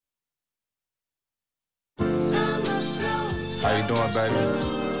How you doing, baby?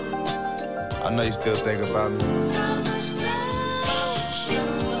 I know you still think about me.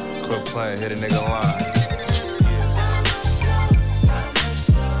 Quit playing, hit a nigga line.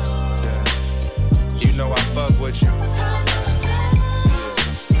 Yeah. You know I fuck with you.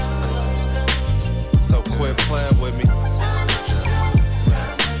 So quit playing with me.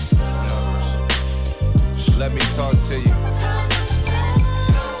 Let me talk to you.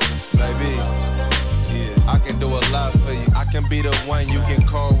 Baby, I can do a lot for you. I can be the one you can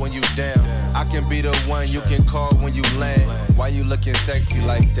call when you down. I can be the one you can call when you land. Why you looking sexy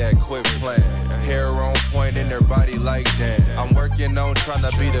like that? Quit playing. Hair on point and her body like that. I'm working on trying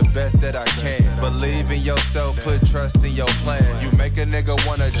to be the best that I can. Believe in yourself, put trust in your plan. You make a nigga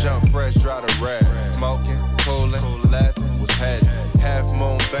wanna jump fresh, dry the rag. Smoking, cooling, laughing, was heading. Half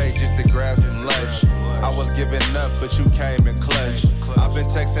Moon Bay just to grab some lunch. I was giving up, but you came in clutch. I've been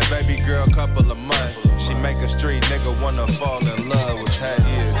texting baby girl a couple of months. She make a street nigga wanna fall in love with head.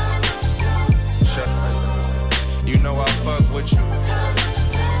 You know I fuck with you,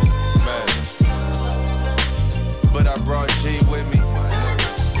 man. But I brought G with me.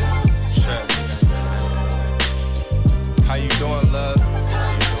 How you doing, love?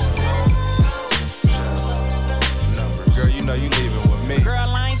 Girl, you know you leaving with me. Girl,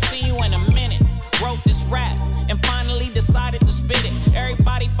 I ain't seen you in a minute. Wrote this rap and finally decided to spit it.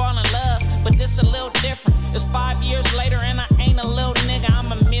 Everybody fall in love, but this a little different. It's 5 years later and I ain't a little nigga.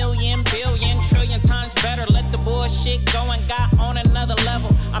 I'm a million, billion, trillion times better. Let the bullshit go and got on another level.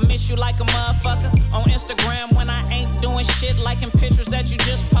 I miss you like a motherfucker on Instagram when I ain't doing shit, liking pictures that you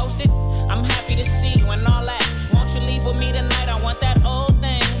just posted. I'm happy to see you and all that. Won't you leave with me tonight? I want that old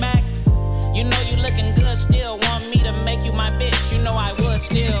thing back. You know you looking good still. Want me to make you my bitch? You know I would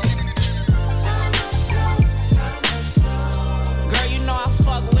still. Girl, you know I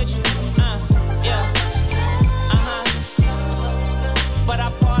fuck with you. Yeah. But I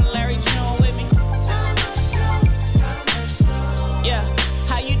brought Larry June with me. Yeah.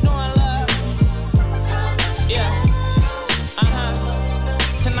 How you doing, love? Yeah.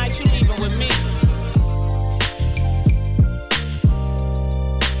 Tonight you leaving with me.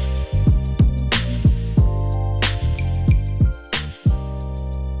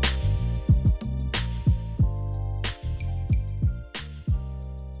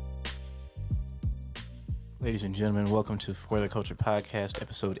 Ladies and gentlemen, welcome to For the Culture Podcast,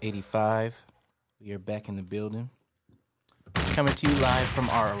 episode 85. We are back in the building, coming to you live from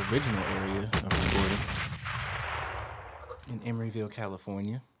our original area of recording in Emeryville,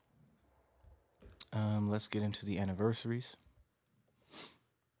 California. Let's get into the anniversaries.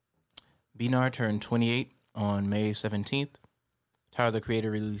 Benar turned 28 on May 17th. Tyler, the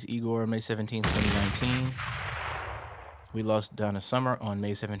Creator, released Igor on May 17th, 2019. We lost Donna Summer on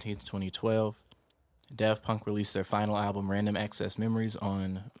May 17th, 2012. Daft Punk released their final album, Random Access Memories,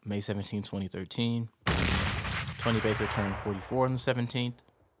 on May 17, 2013. Tony Baker turned 44 on the 17th.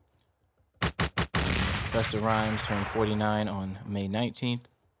 Busta Rhymes turned 49 on May 19th.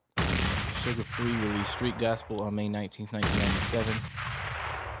 Sugar Free released Street Gospel on May 19, 1997.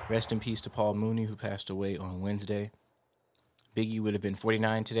 Rest in peace to Paul Mooney, who passed away on Wednesday. Biggie would have been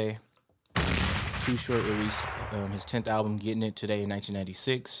 49 today. Too Short released his 10th album, Getting It, today in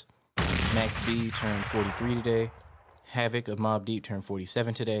 1996. Max B turned 43 today. Havoc of Mobb Deep turned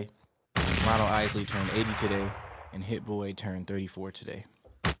 47 today. Ronald Isley turned 80 today. And Hit Boy turned 34 today.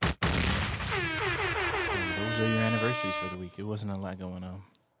 And those are your anniversaries for the week. It wasn't a lot going on.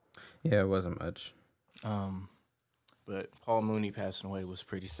 Yeah, it wasn't much. But Paul Mooney passing away was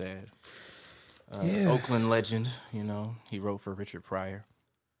pretty sad. Yeah. Oakland legend, you know. He wrote for Richard Pryor.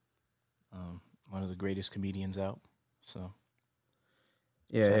 One of the greatest comedians out. So...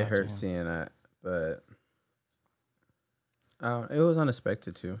 yeah, it hurt seeing that, but it was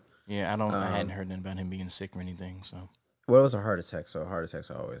unexpected too. Yeah, I hadn't heard nothing about him being sick or anything. So, well, it was a heart attack, so heart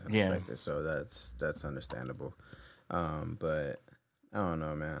attacks are always unexpected. Yeah. So that's understandable. But I don't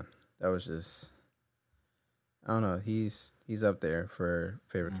know, man. That was just, I don't know. He's up there for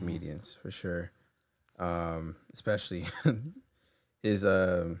favorite comedians for sure. Especially his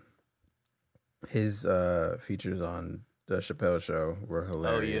features on the Chappelle Show were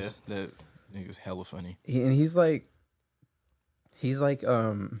hilarious. Oh yeah, that nigga's hella funny. He's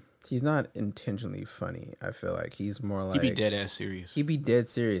not intentionally funny. I feel like he's more like He be dead ass serious. He be dead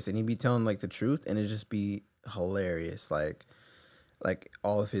serious, and he be telling like the truth, and it just be hilarious. Like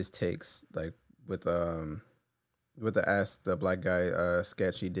all of his takes, like with the black guy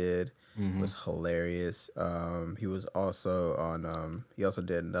sketch he did was hilarious. He was also on he also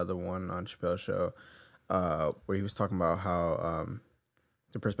did another one on Chappelle Show. Where he was talking about how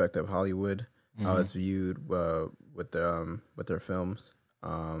the perspective of Hollywood how it's viewed with their films,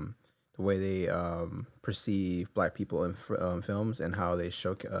 the way they perceive black people in films, and how they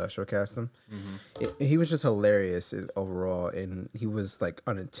showcast them. He was just hilarious overall, and he was like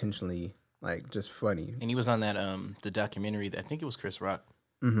unintentionally like just funny. And he was on that the documentary that I think it was Chris Rock,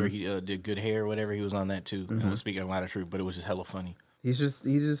 where he did Good Hair or whatever. He was on that too, and was speaking a lot of truth, but it was just hella funny. He's just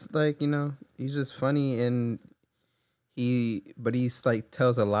like, he's just funny, and he's like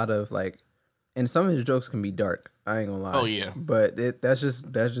tells a lot of like, and some of his jokes can be dark. I ain't gonna lie. Oh yeah, but that's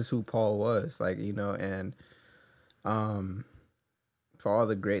just who Paul was, like, and for all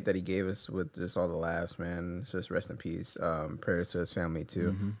the great that he gave us with just all the laughs, man. Just rest in peace. Prayers to his family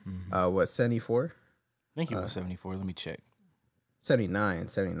too. 74? I think he was 74. Let me check. 79.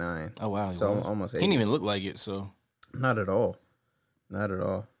 Oh wow, so almost 80. He didn't even look like it. So not at all.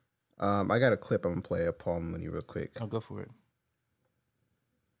 I got a clip I'm gonna play of Paul Mooney real quick. I'll go for it.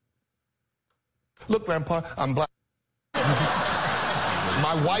 Look, Grandpa, I'm black.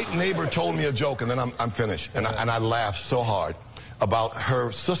 My white neighbor told me a joke, and then I'm finished. And I laughed so hard about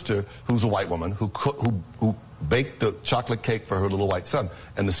her sister, who's a white woman, who baked the chocolate cake for her little white son.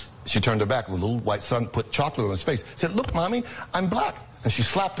 And she turned her back. The little white son put chocolate on his face. Said, "Look, Mommy, I'm black." And she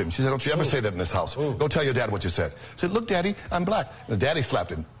slapped him. She said, "Don't you ever say that in this house. Go tell your dad what you said." She said, "Look, Daddy, I'm black." And the daddy slapped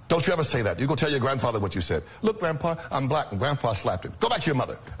him. "Don't you ever say that. You go tell your grandfather what you said." "Look, Grandpa, I'm black." And Grandpa slapped him. "Go back to your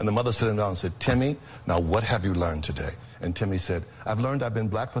mother." And the mother sat him down and said, "Timmy, now what have you learned today?" And Timmy said, "I've learned I've been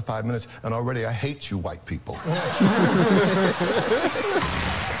black for 5 minutes, and already I hate you white people."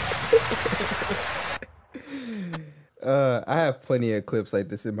 I have plenty of clips like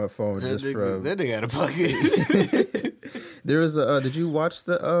this in my phone. That nigga out of pocket. There was did you watch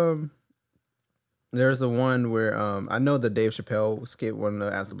the there's the one where I know the Dave Chappelle skit one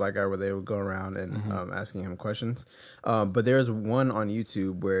Ask the Black Guy where they would go around and asking him questions. But there's one on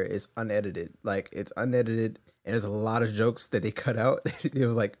YouTube where it's unedited. Like, it's unedited, and there's a lot of jokes that they cut out. It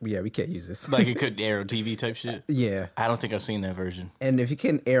was like, yeah, we can't use this. Like it couldn't air on TV type shit? Yeah. I don't think I've seen that version. And if you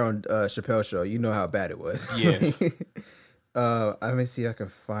can't air on Chappelle's show, you know how bad it was. Yeah. Let me see if I can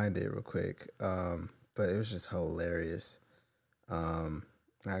find it real quick. But it was just hilarious.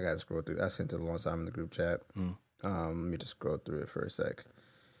 I gotta scroll through. I sent it a long time in the group chat. Let me just scroll through it for a sec.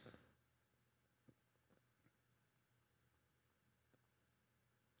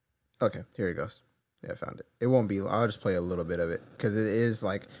 Okay, here it goes. Yeah, I found it. It won't be long. I'll just play a little bit of it because it is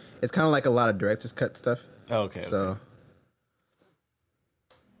like, it's kind of like a lot of director's cut stuff. Oh, okay. So.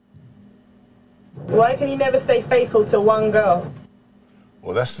 Why can you never stay faithful to one girl?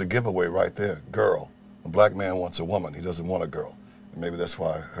 Well, that's the giveaway right there. Girl. A black man wants a woman. He doesn't want a girl. And maybe that's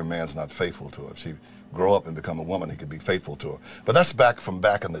why her man's not faithful to her. If she grow up and become a woman, he could be faithful to her. But that's back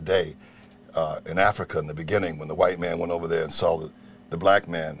in the day in Africa in the beginning when the white man went over there and saw the black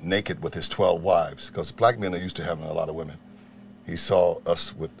man naked with his 12 wives. Because black men are used to having a lot of women. He saw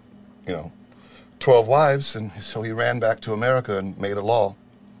us with, 12 wives, and so he ran back to America and made a law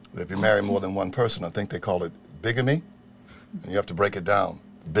that if you marry more than one person, I think they call it bigamy, and you have to break it down,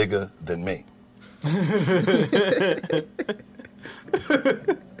 bigger than me.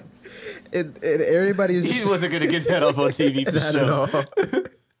 And everybody he wasn't gonna get that off on TV for sure.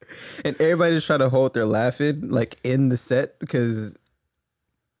 And everybody just trying to hold their laughing like in the set because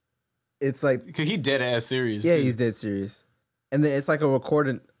it's like he dead ass serious. Yeah, too. he's dead serious. And then it's like a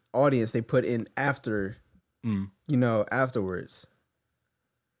recorded audience they put in after, afterwards.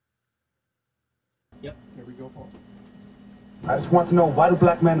 Yep, here we go, Paul. I just want to know, why do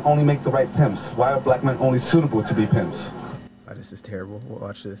black men only make the right pimps? Why are black men only suitable to be pimps? Oh, this is terrible. We'll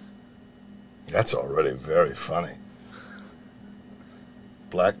watch this. That's already very funny.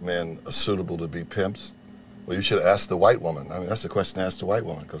 Black men are suitable to be pimps? Well, you should ask the white woman. I mean, that's the question to ask the white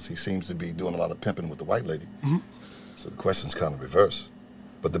woman because he seems to be doing a lot of pimping with the white lady. So the question's kind of reverse.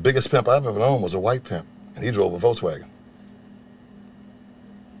 But the biggest pimp I've ever known was a white pimp, and he drove a Volkswagen.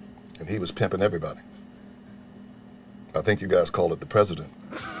 And he was pimping everybody. I think you guys call it the president.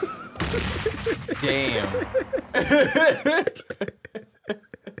 Damn.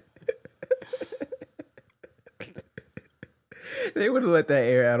 They wouldn't let that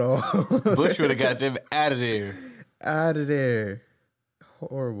air at all. Bush would have got them out of there. Out of there.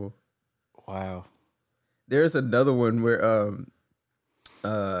 Horrible. Wow. There's another one where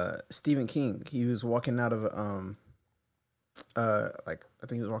Stephen King, he was walking out of I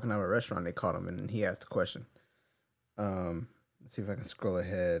think he was walking out of a restaurant. They caught him and he asked a question. Let's see if I can scroll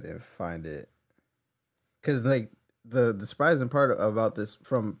ahead and find it. Cause like the surprising part about this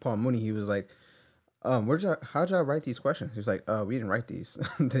from Paul Mooney, he was like, how'd y'all write these questions? He was like, we didn't write these.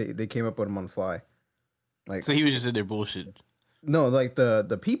 they came up with them on the fly. Like, so he was just in there bullshit. No, like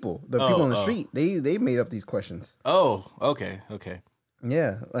the people on the street. They made up these questions. Oh, okay.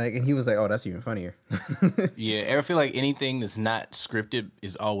 Yeah, like, and he was like, "Oh, that's even funnier." Yeah, I feel like anything that's not scripted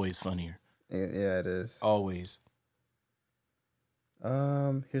is always funnier. Yeah, it is. Always.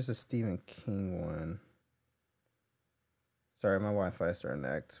 Here's a Stephen King one. Sorry, my Wi-Fi is starting to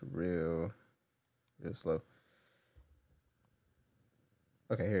act real slow.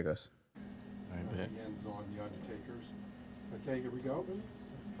 Okay, here it goes. All right, bet. Ends on the Undertakers. Okay, here we go.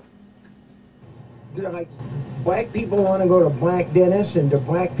 Like, black people want to go to black dentists, and do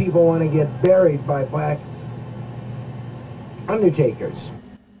black people want to get buried by black undertakers?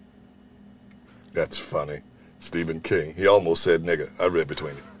 That's funny. Stephen King. He almost said nigga. I read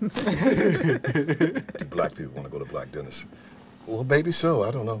between it. Do black people want to go to black dentists? Well, maybe so.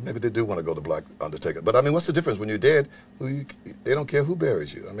 I don't know. Maybe they do want to go to black undertaker. But I mean, what's the difference when you're dead? They don't care who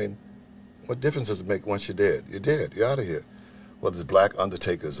buries you. I mean, what difference does it make once you're dead? You're dead. You're out of here. Whether it's black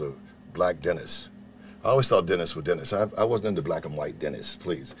undertakers or black dentists. I always thought dentists were dentists. I wasn't into black and white dentists,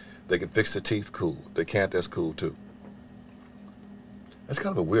 please. They can fix the teeth, cool. They can't, that's cool too. That's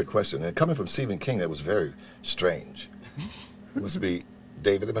kind of a weird question. And coming from Stephen King, that was very strange. It must be,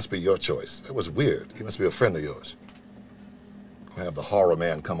 David, it must be your choice. That was weird. He must be a friend of yours. We'll have the horror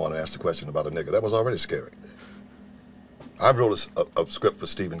man come on and ask the question about a nigga. That was already scary. I wrote a script for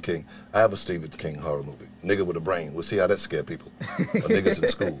Stephen King. I have a Stephen King horror movie, Nigga with a Brain. We'll see how that scared people. Or niggas in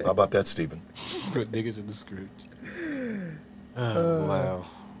school. How about that, Stephen? Put niggas in the script. Oh, wow.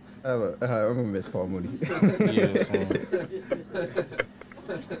 I'm gonna miss Paul Mooney. Yeah, same.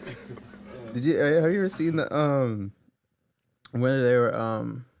 Have you ever seen the when they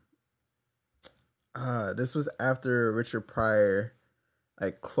were this was after Richard Pryor,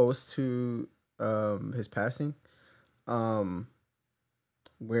 like close to his passing,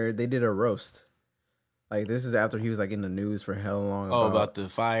 where they did a roast. Like, this is after he was like in the news for hell long. About the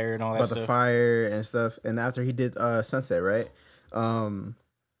fire and all that stuff. About the fire and stuff. And after he did Sunset, right?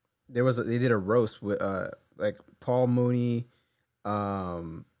 They did a roast with like Paul Mooney,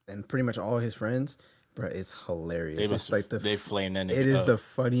 and pretty much all his friends. Bro, it's hilarious. They flamed that nigga It is up. the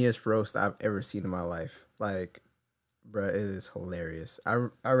funniest roast I've ever seen in my life. Like, bro, it is hilarious. I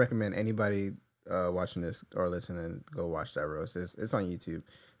recommend anybody watching this or listening, go watch that roast. It's on YouTube.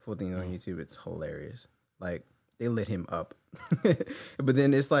 Full thing on YouTube. It's hilarious. Like, they lit him up. But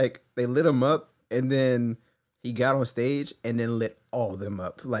then it's like they lit him up, and then he got on stage and then lit all of them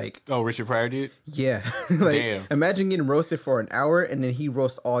up. Like, oh, Richard Pryor did? Yeah. Like, damn. Imagine getting roasted for an hour, and then he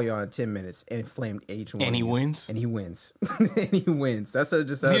roasts all y'all in 10 minutes and flamed each one. And he wins? And he wins. And he wins. That's He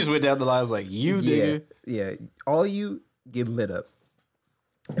just went down the line, was like, you nigga. Yeah. All you get lit up.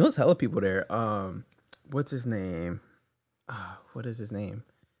 There was hella people there. What's his name? What is his name?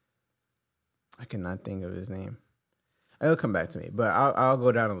 I cannot think of his name. It'll come back to me, but I'll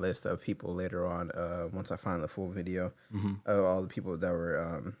go down a list of people later on once I find the full video of all the people that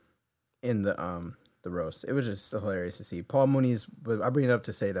were in the roast. It was just hilarious to see. Paul Mooney's, but I bring it up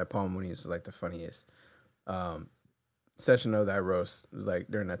to say that Paul Mooney is like the funniest session of that roast. It was like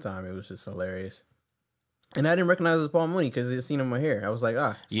during that time, it was just hilarious. And I didn't recognize it as Paul Mooney because I seen him on here. I was like,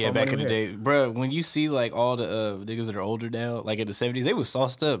 yeah, Paul back Mooney in the here. day, bro. When you see like all the niggas that are older now, like in the 70s, they was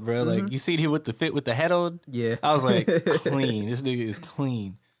sauced up, bro. Like you seen him with the hat on. Yeah, I was like, clean. This nigga is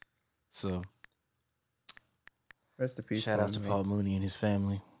clean. So, rest in peace. Shout out to Paul Mooney and his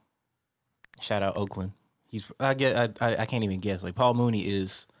family. Shout out Oakland. I can't even guess. Like, Paul Mooney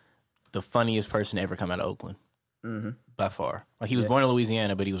is the funniest person to ever come out of Oakland, by far. Like, he was born in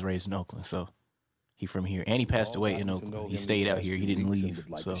Louisiana, but he was raised in Oakland, so. He from here, and he passed away in Oakland. He stayed out here. He didn't leave.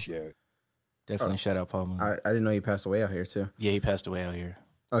 So definitely shout out Paul Mooney. I didn't know he passed away out here too. Yeah, he passed away out here.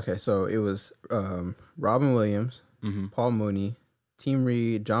 Okay, so it was Robin Williams, Paul Mooney, Team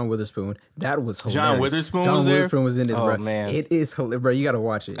Reed, John Witherspoon. That was hilarious. John Witherspoon John was there? Witherspoon was in this, Oh, bro. man. It is hilarious, bro. You gotta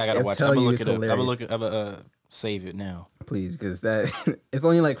watch it. I gotta watch it. I'm I'm gonna gonna look it up. I'm gonna save it now. Please, because that it's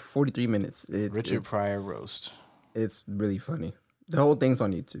only like 43 minutes. Richard Pryor roast. It's really funny. The whole thing's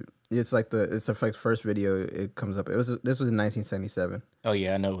on YouTube. It's like the first video it comes up. This was in 1977. Oh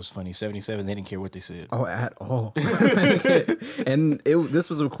yeah, I know it was funny. 77. They didn't care what they said. Oh, at all. And this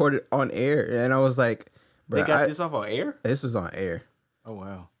was recorded on air, and I was like, bro, they got this off on air. This was on air. Oh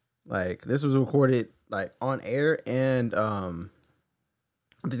wow. Like, this was recorded like on air, and I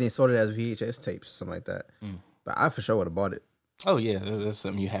think they sold it as VHS tapes or something like that. But I for sure would have bought it. Oh yeah, that's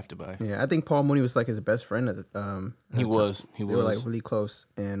something you have to buy. Yeah, I think Paul Mooney was like his best friend at the He was. They were like really close,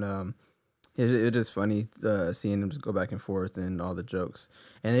 and it was funny seeing them just go back and forth and all the jokes.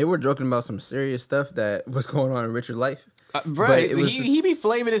 And they were joking about some serious stuff that was going on in Richard's life. Right, he be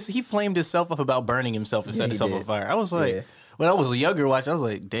flaming he flamed himself up about burning himself and setting himself on fire. I was like, when I was a younger watch, I was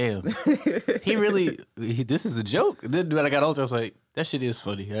like, damn, this is a joke. Then when I got older, I was like, that shit is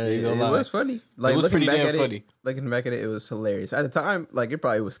funny. It was funny. Like, it was pretty damn funny. Looking back at it, it was hilarious. At the time, like, it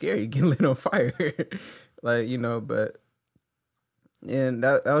probably was scary getting lit on fire. Like, you know, but and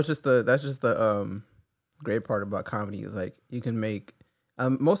that's just the great part about comedy is like you can make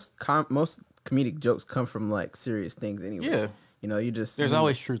most comedic jokes come from like serious things anyway. Yeah. You know, there's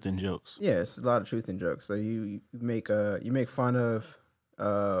always truth in jokes. Yeah, it's a lot of truth in jokes. So you make fun of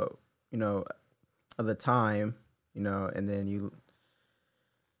you know, of the time, you know, and then you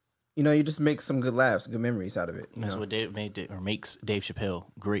just make some good laughs, good memories out of it. That's what makes Dave Chappelle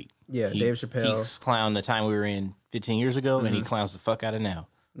great. Yeah, Dave Chappelle. He clowned the time we were in 15 years ago, and he clowns the fuck out of now.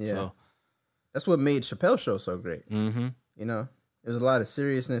 Yeah. So that's what made Chappelle's show so great. Mm-hmm. You know, there was a lot of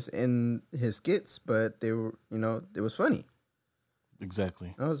seriousness in his skits, but they were, you know, it was funny.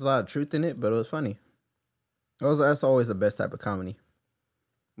 Exactly. There was a lot of truth in it, but it was funny. That's always the best type of comedy.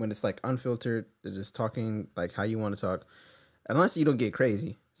 When it's like unfiltered, they're just talking like how you want to talk. Unless you don't get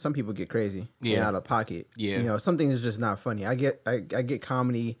crazy. Some people get crazy. Yeah. Out of pocket. Yeah. You know, something is just not funny. I get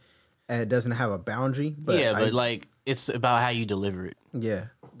comedy and it doesn't have a boundary. But but like it's about how you deliver it. Yeah.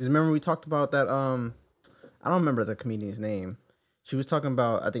 Because remember we talked about that I don't remember the comedian's name. She was talking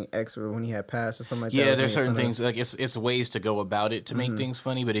about, I think, X or when he had passed or something like that. Yeah, there's certain things, like it's ways to go about it to make things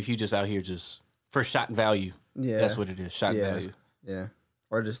funny, but if you just out here just for shock value, that's what it is, shock value. Yeah.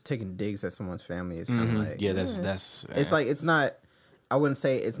 Or just taking digs at someone's family is kind of like... Yeah, that's... It's like, it's not... I wouldn't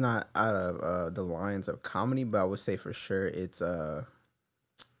say it's not out of the lines of comedy, but I would say for sure it's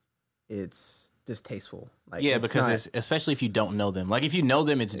distasteful. Like, yeah, because especially if you don't know them. Like, if you know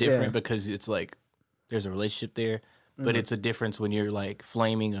them, it's different because it's like there's a relationship there. But it's a difference when you're like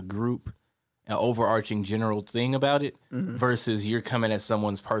flaming a group, an overarching general thing about it, versus you're coming at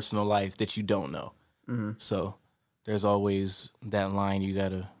someone's personal life that you don't know. So there's always that line you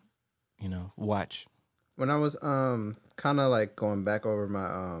gotta, you know, watch. When I was kind of like going back over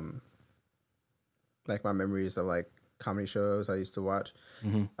my like my memories of like comedy shows I used to watch,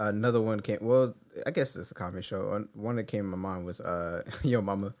 another one came. Well, I guess it's a comedy show. One that came to my mind was Yo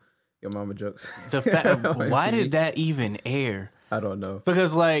Mama jokes. Why did that even air? I don't know.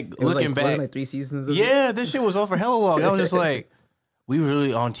 Because like looking back, like 3 seasons. Of this shit was on for hella long. I was just like, we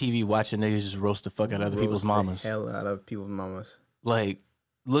really on TV watching niggas just roast the fuck out of other people's mamas. Hell out of people's mamas. Like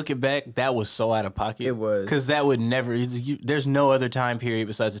looking back, that was so out of pocket. It was because that would never. There's no other time period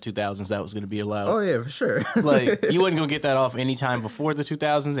besides the 2000s that was going to be allowed. Oh yeah, for sure. Like you wasn't gonna get that off any time before the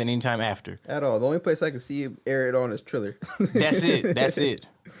 2000s and any time after. At all. The only place I could see you air it on is Triller. That's it. That's it.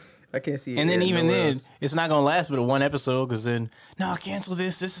 I can't see it. And then even then, it's not gonna last but a one episode because then cancel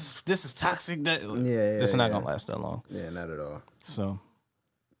this. This is toxic. It's not gonna last that long. Yeah, not at all. So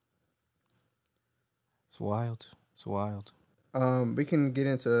it's wild. It's wild. We can get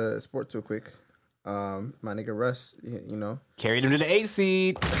into sports real quick. My nigga Russ, you know, carried him to the 8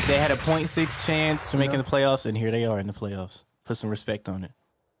 seed. They had a 0.6 chance to making the playoffs, and here they are in the playoffs. Put some respect on it.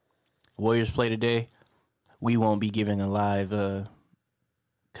 Warriors play today. We won't be giving a live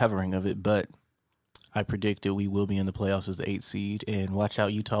covering of it, but I predicted we will be in the playoffs as the 8 seed, and watch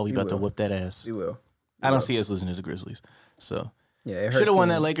out Utah, we about to whoop that ass. We will. I don't see us losing to the Grizzlies. So yeah, should have won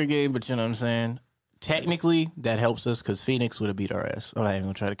that Laker game, but you know what I'm saying? Technically, that helps us because Phoenix would have beat our ass. I'm not even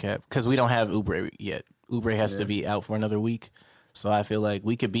going to try to cap because we don't have Oubre yet. Oubre has to be out for another week. So I feel like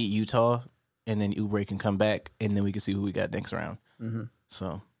we could beat Utah, and then Oubre can come back, and then we can see who we got next round.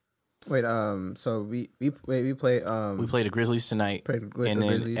 So... Wait, so we play we play the Grizzlies tonight, and then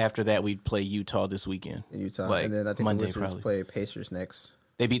Grizzlies. After that we play Utah this weekend. And then I think Monday the Wizards play Pacers next.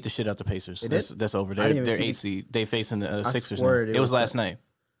 They beat the shit out the Pacers. That's over. They're 8 seed. They facing the Sixers now. It was last night.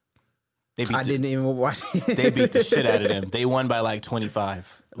 I didn't even watch it. They beat the shit out of them. They won by like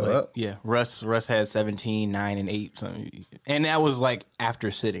 25. Yeah, Russ had 17, 9, and 8, something. And that was like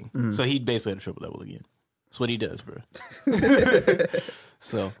after sitting. So he basically had a triple double again. That's what he does, bro.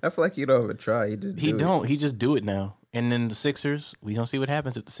 So I feel like you don't even try. He just do it now. And then the Sixers, we don't see what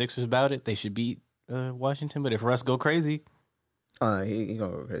happens if the Sixers about it. They should beat Washington. But if Russ go crazy, he gonna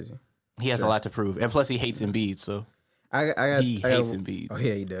go crazy. He has a lot to prove, and plus he hates Embiid. So he hates Embiid. Oh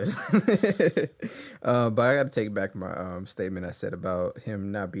yeah, he does. But I got to take back my statement I said about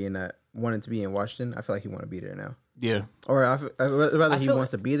him not being wanting to be in Washington. I feel like he want to be there now. Yeah. Or rather, he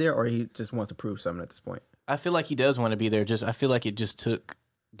wants to be there, or he just wants to prove something at this point. I feel like he does want to be there. I feel like it just took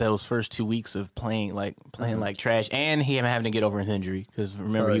those first 2 weeks of playing like trash, and him having to get over his injury because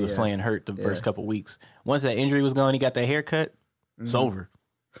remember he was playing hurt the first couple weeks. Once that injury was gone, he got that haircut. It's over,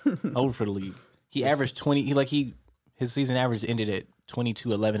 over for the league. He averaged 20. His season average ended at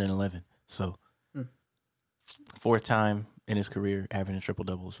 22, 11, and 11. So fourth time in his career, averaging a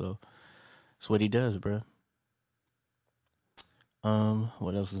triple-double. So that's what he does, bro.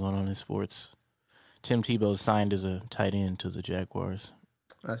 What else is going on in sports? Tim Tebow signed as a tight end to the Jaguars.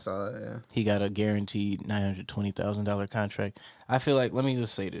 I saw that, yeah. He got a guaranteed $920,000 contract. I feel like, let me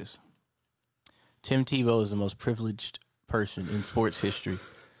just say this. Tim Tebow is the most privileged person in sports history.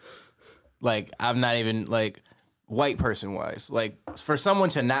 Like, I'm not even, like, white person-wise. Like, for someone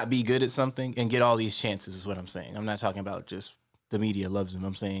to not be good at something and get all these chances is what I'm saying. I'm not talking about just the media loves him.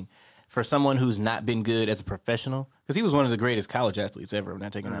 I'm saying for someone who's not been good as a professional, because he was one of the greatest college athletes ever. I'm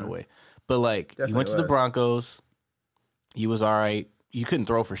not taking that away. But, like, Definitely you went to the Broncos. You was all right. You couldn't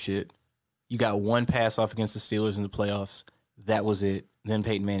throw for shit. You got one pass off against the Steelers in the playoffs. That was it. Then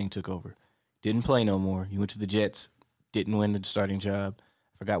Peyton Manning took over. Didn't play no more. You went to the Jets. Didn't win the starting job.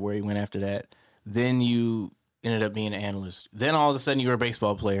 Forgot where he went after that. Then you ended up being an analyst. Then all of a sudden you were a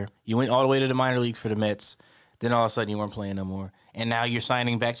baseball player. You went all the way to the minor leagues for the Mets. Then all of a sudden you weren't playing no more. And now you're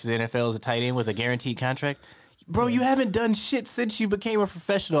signing back to the NFL as a tight end with a guaranteed contract. Bro, you haven't done shit since you became a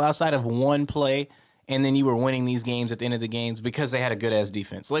professional outside of one play, and then you were winning these games at the end of the games because they had a good-ass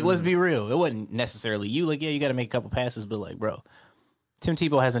defense. Like, let's be real. It wasn't necessarily you. Like, yeah, you got to make a couple passes, but, like, bro, Tim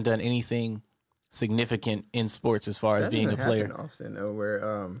Tebow hasn't done anything significant in sports as far as being a player. Often,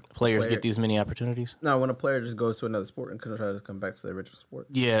 where players get these many opportunities. No, when a player just goes to another sport and tries to come back to the original sport.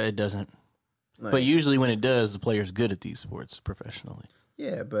 Yeah, it doesn't. Like, but usually when it does, the player's good at these sports professionally.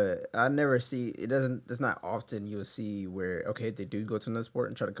 Yeah, but I never see it. Doesn't. It's not often you'll see where if they do go to another sport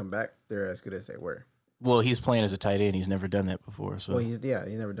and try to come back, they're as good as they were. Well, he's playing as a tight end. He's never done that before. So he's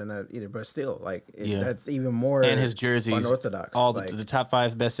never done that either. But still, that's even more. And his jerseys, unorthodox. All the top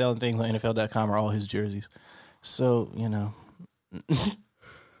 5 best selling things on NFL.com are all his jerseys. So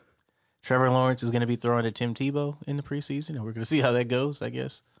Trevor Lawrence is going to be throwing to Tim Tebow in the preseason, and we're going to see how that goes. I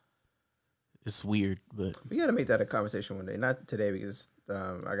guess it's weird, but we got to make that a conversation one day. Not today because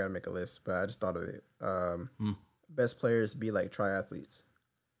I got to make a list. But I just thought of it. Best players be like triathletes.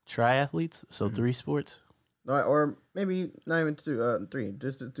 Triathletes? So 3 sports? No, or maybe not even 2, 3.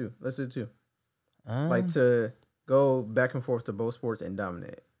 Just the 2. Let's do 2. Like to go back and forth to both sports and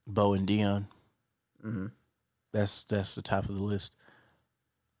dominate. Bo and Dion. Mm-hmm. That's the top of the list.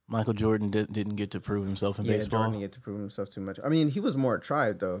 Michael Jordan didn't get to prove himself in baseball. Jordan didn't get to prove himself too much. I mean, he was more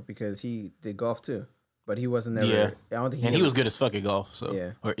tried though because he did golf too, but he wasn't never. Yeah, I don't think he was good as fuck at golf.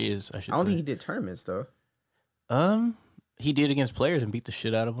 So or is I should. I don't think he did tournaments though. He did against players and beat the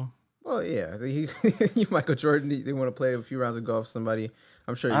shit out of them. Well, yeah, Michael Jordan. They want to play a few rounds of golf with somebody.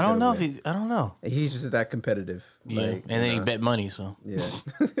 I'm sure. I don't know if I don't know. He's just that competitive. Yeah, and then he bet money. So yeah,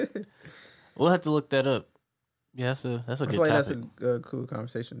 we'll have to look that up. Yeah, that's a good topic. That's a cool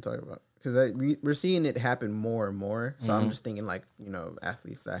conversation to talk about because we're seeing it happen more and more. So I'm just thinking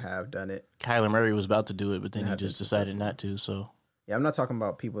athletes that have done it. Kyler Murray was about to do it, but then he just decided not to. So yeah, I'm not talking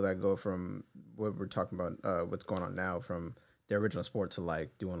about people that go from what we're talking about, what's going on now from the original sport to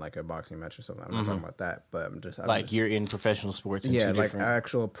doing a boxing match or something. I'm not talking about that, but I'm just you're in professional sports. And yeah, like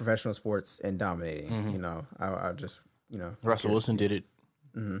actual professional sports and dominating. I just Russell Wilson did it.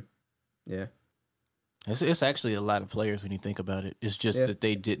 Mm-hmm. Yeah. It's actually a lot of players when you think about it. It's just that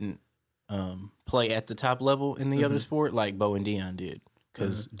they didn't play at the top level in the other sport like Bo and Dion did.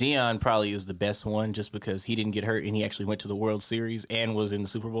 Because Dion probably is the best one just because he didn't get hurt and he actually went to the World Series and was in the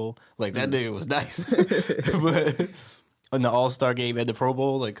Super Bowl. Like, that nigga was nice. But in the All-Star game at the Pro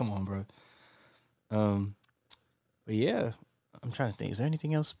Bowl, come on, bro. But yeah, I'm trying to think. Is there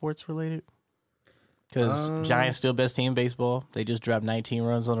anything else sports related? Because Giants still best team in baseball. They just dropped 19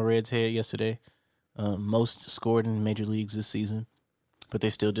 runs on the Reds' head yesterday. Most scored in major leagues this season, but they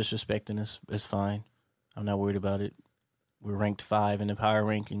still disrespecting us. It's fine. I'm not worried about it. We're ranked 5 in the power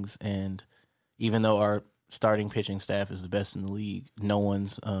rankings, and even though our starting pitching staff is the best in the league, no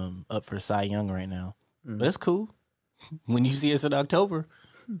one's up for Cy Young right now. But it's cool. When you see us in October,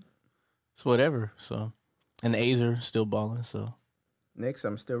 it's whatever. So, and the A's are still balling. So, Knicks,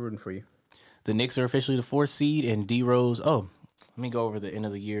 I'm still rooting for you. The Knicks are officially the 4th seed, and D Rose. Oh, let me go over the end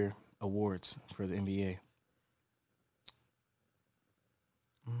of the year awards for the NBA.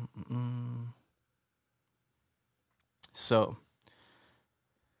 So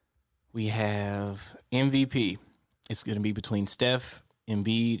we have MVP. It's going to be between Steph,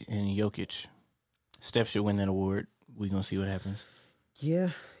 Embiid, and Jokic. Steph should win that award. We're going to see what happens. Yeah,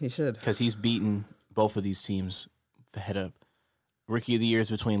 he should. Because he's beaten both of these teams head up. Rookie of the Year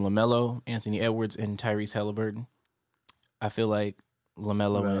is between LaMelo, Anthony Edwards, and Tyrese Halliburton. I feel like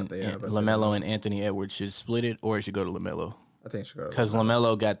LaMelo and Anthony Edwards should split it, or it should go to LaMelo. I think it should go to LaMelo. Because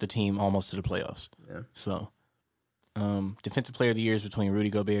LaMelo got the team almost to the playoffs. Yeah. So, Defensive Player of the Year is between Rudy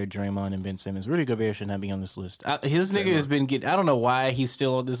Gobert, Draymond, and Ben Simmons. Rudy Gobert should not be on this list. His nigga has been getting... I don't know why he's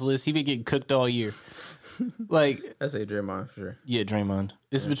still on this list. He been getting cooked all year. Like, I say Draymond for sure. Yeah, Draymond.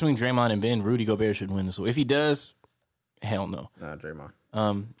 It's between Draymond and Ben. Rudy Gobert should win this one. If he does, hell no. Nah, Draymond.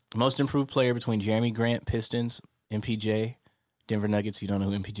 Most improved player between Jeremy Grant, Pistons, MPJ, Denver Nuggets. If you don't know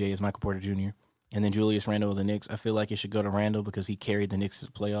who MPJ is, Michael Porter Jr., and then Julius Randle of the Knicks. I feel like it should go to Randle because he carried the Knicks to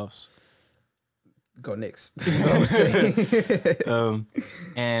the playoffs. Go Knicks.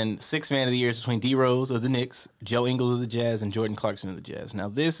 And sixth man of the year is between D Rose of the Knicks, Joe Ingles of the Jazz, and Jordan Clarkson of the Jazz. Now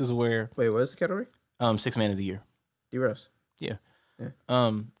this is where Wait, what is the category? Sixth man of the year. D Rose. Yeah.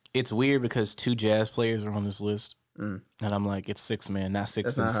 It's weird because 2 Jazz players are on this list. And I'm like, it's 6 man, not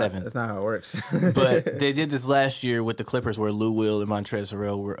 6 and 7. That's not how it works. But they did this last year with the Clippers where Lou Will and Montrezl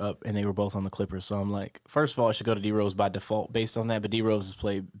Harrell were up and they were both on the Clippers. So I'm like, first of all, it should go to D Rose by default based on that. But D Rose has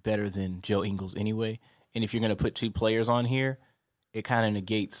played better than Joe Ingles anyway. And if you're going to put 2 players on here, it kind of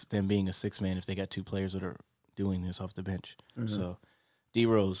negates them being a 6 man if they got 2 players that are doing this off the bench. So D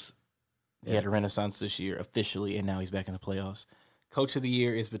Rose, he had a renaissance this year officially, and now he's back in the playoffs. Coach of the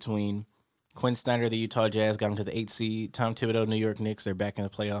year is between Quinn Snyder, the Utah Jazz, got him to the 8th seed. Tom Thibodeau, New York Knicks, they're back in the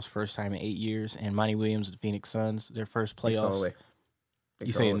playoffs, first time in 8 years. And Monty Williams, the Phoenix Suns, their first playoffs. Knicks all the way.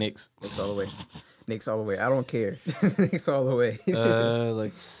 You saying Knicks? Knicks all the way. Knicks all the way. I don't care. Knicks all the way.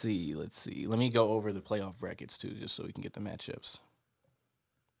 Let's see. Let me go over the playoff brackets too, just so we can get the matchups.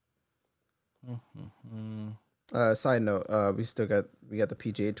 Side note, we got the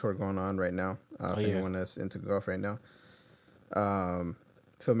PGA Tour going on right now. Anyone that's into golf right now.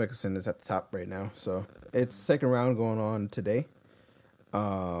 Phil Mickelson is at the top right now, so it's second round going on today.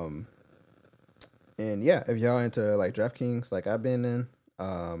 And yeah, if y'all into like DraftKings, like I've been in,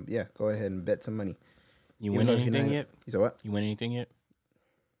 yeah, go ahead and bet some money. You win anything yet? You said what? You win anything yet?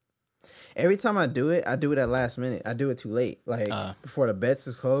 Every time I do it at last minute. I do it too late, like before the bets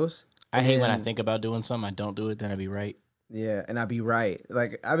is closed. I hate when I think about doing something, I don't do it, then I be right. Yeah, and I'd be right.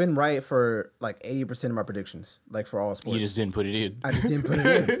 Like, I've been right for, like, 80% of my predictions, like, for all sports. You just didn't put it in. I just didn't put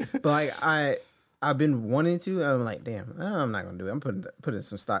it in. But, like, I've been wanting to. I'm like, damn, I'm not going to do it. I'm putting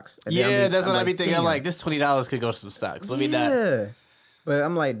some stocks. Yeah, that's what I be thinking. I'm like, this $20 could go to some stocks. Let me not. Yeah. But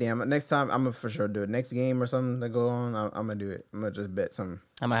I'm like, damn, next time, I'm going to for sure do it. Next game or something that go on, I'm going to do it. I'm going to just bet something.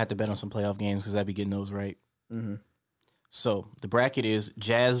 I might have to bet on some playoff games because I'd be getting those right. So, the bracket is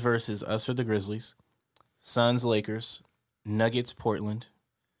Jazz versus us or the Grizzlies, Suns, Lakers, Nuggets, Portland,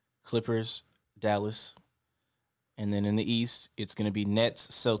 Clippers, Dallas, and then in the East, it's going to be Nets,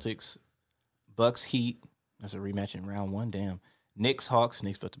 Celtics, Bucks, Heat. That's a rematch in round 1. Damn. Knicks, Hawks.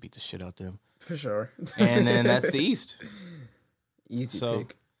 Knicks about to beat the shit out them. For sure. And then that's the East. Easy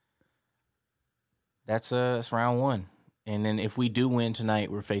pick. That's round 1. And then if we do win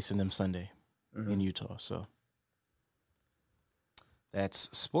tonight, we're facing them Sunday in Utah. So that's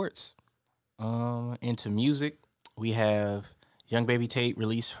sports. Into music. We have Young Baby Tate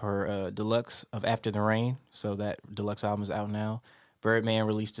released her deluxe of After the Rain, so that deluxe album is out now. Birdman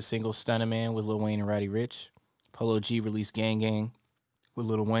released a single, Stunna Man, with Lil Wayne and Roddy Ricch. Polo G released Gang Gang with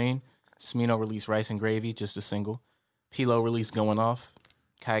Lil Wayne. Smino released Rice and Gravy, just a single. P-Lo released Going Off.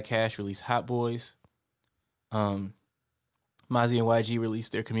 Kai Cash released Hot Boys. Mozzie and YG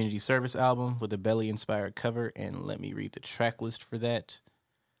released their community service album with a Belly-inspired cover, and let me read the track list for that.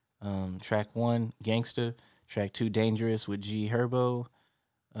 Track 1, Gangsta. Track 2, Dangerous with G Herbo.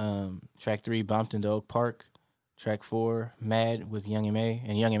 Track 3, Bumped into Oak Park. Track 4, Mad with Young M.A.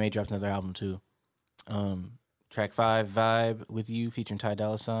 And Young M.A. dropped another album too. Track 5, Vibe with You featuring Ty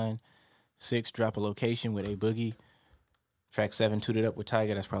Dolla $ign. 6, Drop a Location with A Boogie. Track 7, Toot It Up with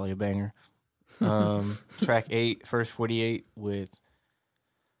Tyga. That's probably a banger. Track 8, First 48 with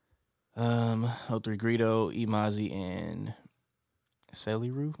O3 Greedo, E Mozzie, and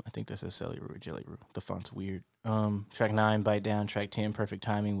Celiru. I think that says Celiru or Jellyru. The font's weird. Track 9, Bite Down. Track 10, Perfect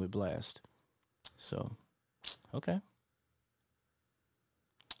Timing with Blast. So, okay.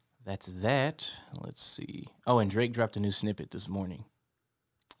 That's that. Let's see. Oh, and Drake dropped a new snippet this morning.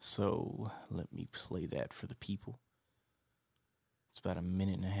 So, let me play that for the people. It's about a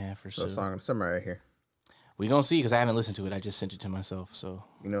minute and a half or so. Song somewhere right here. We gonna see because I haven't listened to it. I just sent it to myself. So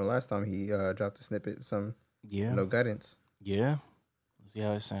last time he dropped a snippet, yeah, no guidance. Yeah, let's see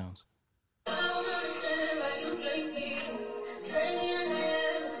how it sounds.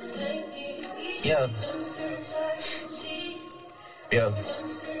 Yeah.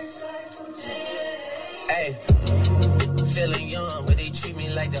 Hey, feeling young, but they treat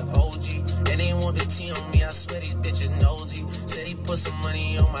me like the OG. And they want the T on me. I swear these bitches nosy. Said he put some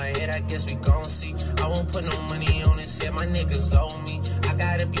money on my head. I guess we gon' see. I won't put no money on his head. My niggas owe me. I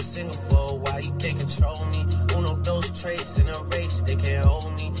gotta be single for a while, you can't control me. Uno, those traits in a race, they can't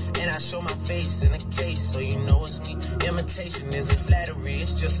hold me. And I show my face in a case, so you know it's me. Imitation isn't flattery,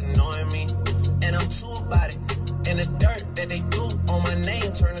 it's just annoying me. And I'm too about it. And the dirt that they do on my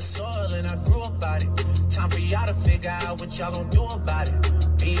name turn to soil, and I grew about it. Time for y'all to figure out what y'all gonna do about it.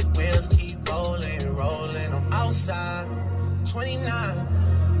 Big wheels keep rolling, rolling. I'm outside, 29,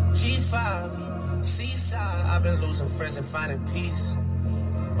 G5, seaside. I've been losing friends and finding peace.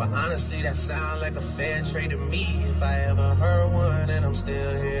 But honestly, that sound like a fair trade to me. If I ever heard one, and I'm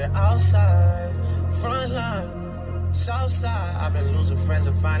still here outside, front line, south side. I've been losing friends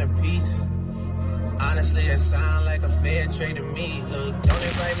and finding peace. Honestly, that sound like a fair trade to me. Look, don't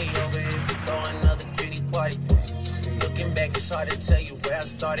invite me over if you throw another pretty party. Looking back, it's hard to tell you where I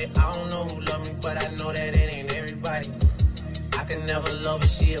started. I don't know who loved me, but I know that it ain't everybody. I can never love her,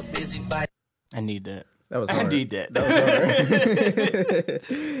 she a busybody. I need that. That was hard. I need that. That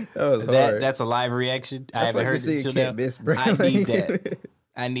was hard. That's a live reaction. I haven't heard it till now. I need that.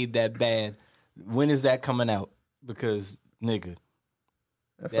 I need that bad. When is that coming out? Because, nigga,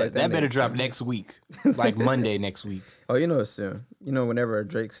 that better drop next week. Like Monday next week. Oh, you know it's soon. You know, whenever a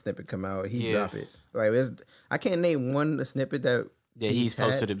Drake snippet come out, he drop it. Like, I can't name one snippet that he's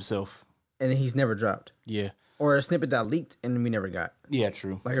posted himself. And he's never dropped. Yeah. Or a snippet that leaked and we never got. Yeah,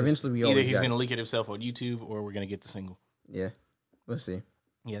 true. Like, eventually we always either he's going to leak it himself on YouTube or we're going to get the single. Yeah. We'll see.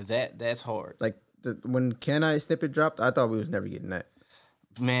 Yeah, that's hard. Like, when Can I snippet dropped, I thought we was never getting that.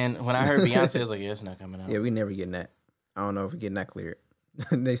 Man, when I heard Beyonce, I was like, yeah, it's not coming out. Yeah, we never getting that. I don't know if we're getting that cleared.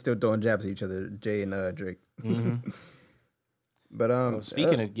 They still throwing jabs at each other, Jay and Drake. Mm-hmm. But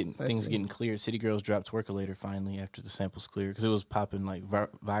speaking of getting cleared, City Girls dropped Twerkulator finally after the sample's cleared because it was popping like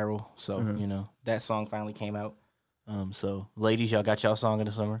viral. So you know that song finally came out. So ladies, y'all got y'all song of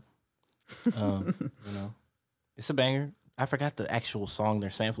the summer. You know, it's a banger. I forgot the actual song they're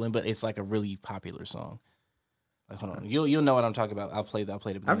sampling, but it's like a really popular song. Like, hold on, you'll know what I'm talking about. I'll play it.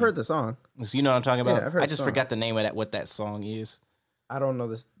 I've heard the song. So you know what I'm talking about. Yeah, I've heard I just forgot the name of what that song is. I don't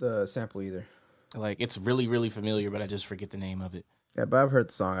know the sample either. Like, it's really, really familiar, but I just forget the name of it. Yeah, but I've heard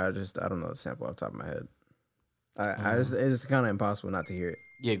the song. I don't know the sample off the top of my head. It's kind of impossible not to hear it.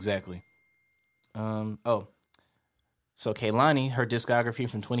 Yeah, exactly. So Kehlani, her discography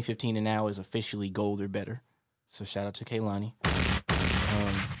from 2015 and now is officially gold or better. So shout out to Kehlani.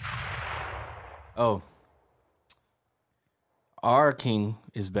 Our king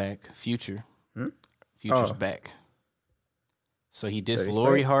is back. Future. Future's back. So he dissed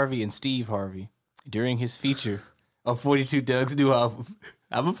Lori Harvey and Steve Harvey during his feature on 42 Doug's new album.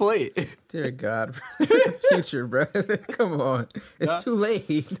 I'm going to play it. Dear God. Future, bro. Come on. It's too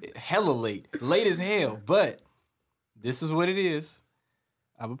late. Hella late. Late as hell. But this is what it is.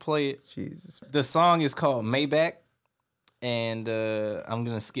 I'm going to play it. Jesus. The song is called Maybach. And I'm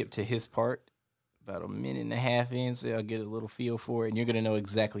going to skip to his part. About a minute and a half in, so I'll get a little feel for it, and you're gonna know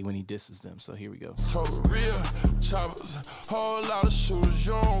exactly when he disses them. So here we go. Total real choppers, whole lot of shooters,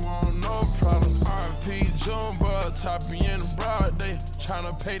 you don't want no problems. RP Jumbo, top me in the broad day.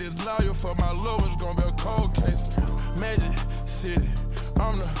 Tryna pay this lawyer for my lowest, gonna be a cold case. Magic City,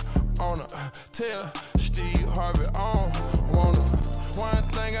 I'm the owner. Tell Steve Harvey I don't wanna. One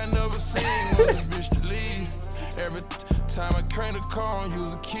thing I never seen was a bitch to leave. Every time I crank the car, I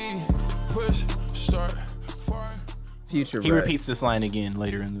use a key. Push. Future, he repeats this line again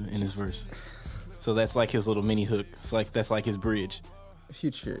later in his verse, so that's like his little mini hook. It's like that's like his bridge.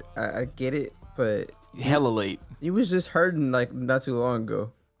 Future, I get it, but hella late. He was just hurting like not too long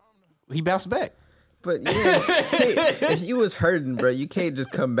ago. He bounced back, but if you was hurting, bro, you can't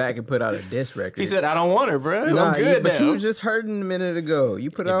just come back and put out a diss record. He said, "I don't want her, bro. I'm good but now." he was just hurting a minute ago.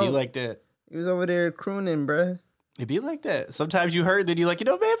 You put out like that. He was over there crooning, bro. It be like that. Sometimes you heard, then you're like,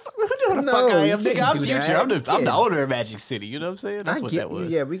 man, who the fuck I am? Nigga, I'm Future. I'm the owner of Magic City. You know what I'm saying? That's what that was.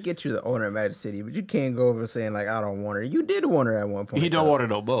 Yeah, we get you the owner of Magic City, but you can't go over saying, like, I don't want her. You did want her at one point. He don't want her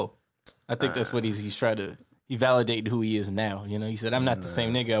no more. I think that's what he's trying to, he validated who he is now. You know, he said, I'm not the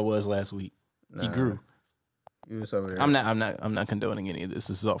same nigga I was last week. He grew. You was over there. I'm not condoning any of this.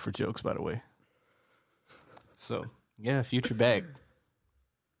 This is all for jokes, by the way. So, yeah, Future back.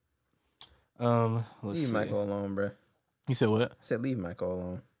 Leave Michael alone, bro. He said what? I said leave Michael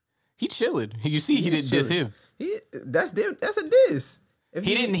alone. He chilling. You see, he didn't diss him. That's a diss.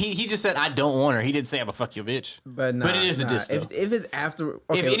 He just said I don't want her. He didn't say I'm a fuck your bitch. But it is a diss. Though. If it's after,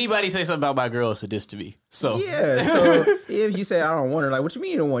 if anybody say something about my girl, it's a diss to me. So yeah. So if you say I don't want her, like what you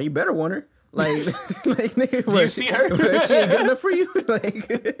mean you don't want her? You better want her. Like nigga, do you see her? She ain't good enough for you. Like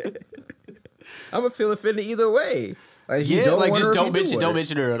I'm gonna feel offended either way. Like, yeah, like just don't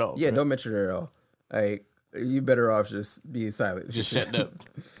mention her at all. Yeah, don't mention her at all. Like You better off just being silent. Just shutting up.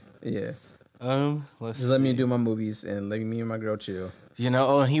 Yeah. Just let me do my movies and let me and my girl chill. You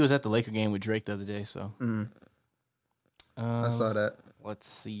know, and he was at the Laker game with Drake the other day, so. I saw that. Let's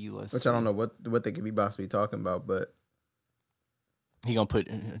see. Which I don't know what they could be possibly talking about, but he gonna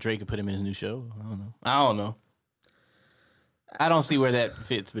put Drake could put him in his new show. I don't know. I don't see where that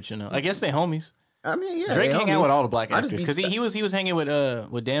fits, but you know, I guess they homies. I mean, yeah, Drake hang out with all the black actors because he was hanging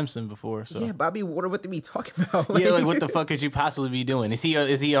with Damson before. So yeah, Bobby, what they be talking about? Like, yeah, like what the fuck could you possibly be doing? Is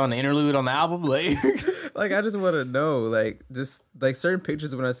he on the interlude on the album? Like, like I just want to know, like, just like certain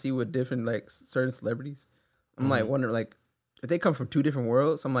pictures when I see with different like certain celebrities, I'm like wondering like if they come from two different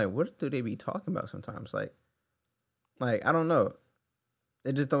worlds. I'm like, what do they be talking about sometimes? Like I don't know.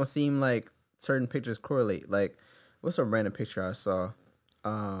 It just don't seem like certain pictures correlate. Like, what's a random picture I saw?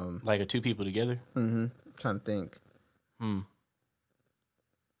 Like two people together. I'm trying to think.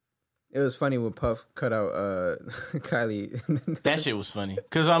 It was funny when Puff cut out Kylie. That shit was funny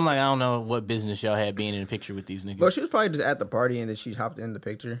because I'm like, I don't know what business y'all had being in a picture with these niggas. Well, she was probably just at the party and then she hopped in the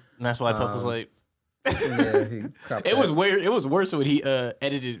picture. And that's why Puff was like. Yeah, it was weird. It was worse when he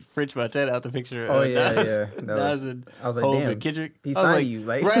edited French Montana out the picture. Oh yeah. I was like, damn, Kendrick. He signed you,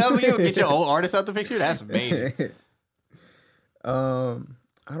 like right. I was like, yo, get your old artist out the picture. That's amazing.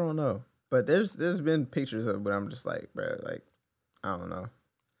 I don't know, but there's been pictures of, but I'm just like, bro, like, I don't know.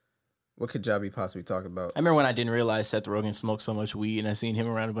 What could y'all be possibly talking about? I remember when I didn't realize Seth Rogen smoked so much weed, and I seen him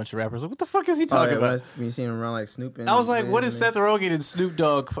around a bunch of rappers. Like, what the fuck is he talking about? When you seen him around like Snoop and I was like, what is Seth Rogen and Snoop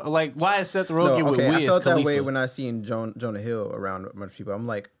Dogg? Like, why is Seth Rogen with Wiz I felt Khalifa? that way when I seen Jonah Hill around a bunch of people. I'm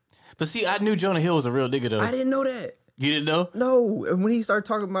like, but see, I knew Jonah Hill was a real nigga though. I didn't know that. You didn't know? No, and when he started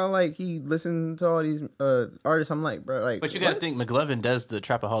talking about like he listened to all these artists, I'm like, bro, like. But you got to think, McLovin does the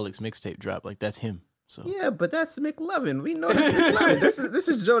Trapaholics mixtape drop. Like that's him. So yeah, but that's McLovin. We know that's McLovin. This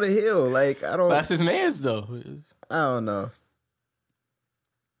is Jonah Hill. Like I don't. That's his man's though. I don't know.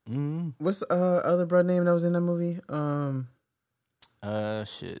 What's the other brother name that was in that movie?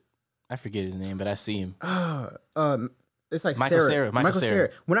 Shit, I forget his name, but I see him. It's like Michael Cera. Michael Cera.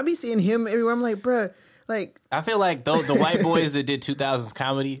 When I be seeing him everywhere, I'm like, bruh, like I feel like the white boys that did 2000s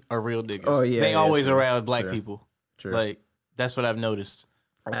comedy are real niggas. Oh yeah, they always true, around black people. True. Like that's what I've noticed.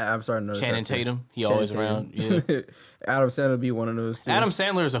 I'm starting to notice Channing Tatum, he always around. Yeah. Adam Sandler be one of those too. Adam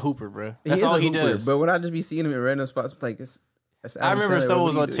Sandler is a hooper, bro. That's all he does. But when I just be seeing him in random spots, like it's I remember someone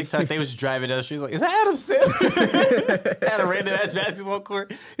was on TikTok. They was just driving down the street. Like, is that Adam Sandler? At a random ass basketball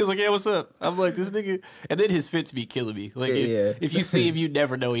court. He's like, yeah, what's up? I'm like, this nigga. And then his fits be killing me. Like, if you see him, you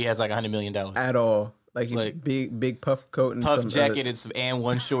never know he has like $100 million at all. Like big puff coat and puff jacket and some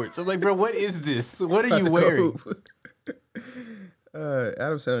and1 shorts. I'm like, bro, what is this? What are you wearing?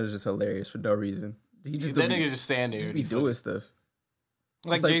 Adam Sandler is just hilarious for no reason. That nigga just stand there. Just be doing stuff.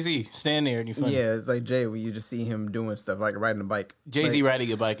 Like Jay-Z, stand there and you funny. Yeah, it's like Jay when you just see him doing stuff, like riding a bike. Jay-Z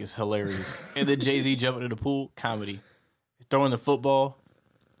riding a bike is hilarious. And then Jay-Z jumping in the pool, comedy. Throwing the football.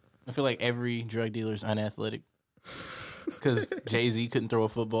 I feel like every drug dealer is unathletic. Because Jay-Z couldn't throw a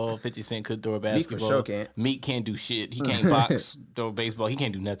football, 50 Cent couldn't throw a basketball. Meek for sure can't. Meek can't do shit. He can't box, throw a baseball. He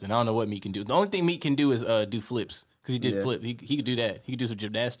can't do nothing. I don't know what Meek can do. The only thing Meek can do is do flips. Because he did flip. He could do that. He could do some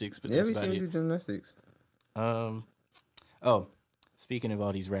gymnastics, but that's about it. Do gymnastics. Oh, speaking of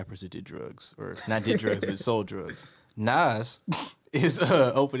all these rappers that did drugs, or not did drugs, but sold drugs, Nas is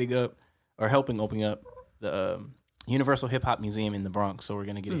opening up, or helping open up, the Universal Hip Hop Museum in the Bronx. So we're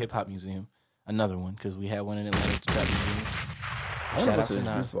going to get a hip hop museum. Another one, because we had one in Atlanta at the Trap Museum. Shout out to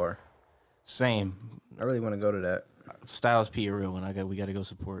Nas. Same. I really want to go to that. Styles P a real one. We got to go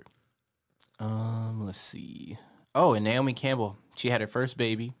support. Let's see. Oh, and Naomi Campbell. She had her first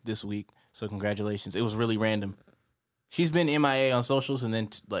baby this week, so congratulations. It was really random. She's been MIA on socials, and then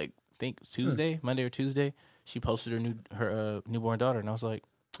I think Tuesday, Monday or Tuesday, she posted her newborn daughter, and I was like,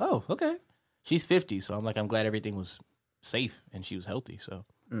 oh, okay. She's 50, so I'm glad everything was safe and she was healthy. So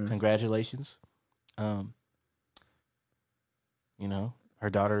congratulations. Her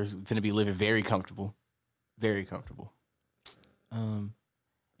daughter's gonna be living very comfortable, very comfortable.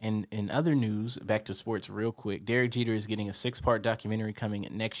 And in other news, back to sports real quick. Derek Jeter is getting a 6-part documentary coming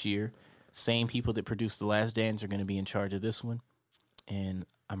next year. Same people that produced The Last Dance are going to be in charge of this one. And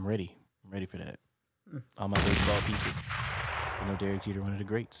I'm ready. I'm ready for that. All my baseball people. Derek Jeter, one of the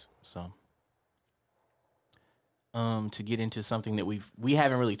greats. So, to get into something that we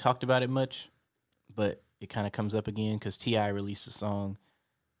haven't really talked about it much, but it kind of comes up again because T.I. released a song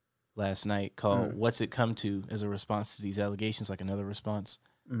last night called What's It Come To as a response to these allegations, like another response.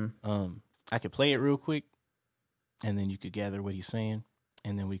 I could play it real quick, and then you could gather what he's saying,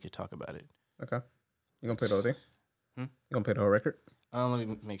 and then we could talk about it. Okay. You gonna play the whole thing? You gonna play the whole record? Let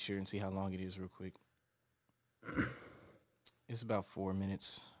me make sure and see how long it is real quick. It's about 4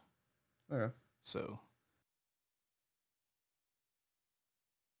 minutes. Okay. So.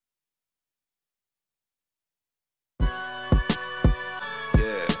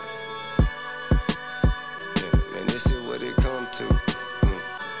 Yeah. Man, this is what it come to.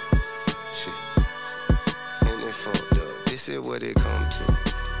 Shit. And it fucked up. This is what it come to.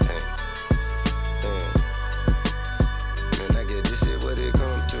 Man, I get this is what it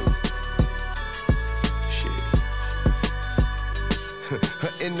come to. Shit.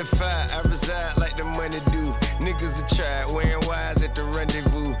 In the fire, I reside like the money do. Niggas a try, wearing wise at the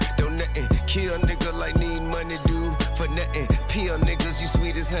rendezvous. Don't nothing kill nigga like need money do. For nothing, peel niggas, you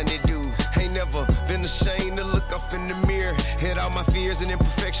sweet as honey do. Ain't never been ashamed to look up in the mirror. Hit all my fears and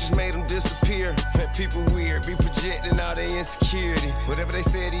imperfections, made them disappear. Man, people weird, be projecting all their insecurity. Whatever they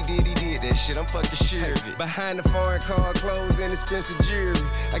said he did that shit, I'm fucking sure of it. Behind the foreign car, clothes, and expensive jewelry,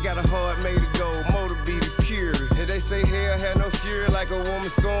 I got a heart made of gold, motor be the pure. And they say hell had no fury like a woman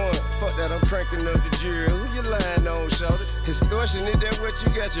scorned. Fuck that, I'm cranking up the jury. Who you lying on, shawty? Extortion, is that what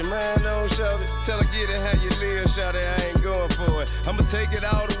you got your mind on, shawty? Tell her get it how you live, shawty, I ain't going for it. I'ma take it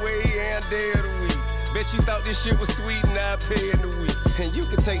all the way and day of the week. Bet you thought this shit was sweet and I pay in the week. And you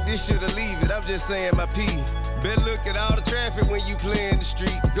can take this shit or leave it, I'm just saying my P. Better look at all the traffic when you play in the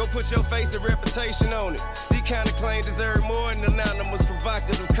street. Go put your face and reputation on it. These kind of claims deserve more than anonymous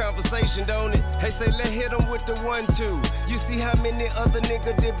provocative conversation, don't it? Hey, say let hit them with the 1-2. You see how many other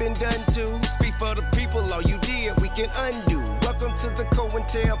niggas did been done to? Speak for the people, all you did we can undo. Welcome to the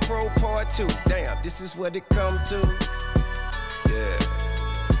COINTELPRO Part 2. Damn, this is what it come to. Yeah.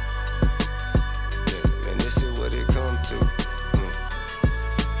 Man, this is what it come to.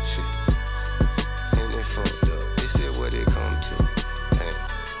 Shit. And it fucked up. This is what it come to. Damn.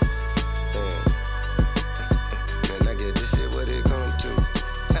 Man, I get this is what it come to.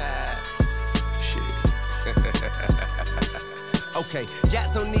 Shit. Okay,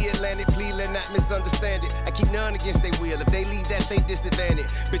 yachts on the Atlantic, please let not misunderstand it. I keep none against they will. If they leave that, they disadvantage.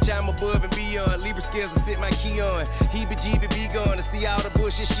 Bitch, I'm above and beyond. Libra scales and sit my key on. Heebie-jeebie be gone to see all the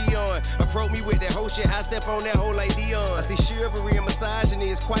bullshit she on. Approach me with that whole shit, I step on that whole like Dion. I see chivalry and misogyny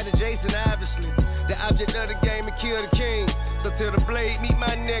is quite adjacent, obviously. The object of the game and kill the king. So till the blade meet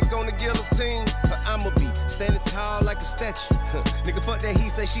my neck on the guillotine, I'ma be standing tall like a statue. Nigga, fuck that he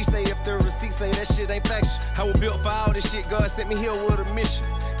say, she say. If the receipt say that shit ain't factual. I was built for all this shit, God sent me here with a mission.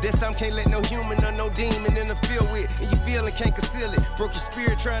 That time can't let no human or no demon in the field with. And you feel it, can't conceal it. Broke your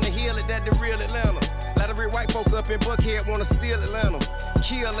spirit trying to heal it, that the real Atlanta. Lot of rich white folk up in Buckhead wanna steal Atlanta.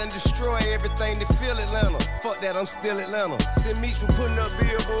 Kill and destroy everything that feel Atlanta. Fuck that, I'm still Atlanta. St. Meech was putting up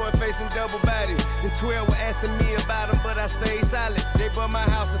billboard facing double body. And 12 were asking me about them, but I stayed silent. They bought my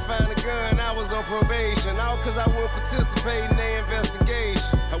house and found a gun, I was on probation. All cause I wouldn't participate in their investigation.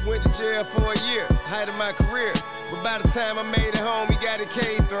 I went to jail for a year, height of my career. But by the time I made it home, he got a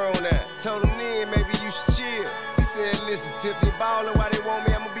K thrown out. Told him then, maybe you should chill. He said, listen, Tip, they ballin' while they want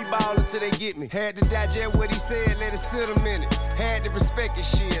me, I'ma be ballin' till they get me. Had to digest what he said, let it sit a minute. Had to respect his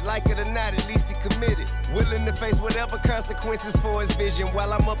shit, like it or not, at least he committed. Willing to face whatever consequences for his vision,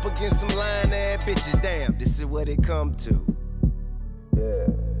 while I'm up against some lying-ass bitches. Damn, this is what it come to. Yeah.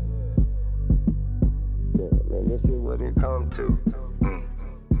 Yeah, man, this is what it come to.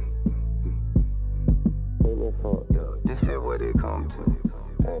 This is what it come to.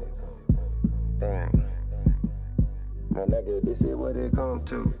 Damn. My nigga, this is what it come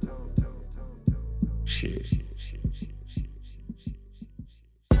to. Shit.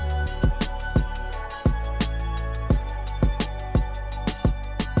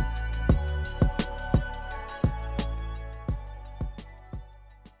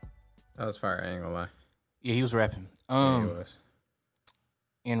 That was fire, I ain't gonna lie. Yeah, he was rapping. Yeah, he was.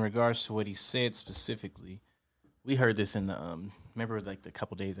 In regards to what he said specifically, we heard this in the remember like the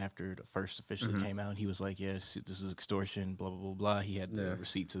couple days after the first officially came out. He was like, "Yeah, this is extortion." Blah blah blah blah. He had the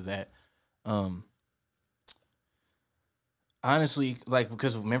receipts of that. Honestly, like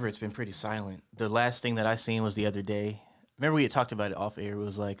because remember it's been pretty silent. The last thing that I seen was the other day. Remember we had talked about it off air. It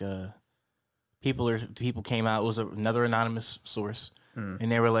was like people came out. It was another anonymous source.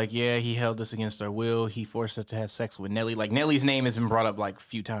 And they were like, yeah, he held us against our will. He forced us to have sex with Nelly. Like, Nelly's name has been brought up, like, a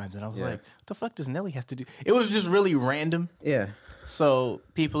few times. And I was like, what the fuck does Nelly have to do? It was just really random. Yeah. So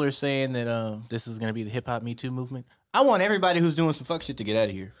people are saying that this is going to be the hip-hop Me Too movement. I want everybody who's doing some fuck shit to get out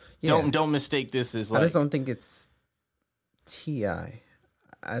of here. Yeah. Don't mistake this as, like... I just don't think it's T.I.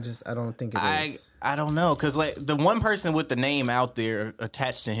 I don't think it is. I don't know, because like the one person with the name out there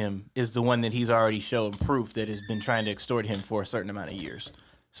attached to him is the one that he's already shown proof that has been trying to extort him for a certain amount of years.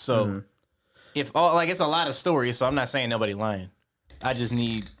 So if all like it's a lot of stories, so I'm not saying nobody lying. I just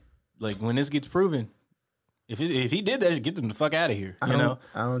need like when this gets proven, If he did that, get them the fuck out of here. You know.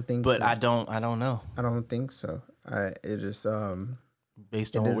 I don't think. But I don't know. I don't think so. It just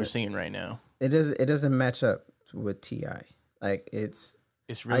based on what we're seeing right now. It doesn't match up with T.I. Like it's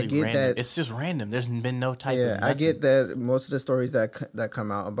really random. It's just random. There's been no type. Yeah, of I get that most of the stories that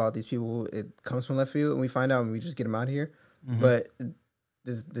come out about these people, it comes from left field, and we find out and we just get them out of here. Mm-hmm. But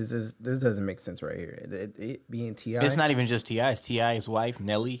this doesn't make sense right here. It being T.I. It's not even just T.I. It's T.I.'s wife,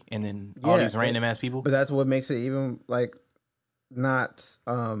 Nelly, and then all these random ass people. But that's what makes it even like not.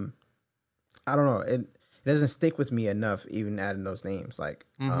 I don't know. It doesn't stick with me enough. Even adding those names, like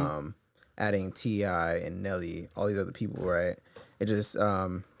adding T.I. and Nelly, all these other people, right? It just.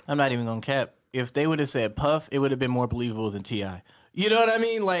 I'm not even gonna cap. If they would have said Puff, it would have been more believable than T.I. You know what I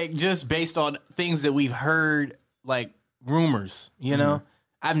mean? Like just based on things that we've heard, like rumors. You know.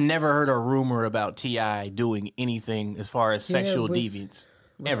 I've never heard a rumor about T.I. doing anything as far as sexual deviance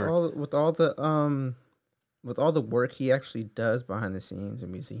ever. With all the work he actually does behind the scenes,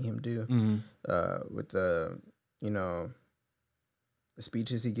 and we see him do with the the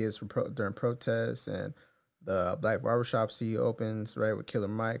speeches he gives during protests and the black barbershops he opens right with Killer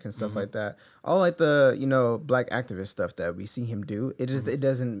Mike and stuff like that. All like the black activist stuff that we see him do. It just it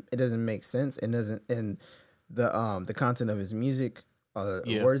doesn't make sense. It doesn't, and the content of his music.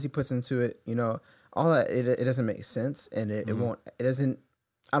 The words he puts into it, all that, it doesn't make sense, and it doesn't,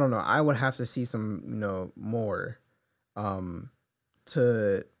 I don't know, I would have to see some, more,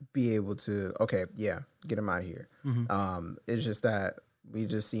 to be able to, get him out of here. It's just that we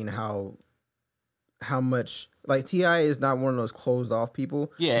just seen how much, like, T.I. is not one of those closed off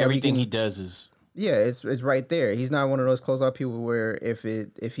people. Yeah, everything he does is... Yeah, it's right there. He's not one of those closed off people where if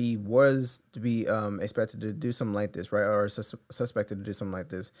he was to be expected to do something like this, right, or suspected to do something like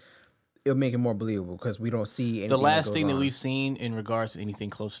this, it'll make it more believable because we don't see anything. The last thing that we've seen in regards to anything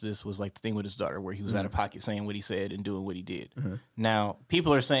close to this was like the thing with his daughter, where he was out of pocket saying what he said and doing what he did. Now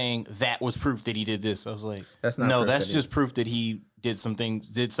people are saying that was proof that he did this. I was like, that's not. No, that's just proof that he did something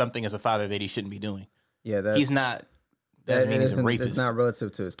as a father that he shouldn't be doing. Yeah, he's not. That doesn't mean he's a rapist. It's not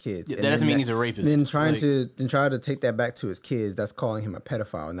relative to his kids. That doesn't mean he's a rapist. Then try to take that back to his kids. That's calling him a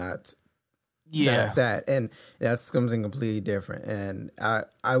pedophile, not that. And that's something completely different. And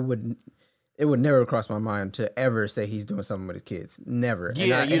it would never cross my mind to ever say he's doing something with his kids. Never.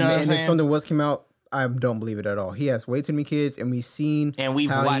 Yeah, and you know what I'm saying? If something came out, I don't believe it at all. He has way too many kids, and we've seen and we've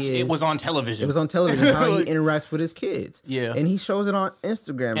watched. It was on television. It was on television how he interacts with his kids. Yeah, and he shows it on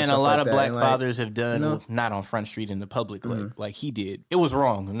Instagram. And a lot of black fathers have done, not on Front Street in the public, like he did. It was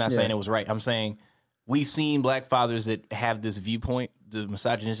wrong. I'm not saying it was right. I'm saying we've seen black fathers that have this viewpoint, the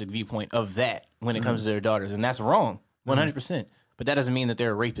misogynistic viewpoint of that when it comes to their daughters, and that's wrong, 100%. But that doesn't mean that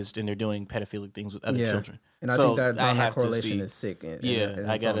they're a rapist and they're doing pedophilic things with other children. And I think that correlation is sick.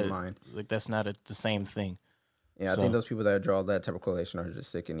 I gotta like that's not the same thing. Yeah, I think those people that draw that type of correlation are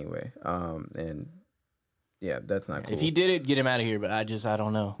just sick anyway. And yeah, that's not cool. If he did it, get him out of here. But I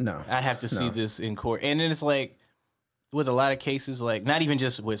don't know. No, I'd have to see this in court. And then it's like with a lot of cases, like not even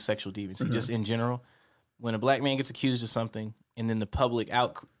just with sexual deviancy, just in general, when a black man gets accused of something, and then the public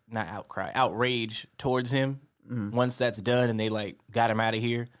outrage towards him. Once that's done and they like got him out of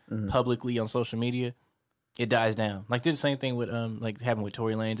here publicly on social media, it dies down. Like did the same thing with like it happened with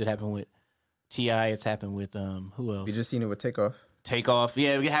Tory Lanez, it happened with T.I., it's happened with who else? You just seen it with Takeoff.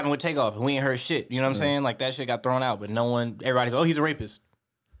 Yeah, it happened with Takeoff, and we ain't heard shit. You know what I'm saying? Like that shit got thrown out, but everybody's he's a rapist.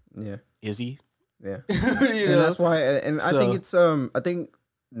 Yeah, is he? Yeah, and that's why. And I think it's I think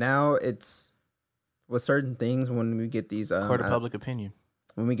now it's with certain things when we get these court of public opinion.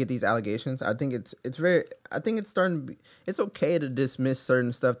 When we get these allegations, I think it's starting to be, it's okay to dismiss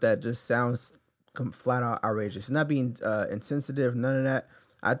certain stuff that just sounds flat out outrageous. It's not being insensitive, none of that.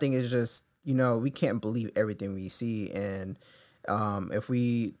 I think it's just, we can't believe everything we see. And if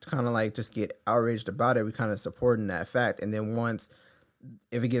we kind of like just get outraged about it, we kind of supporting that fact. And then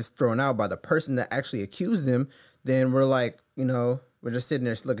if it gets thrown out by the person that actually accused them, then we're like, we're just sitting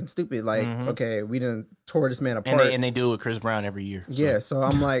there looking stupid, like, okay, we done tore this man apart. And they do it with Chris Brown every year. So. Yeah, so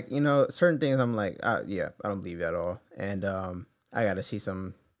I'm like, certain things I'm like, I don't believe that at all. And I got to see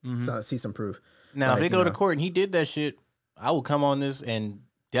some proof. Now, if they go to court and he did that shit, I will come on this and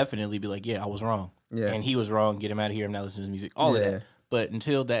definitely be like, yeah, I was wrong. Yeah. And he was wrong. Get him out of here. I'm not listening to his music. All of that. But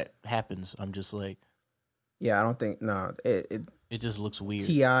until that happens, I'm just like. Yeah, I don't think, no. It just looks weird.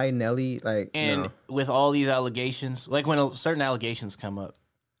 T.I., Nelly, with all these allegations, like when certain allegations come up,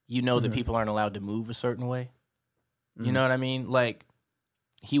 that people aren't allowed to move a certain way. You know what I mean? Like,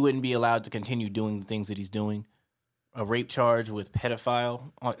 he wouldn't be allowed to continue doing the things that he's doing. A rape charge with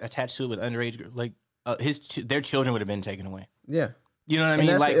pedophile attached to it with underage, like their children would have been taken away. Yeah. You know what I And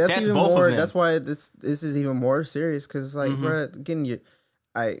mean? Like that's even both more, of them. That's why this is even more serious because it's like, bro, getting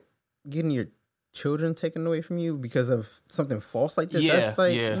your children taken away from you because of something false like this. That's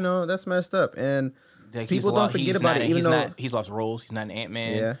like, you know, that's messed up. And like people don't forget about it. Even though he's lost roles, he's not an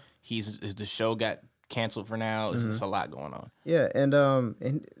Ant-Man. Yeah. The show got canceled for now. It's just a lot going on. Yeah,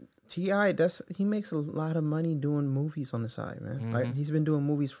 and T.I., he makes a lot of money doing movies on the side, man. Like, he's been doing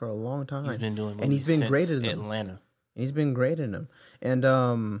movies for a long time. He's been doing movies and he's been great in them. Atlanta. He's been great in them. And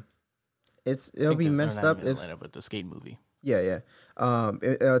it'll be messed up if Atlanta, but the skate movie. Yeah. You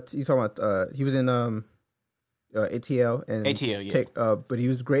talking about he was in ATL and ATL, yeah. But he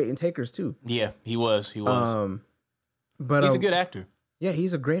was great in Takers too. Yeah, he was. But he's a good actor. Yeah,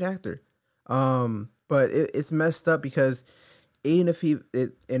 he's a great actor. But it's messed up because even if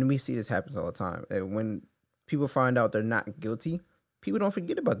and we see this happens all the time. When people find out they're not guilty, people don't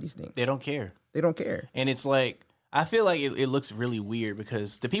forget about these things. They don't care. And it's like, I feel like it looks really weird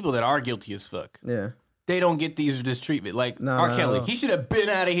because the people that are guilty as fuck, they don't get this treatment. Like R. Kelly, he should have been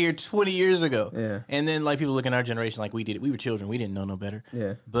out of here 20 years ago. Yeah. And then like people look in our generation like we did it. We were children. We didn't know no better.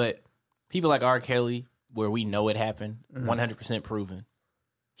 Yeah. But people like R. Kelly, where we know it happened, 100% proven.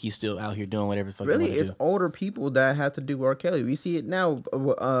 He's still out here doing whatever the fuck he wants to do. Really, it's older people that have to do R. Kelly. We see it now.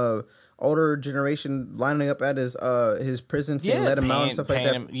 Older generation lining up at his prison to let him out and stuff like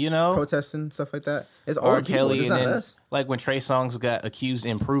that. Him, you know, protesting stuff like that. It's R. older Kelly, people. It's and not then, us. like when Trey Songz got accused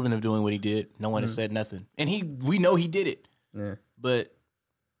and proven of doing what he did, no one has said nothing, and we know he did it. Yeah, but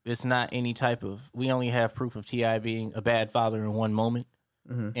it's not any type of. We only have proof of T.I. being a bad father in one moment,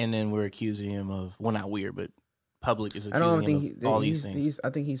 and then we're accusing him of not weird, but public is accusing him of all these things. I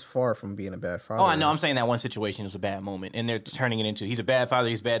think he's far from being a bad father. Oh, I know. I'm saying that one situation was a bad moment, and they're turning it into he's a bad father,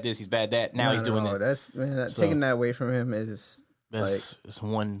 he's bad this, he's bad that. Now he's doing that. Taking that away from him is it's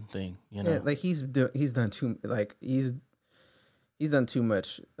one thing, you know. Yeah, like he's done too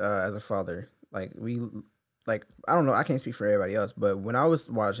much as a father. Like I don't know. I can't speak for everybody else, but when I was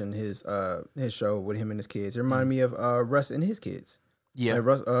watching his show with him and his kids, it reminded me of Russ and his kids. Yeah, like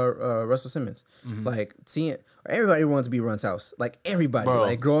Russell Simmons. Like seeing everybody wants to be Run's house. Like everybody,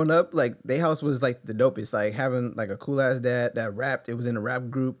 like growing up, like their house was like the dopest. Like having like a cool ass dad that rapped. It was in a rap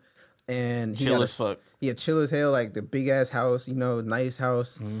group, and chill as fuck. Yeah, chill as hell. Like the big ass house, nice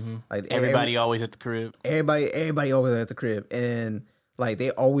house. Like everybody always at the crib. Everybody always at the crib, and like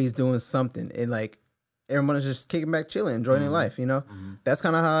they always doing something, and like everyone is just kicking back, chilling, enjoying their life. That's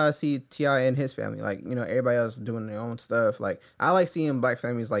kind of how I see T.I. and his family. Like everybody else doing their own stuff. Like I like seeing black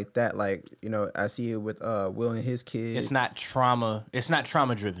families like that. Like I see it with Will and his kids. It's not trauma. It's not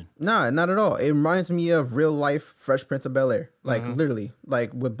trauma driven. Nah, not at all. It reminds me of real life Fresh Prince of Bel-Air. Like literally,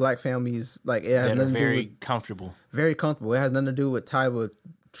 like with black families. Like it has nothing very to do with, comfortable. Very comfortable. It has nothing to do with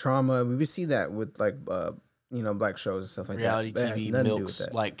trauma. We see that with like black shows and stuff like Reality that. TV milks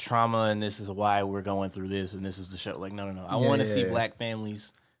like trauma, and this is why we're going through this, and this is the show. Like, no. I want to see black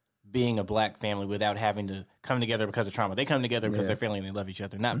families being a black family without having to come together because of trauma. They come together because they're family and they love each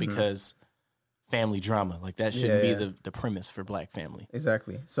other, not because family drama. Like that shouldn't be the premise for black family.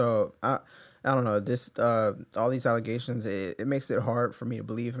 Exactly. So I don't know. This all these allegations, it makes it hard for me to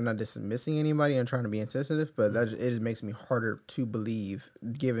believe. I'm not dismissing anybody and trying to be insensitive, but it just makes me harder to believe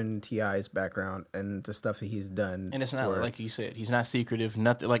given T.I.'s background and the stuff that he's done. And it's not like you said, he's not secretive.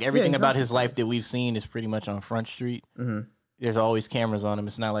 Nothing like everything about his life that we've seen is pretty much on Front Street. There's always cameras on him.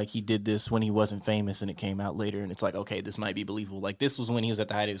 It's not like he did this when he wasn't famous and it came out later and it's like, okay, this might be believable. Like this was when he was at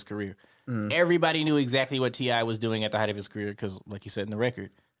the height of his career. Everybody knew exactly what T.I. was doing at the height of his career because, like you said in the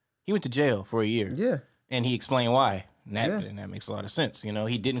record, he went to jail for a year. Yeah. And he explained why. And that makes a lot of sense.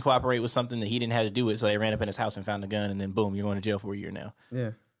 He didn't cooperate with something that he didn't have to do it, so they ran up in his house and found a gun, and then boom, you're going to jail for a year now.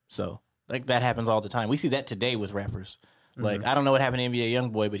 Yeah. So, like, that happens all the time. We see that today with rappers. Like, I don't know what happened to NBA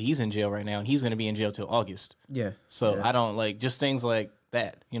Youngboy, but he's in jail right now, and he's going to be in jail till August. Yeah. So, I don't, like, just things like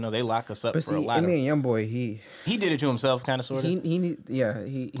that. They lock us up for a lot of... NBA Youngboy, he did it to himself, kind of, sort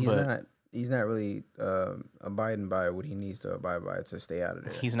of. He's not really abiding by what he needs to abide by to stay out of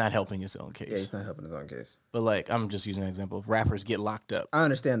there. He's not helping his own case. Yeah, he's not helping his own case. But like, I'm just using an example of rappers get locked up. I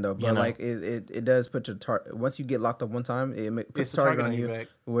understand though, but like it does put your target. Once you get locked up one time, it puts a target on you. Back.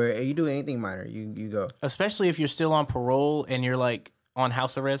 Where you do anything minor, you go. Especially if you're still on parole and you're like on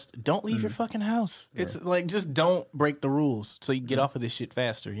house arrest. Don't leave your fucking house. Yeah. It's like just don't break the rules so you get off of this shit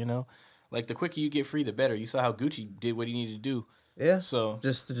faster. Like the quicker you get free, the better. You saw how Gucci did what he needed to do. Yeah. So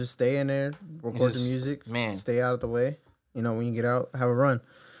just stay in there, record the music, stay out of the way. When you get out, have a run.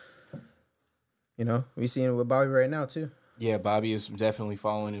 We seeing it with Bobby right now too. Yeah, Bobby is definitely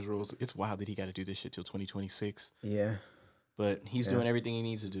following his rules. It's wild that he got to do this shit till 2026. Yeah. But he's doing everything he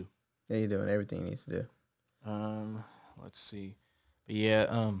needs to do. Yeah, he's doing everything he needs to do. Let's see.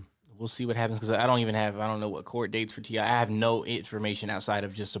 Yeah, we'll see what happens because I don't know what court dates for T.I. I have no information outside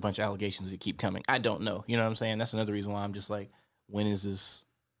of just a bunch of allegations that keep coming. I don't know. You know what I'm saying? That's another reason why I'm just like, when is this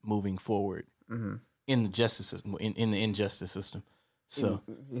moving forward in the justice system, in the injustice system? So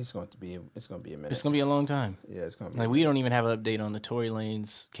it's going to be a minute. It's going to be a long time. Yeah, it's going to be. Like, we don't even have an update on the Tory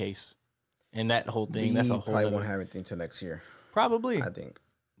Lanez case and that whole thing. That's a whole. Probably won't have anything till next year. Probably. I think.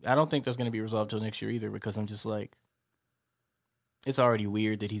 I don't think that's going to be resolved till next year either, because I'm just like, it's already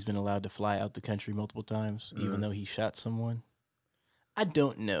weird that he's been allowed to fly out the country multiple times, even though he shot someone. I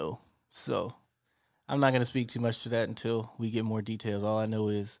don't know. So I'm not going to speak too much to that until we get more details. All I know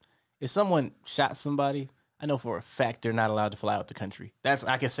is if someone shot somebody, I know for a fact they're not allowed to fly out the country.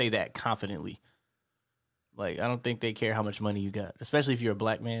 I can say that confidently. Like, I don't think they care how much money you got, especially if you're a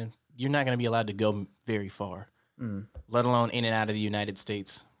black man. You're not going to be allowed to go very far, let alone in and out of the United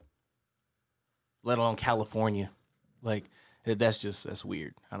States, let alone California. Like, that's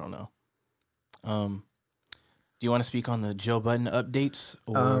weird. I don't know. Do you want to speak on the Joe Budden updates?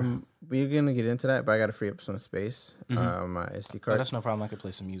 Or? We're going to get into that, but I got to free up some space. My SD card. Oh, that's no problem. I could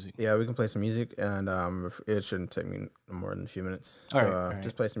play some music. Yeah, we can play some music, and it shouldn't take me more than a few minutes. So all right.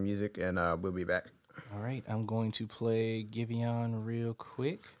 Just play some music, and we'll be back. All right. I'm going to play Giveon real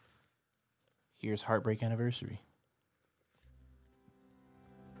quick. Here's Heartbreak Anniversary.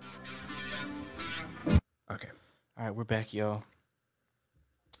 Okay. All right, we're back, y'all.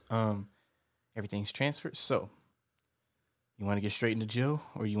 Everything's transferred. So, you want to get straight into Joe,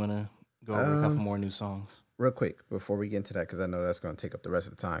 or you want to go over a couple more new songs? Real quick, before we get into that, because I know that's going to take up the rest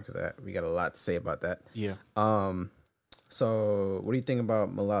of the time, because we got a lot to say about that. Yeah. So, what do you think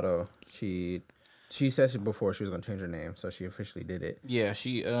about Mulatto? She said before she was going to change her name, so she officially did it. Yeah,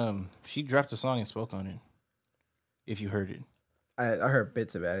 she dropped a song and spoke on it, if you heard it. I heard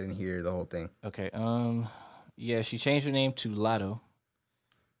bits of it. I didn't hear the whole thing. Okay. Yeah, she changed her name to Lotto,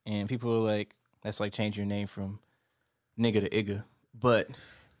 and people were like, "That's like changing your name from nigga to Igga." But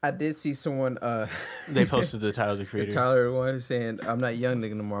I did see someone. They posted the Tyler the Creator. Tyler one saying, "I'm not young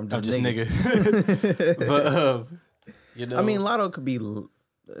nigga no more. I'm just nigga." But you know, I mean, Lotto could be.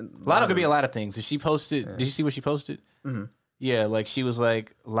 Lotto could be a lot of things. Did she posted? Did you see what she posted? Mm-hmm. Yeah, like she was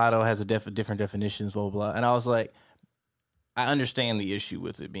like, Lotto has different definitions, blah blah blah, and I was like, I understand the issue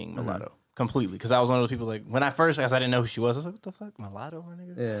with it being mulatto completely, because I was one of those people like, when I first asked, I didn't know who she was. I was like, what the fuck, mulatto, my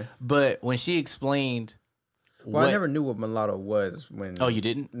nigga? Yeah. But when she explained, I never knew what mulatto was when. Oh, you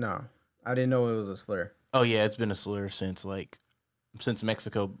didn't? No, I didn't know it was a slur. Oh yeah, it's been a slur since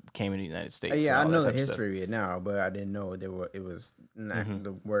Mexico came into the United States. Yeah, I know the history of it now, but I didn't know the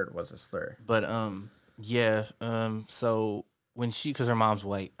word was a slur. But so when because her mom's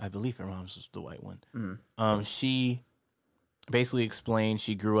white, I believe her mom's the white one. She basically explained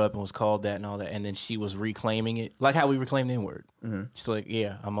she grew up and was called that and all that, and then she was reclaiming it, like how we reclaim the N-word. She's like,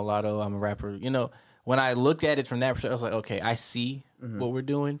 yeah, I'm a mulatto, I'm a rapper. You know, when I looked at it from that perspective, I was like, okay, I see what we're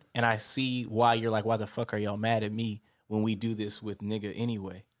doing, and I see why you're like, why the fuck are y'all mad at me when we do this with nigga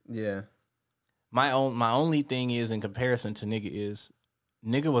anyway? Yeah. My only thing is, in comparison to nigga, is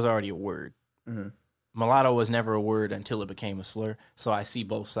nigga was already a word. Mulatto was never a word until it became a slur. So I see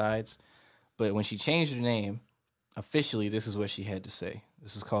both sides. But when she changed her name, officially, this is what she had to say.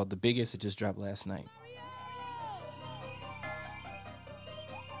 This is called The Biggest. It just dropped last night.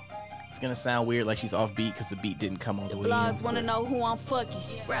 It's gonna sound weird, like she's off beat because the beat didn't come all the way in. Blogs wanna know who I'm fucking.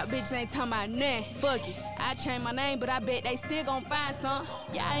 Rap bitches ain't talking about nah, fuck it. I changed my name, but I bet they still gon' find some.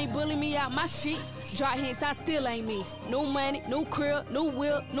 Y'all ain't bullying me out my shit. Drop hits, I still ain't missed. New money, new crib, new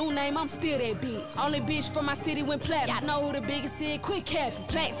whip, new name, I'm still that bitch. Only bitch from my city went platinum. Y'all know who the biggest is, quit capping.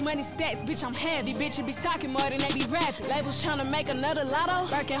 Plaques, money, stacks, bitch, I'm heavy. Bitches be talking more than they be rapping. Labels tryna make another lotto.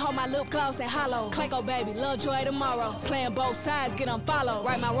 Birkin hold my lip gloss and hollow. Clayco baby, love joy tomorrow. Playing both sides, get unfollowed.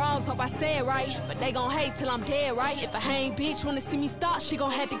 Right my wrongs, hope I say it right. But they gon' hate till I'm dead, right? If a hang bitch wanna see me start, she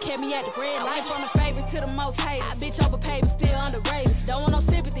gon' have to catch me at the red light. From the favorite to the most hated. I bitch overpaid, but still underrated. Don't want no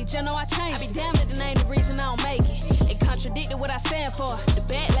sympathy, just know I changed. I be damned if it ain't the reason I don't make it. It contradicted what I stand for. The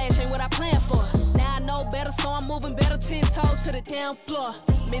backlash ain't what I planned for. Now I know better, so I'm moving better 10 toes to the damn floor.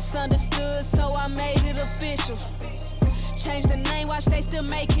 Misunderstood, so I made it official. Change the name, watch they still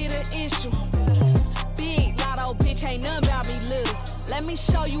make it an issue. Big lotto, bitch, ain't nothing about me little. Let me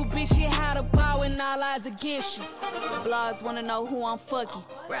show you, bitch, how to bow and all eyes against you. Blogs wanna know who I'm fucking.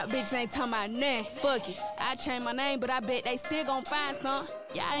 Rap bitches ain't talking about nah, fuck it. I changed my name, but I bet they still gon' find some.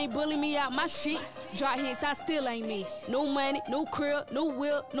 Y'all ain't bullying me out my shit. Drop hits, I still ain't missed. New money, new crib, new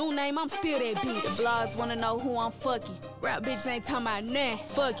whip, new name, I'm still that bitch. Blogs wanna know who I'm fucking. Rap bitches ain't talking about nah,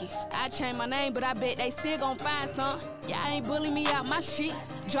 fuck it. I changed my name, but I bet they still gon' find some. Y'all ain't bullying me out my shit.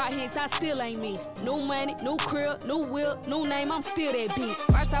 Drop hits, I still ain't missed. New money, new crib, new whip, new name, I'm still that deadbeat.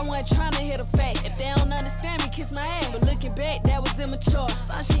 First I wasn't trying to hit a fact. If they don't understand me, kiss my ass. But looking back, that was immature.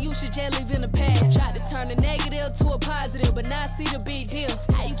 Some shit you should just leave in the past. Tried to turn the negative to a positive, but now I see the big deal.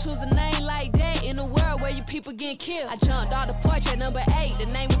 How you choose a name like that in a world where you people getting killed? I jumped off the porch at number 8. The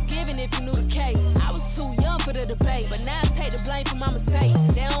name was given if you knew the case. I was too young for the debate, but now I take the blame for my mistakes.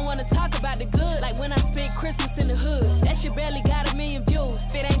 They don't wanna talk about the good, like when I spent Christmas in the hood. That shit barely got 1 million views.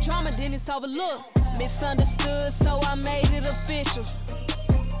 If it ain't drama, then it's overlooked. Misunderstood, so I made it official.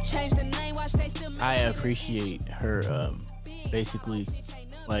 Change the name, watch they still. I appreciate her, basically,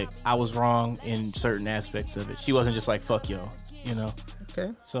 like, I was wrong in certain aspects of it. She wasn't just like, fuck y'all, you know?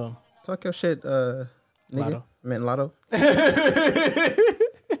 Okay. So. Talk your shit, nigga. Lotto. I meant Lotto.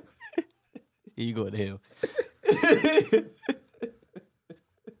 You go to hell.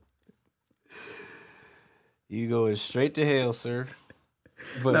 You going straight to hell, sir.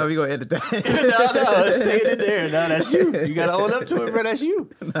 But no, we gonna edit that. no, say it in there. No, that's you. You gotta own up to it, bro. That's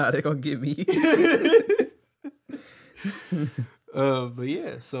you. Nah, they gonna get me. But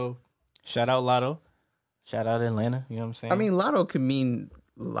yeah, so shout out Lotto. Shout out Atlanta. You know what I'm saying? I mean, Lotto could mean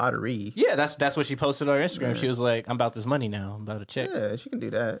lottery. Yeah, that's what she posted on Instagram. Yeah. She was like, I'm about this money now. I'm about to check. Yeah, she can do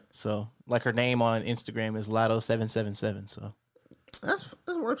that. So, like, her name on Instagram is Lotto777. So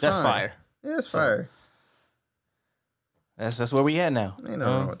that works. That's fine. fire. Yeah, that's fire. That's where we at now. Ain't nothing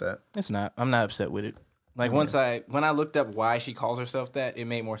wrong with that. It's not. I'm not upset with it. Like, when I looked up why she calls herself that, it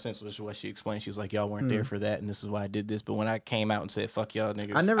made more sense with what she explained. She was like, y'all weren't there for that, and this is why I did this. But when I came out and said, fuck y'all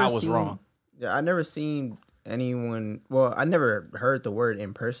niggas, I was wrong. Yeah, I never seen anyone. Well, I never heard the word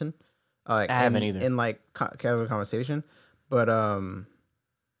in person. Like, I haven't either. In like casual conversation, but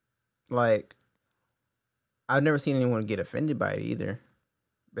like, I've never seen anyone get offended by it either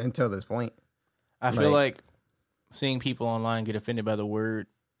until this point. I feel like seeing people online get offended by the word,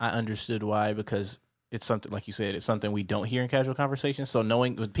 I understood why, because it's something, like you said, it's something we don't hear in casual conversations. So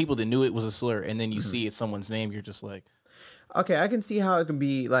knowing with people that knew it was a slur, and then you see it's someone's name, you're just like, okay, I can see how it can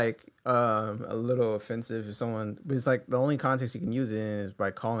be like a little offensive if someone, but it's like the only context you can use it in is by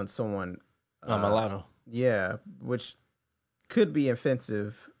calling someone mulatto. Yeah, which could be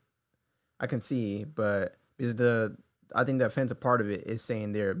offensive. I can see, but is I think the offensive part of it is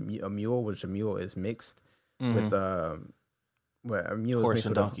saying they're a mule, which a mule is mixed with a mule horse is mixed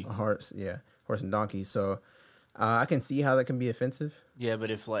and with donkey. A horse, yeah, horse and donkey. So I can see how that can be offensive. Yeah,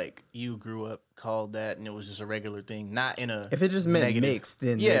 but if like you grew up called that and it was just a regular thing, not in a if it just meant negative, mixed,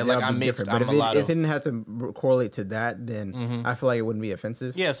 then yeah, like I'm mixed, I'm mulatto. If it didn't have to correlate to that, then I feel like it wouldn't be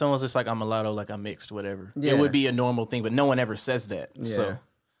offensive. Yeah, if someone's just like I'm mulatto, like I'm mixed, whatever. Yeah. It would be a normal thing, but no one ever says that. Yeah. So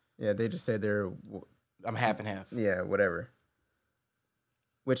yeah, they just say I'm half and half. Yeah, whatever.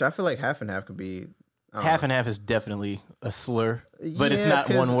 Which I feel like half and half could be. Half and half is definitely a slur, but it's not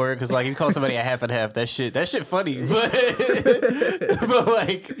one word. Because like you call somebody a half and half, that shit funny. But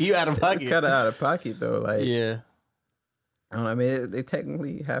like you out of pocket. It's kind of out of pocket though. Like yeah, I don't know. I mean, they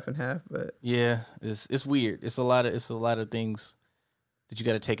technically half and half, but yeah, it's weird. It's a lot of things that you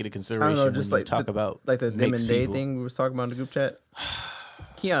got to take into consideration. I don't know, just when like you talk about like the them and day people. thing we was talking about in the group chat.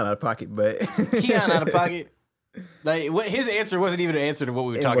 Keon out of pocket, but Keon out of pocket. Like what his answer wasn't even an answer to what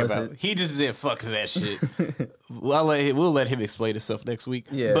we were talking about. He just said fuck that shit. we'll let him explain himself next week.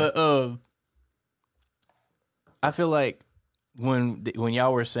 Yeah. But I feel like when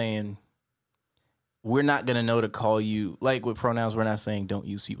y'all were saying we're not gonna know to call you, like with pronouns, we're not saying don't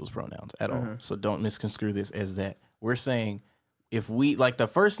use people's pronouns at all. So don't misconstrue this as that. We're saying if we like the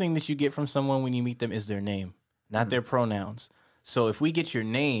first thing that you get from someone when you meet them is their name, not their pronouns. So if we get your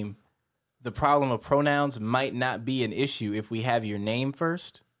name, the problem of pronouns might not be an issue if we have your name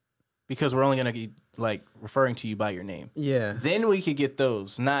first, because we're only going to be like referring to you by your name. Yeah. Then we could get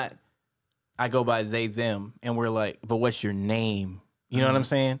those, not I go by they, them, and we're like, but what's your name? You know what I'm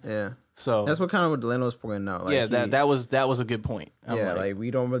saying? Yeah. So that's what kind of what Delano was pointing out. Like, yeah, that was a good point. I'm like we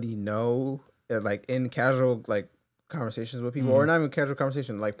don't really know, like in casual like conversations with people, or not even casual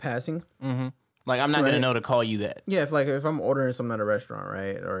conversation, like passing. Like I'm not gonna know to call you that. Yeah, if I'm ordering something at a restaurant,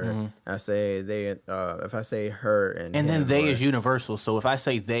 right, or I say they, if I say her and then they is universal. So if I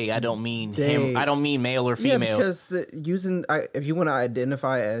say they, I don't mean him. I don't mean male or female. Yeah, because if you want to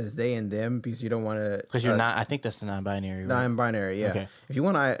identify as they and them, because you don't want to, because you're not. I think that's the non-binary. Right? Non-binary, yeah. Okay. If you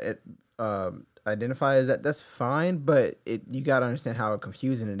want to identify as that, that's fine. But you got to understand how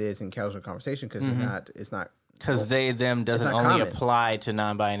confusing it is in casual conversation, because it's not. Because they, them doesn't only common. apply to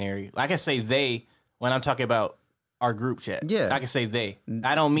non-binary. Like I can say they when I'm talking about our group chat. Yeah. I can say they.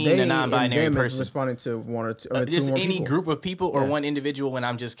 I don't mean the non-binary and them person. Is responding to one or two. Just more any people. group of people or one individual when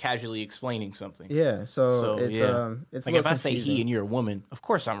I'm just casually explaining something. Yeah. So it's like if I say he and you're a woman, of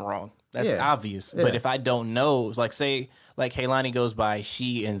course I'm wrong. That's obvious. Yeah. But if I don't know, it's like say like Kaylani goes by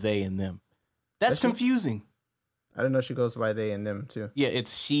she and they and them. That's confusing. I didn't know she goes by they and them too. Yeah,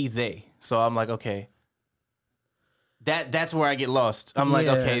 it's she, they. So I'm like, okay. That's where I get lost. I'm like,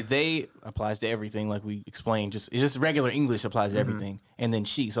 okay, they applies to everything, like we explained. Just regular English applies to everything. And then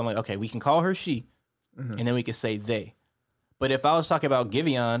she. So I'm like, okay, we can call her she, and then we can say they. But if I was talking about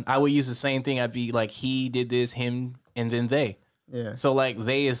Giveon, I would use the same thing. I'd be like, he did this, him, and then they. Yeah. So like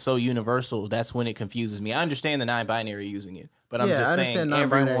they is so universal. That's when it confuses me. I understand the non-binary using it, but I'm just saying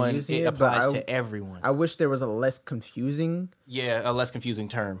everyone. It applies to everyone. I wish there was a less confusing. Yeah, a less confusing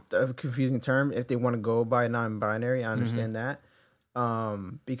term. A confusing term if they want to go by non-binary. I understand that.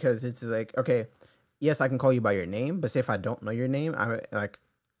 Because it's like, okay, yes, I can call you by your name, but say if I don't know your name, and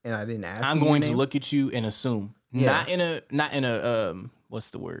I didn't ask. I'm going to look at you and assume. Yeah. Not in a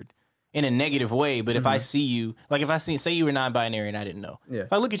what's the word? In a negative way, but if I see you, like if I say you were non-binary and I didn't know,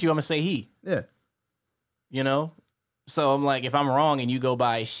 if I look at you, I'm gonna say he. Yeah. You know, so I'm like, if I'm wrong and you go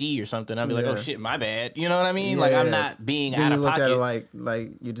by she or something, I'll be like, oh shit, my bad. You know what I mean? Like I'm not being out of pocket. At it like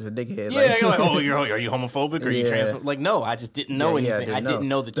you're just a dickhead. Yeah, you're like, oh, are you homophobic or are you trans? Like, no, I just didn't know anything. I didn't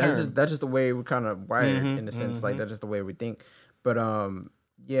know the term. That's just the way we kind of wired in a sense. Like that's just the way we think. But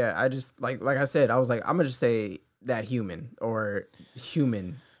yeah, I just like I said, I was like, I'm gonna just say that human or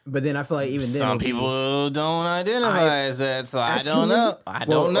human. But then I feel like even then some people don't identify as that, so I don't know. I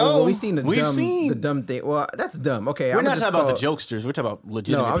don't know. Well, we've seen the dumb thing. Well, that's dumb. Okay, we're not talking about the jokesters. We're talking about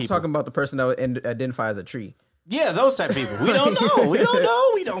legitimate people. No, I'm talking about the person that would identify as a tree. Yeah, those type of people. We don't know. We don't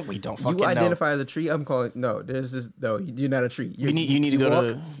know. We don't fucking know. You identify as a tree. I'm calling no. There's just no. You're not a tree. You need to go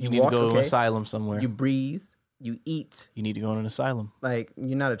to an asylum somewhere. You breathe. You eat. You need to go to an asylum. Like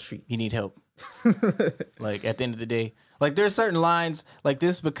you're not a tree. You need help. Like at the end of the day. Like there's certain lines, like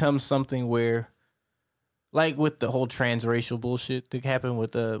this becomes something where, like with the whole transracial bullshit that happened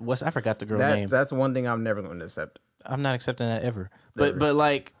with I forgot the girl name. That's one thing I'm never going to accept. I'm not accepting that ever. But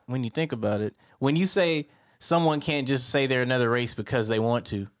like when you think about it, when you say someone can't just say they're another race because they want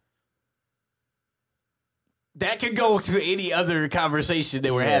to, that could go to any other conversation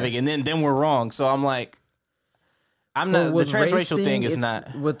that we're having, and then we're wrong. So I'm like, I'm not the transracial thing is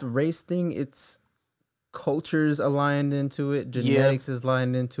not with the race thing. It's culture's aligned into it. Genetics is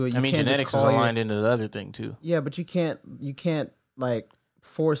aligned into it. I mean, genetics is aligned into the other thing too. Yeah, but you can't like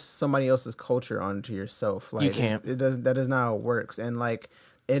force somebody else's culture onto yourself. Like you can't. It does. That is not how it works. And like,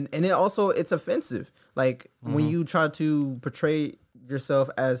 and it also it's offensive. Like when you try to portray yourself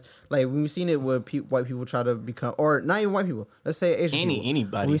as like when we've seen it with white people try to become, or not even white people. Let's say Asian people.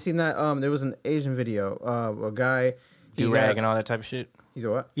 Anybody. We've seen that. There was an Asian video. A guy do-rag and all that type of shit. He's a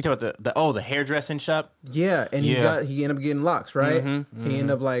what? You talk about the hairdressing shop? Yeah, and he ended up getting locks, right? He ended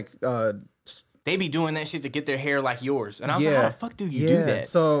up like they be doing that shit to get their hair like yours. And I was like, how the fuck do you do that?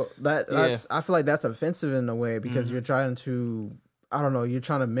 So that's I feel like that's offensive in a way because you're trying to you're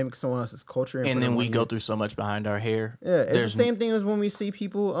trying to mimic someone else's culture. And then we go through so much behind our hair. Yeah, it's the same thing as when we see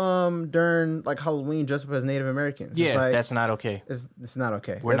people during like Halloween dressed up as Native Americans. Yeah, like, that's not okay. It's not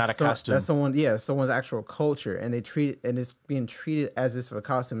okay. We're not a costume. That's someone's actual culture, and it's being treated as if a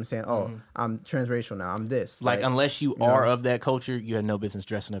costume and saying, "Oh, I'm transracial now. I'm this." Like unless you are of that culture, you have no business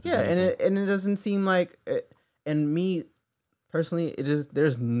dressing up. Yeah, and it doesn't seem like. And me personally,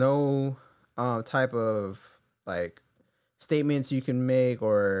 there's no type of like statements you can make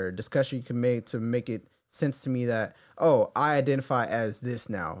or discussion you can make to make it sense to me that I identify as this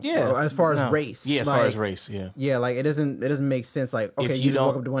now. Yeah, as far as race. Yeah, as far as race. Yeah. Yeah, like it doesn't make sense. Like okay, you just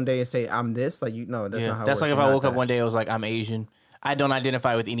woke up one day and say I'm this. Like that's not how it works. That's like if I woke up one day, I was like I'm Asian. I don't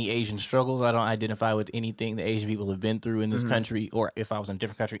identify with any Asian struggles. I don't identify with anything the Asian people have been through in this country, or if I was in a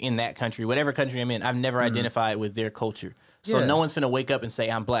different country, in that country, whatever country I'm in, I've never identified with their culture. So no one's finna wake up and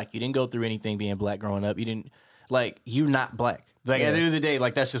say I'm black. You didn't go through anything being black growing up. You didn't. Like, you're not black. Like, at the end of the day,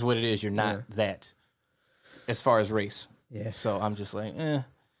 like, that's just what it is. You're not that as far as race. Yeah. So I'm just like,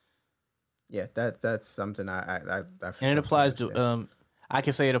 Yeah, that's something I and it applies to, I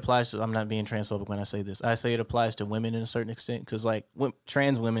can say it applies to, I'm not being transphobic when I say this. I say it applies to women in a certain extent. Because, like,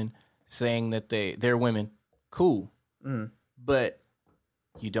 trans women saying that they're women, cool. But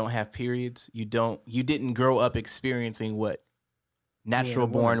you don't have periods. You didn't grow up experiencing what natural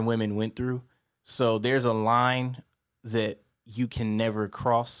born women went through. So there's a line that you can never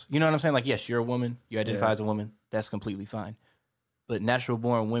cross. You know what I'm saying? Like, yes, you're a woman. You identify as a woman. That's completely fine. But natural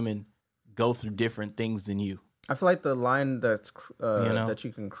born women go through different things than you. I feel like the line that's that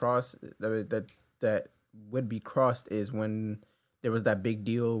you can cross that would be crossed is when there was that big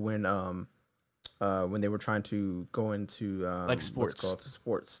deal when they were trying to go into like sports. What's called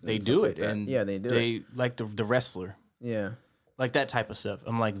sports. They do it, like and they do it. They like the wrestler. Yeah. Like that type of stuff.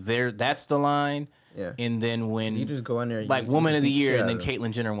 I'm like, that's the line. Yeah. And then when you just go in there, like Woman of the Year, and then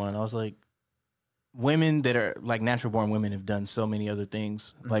Caitlyn Jenner won, I was like, women that are like natural born women have done so many other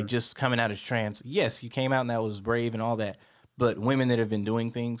things. Like just coming out as trans. Yes, you came out and that was brave and all that. But women that have been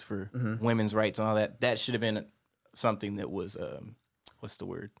doing things for women's rights and all that should have been something that was what's the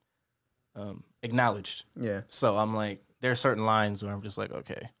word? Acknowledged. Yeah. So I'm like, there are certain lines where I'm just like,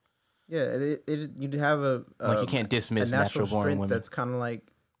 okay. Yeah, you'd have a like you can't dismiss natural born women. That's kind of like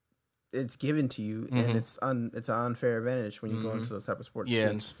it's given to you, and it's an unfair advantage when you go into those type of sports. Yeah,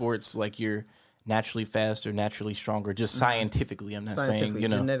 in sports, like you're naturally faster, naturally stronger, just scientifically. I'm not saying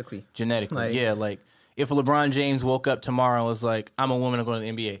genetically. Like, yeah, like if LeBron James woke up tomorrow and was like, "I'm a woman, I'm going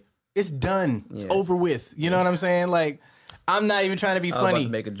to the NBA," it's done. It's over with. You know what I'm saying? Like, I'm not even trying to be funny. I was about to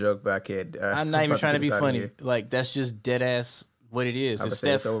make a joke, but I can't. I'm not even trying to be funny. Like that's just dead ass. What it is. It's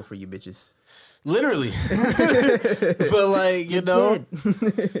Steph. It's over for you bitches. Literally. But like, you know.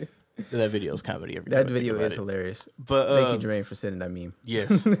 That video is comedy every time. That video is hilarious. But thank you, Jermaine, for sending that meme.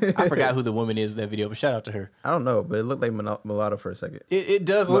 Yes. I forgot who the woman is in that video, but shout out to her. I don't know, but it looked like Mulatto for a second. It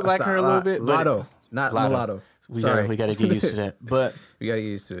does look like her a little bit. Lotto, not Mulatto. We gotta get used to that. But we gotta get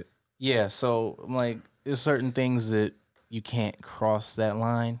used to it. Yeah, so like there's certain things that you can't cross that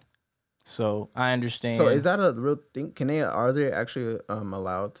line. So I understand. So is that a real thing? Are they actually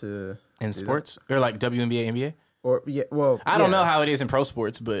allowed to in sports or like WNBA, NBA? Or I don't know how it is in pro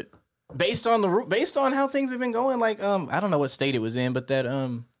sports, but based on how things have been going, like I don't know what state it was in, but that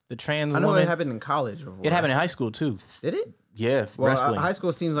the trans woman, it happened in college before. It happened in high school too. Did it? Yeah, well, wrestling. High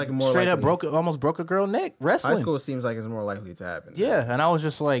school seems like more straight likely. up almost broke a girl neck wrestling. High school seems like it's more likely to happen. Yeah, and I was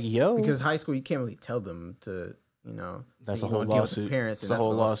just like, yo, because high school you can't really tell them to, that's a whole lawsuit. Parents, it's a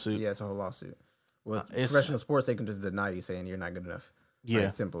whole lawsuit. Yeah, it's a whole lawsuit. With professional sports, they can just deny you saying you're not good enough. Yeah,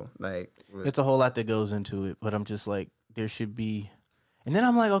 like, simple. Like it's a whole lot that goes into it, but I'm just like, there should be, and then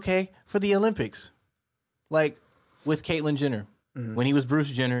I'm like, okay, for the Olympics, like with Caitlyn Jenner, when he was Bruce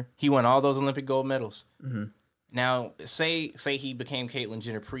Jenner, he won all those Olympic gold medals. Now, say he became Caitlyn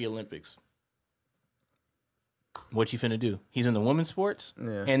Jenner pre-Olympics. What you finna do? He's in the women's sports,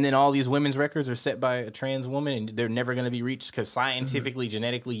 and then all these women's records are set by a trans woman, and they're never gonna be reached because scientifically,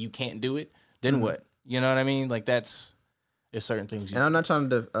 genetically, you can't do it. Then what? You know what I mean? Like there's certain things. And I'm not trying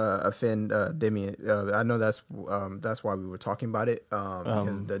to offend Demi. I know that's why we were talking about it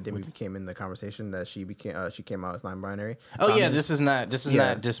because the Demi came in the conversation that she came out as non-binary. Oh yeah, this is not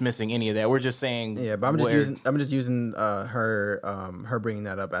dismissing any of that. We're just saying. Yeah, but I'm just using her bringing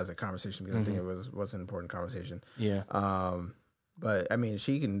that up as a conversation because I think it was an important conversation. Yeah. But I mean,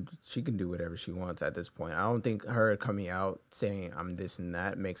 she can do whatever she wants at this point. I don't think her coming out saying I'm this and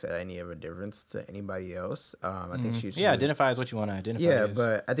that makes any of a difference to anybody else. I think she identify as what you want to identify. Yeah, as.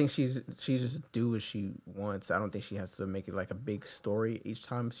 But I think she just do what she wants. I don't think she has to make it like a big story each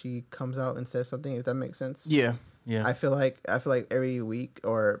time she comes out and says something. If that makes sense. Yeah. Yeah. I feel like every week,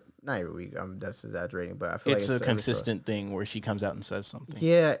 or not every week. That's exaggerating, but I feel it's a consistent thing where she comes out and says something.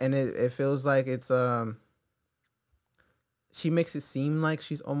 Yeah, and it feels like it's she makes it seem like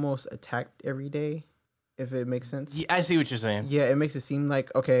she's almost attacked every day, if it makes sense. Yeah, I see what you're saying. Yeah, it makes it seem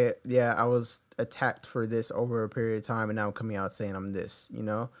like, okay, yeah, I was attacked for this over a period of time, and now I'm coming out saying I'm this,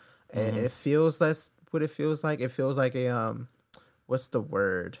 And it feels that's what it feels like. It feels like a what's the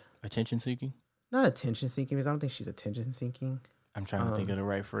word? Attention seeking? Not attention seeking, because I don't think she's attention seeking. I'm trying to think of the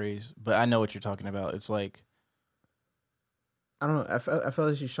right phrase, but I know what you're talking about. It's like, I don't know. I feel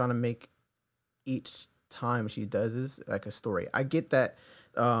like she's trying to make each time she does this like a story. I get that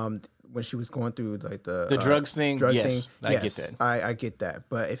when she was going through like the drugs thing. Yes, I get that. I get that,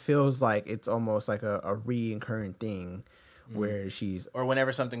 but it feels like it's almost like a reoccurring thing where she's, or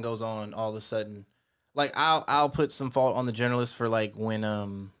whenever something goes on, all of a sudden, like I'll put some fault on the journalist for like when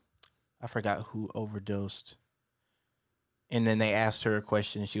I forgot who overdosed. And then they asked her a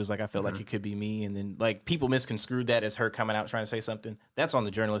question, and she was like, I felt like it could be me. And then, like, people misconstrued that as her coming out trying to say something. That's on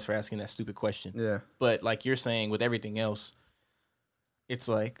the journalist for asking that stupid question. Yeah. But, like you're saying, with everything else, it's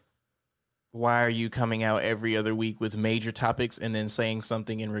like, why are you coming out every other week with major topics and then saying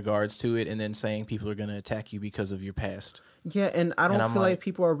something in regards to it and then saying people are going to attack you because of your past? Yeah, and I don't feel like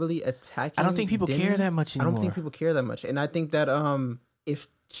people are really attacking I don't think people care that much anymore. I don't think people care that much. And I think that if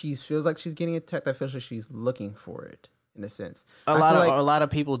she feels like she's getting attacked, I feel like she's looking for it. In a sense, a lot of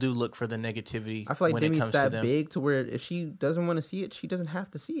people do look for the negativity. I feel like when Demi's it comes that to them. big to where if she doesn't want to see it, she doesn't have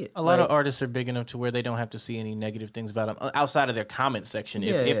to see it. A lot of artists are big enough to where they don't have to see any negative things about them outside of their comment section.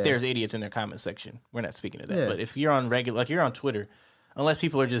 If there's idiots in their comment section, we're not speaking of that. But if you're on like you're on Twitter, unless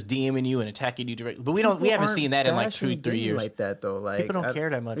people are just DMing you and attacking you directly. But we haven't seen that in like 2-3 years. Like that though, like people don't care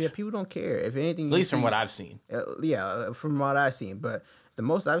that much. Yeah, people don't care. If anything, at least from what I've seen. From what I've seen. But the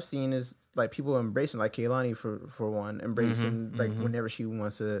most I've seen is like people embracing, like Kehlani for one, embracing like whenever she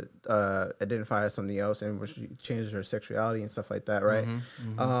wants to identify as something else and when she changes her sexuality and stuff like that, right?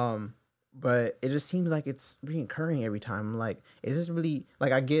 But it just seems like it's reoccurring every time. Like, is this really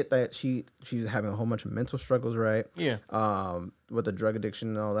like? I get that she's having a whole bunch of mental struggles, right? Yeah. With the drug addiction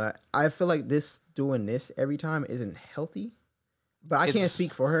and all that. I feel like doing this every time isn't healthy. But I can't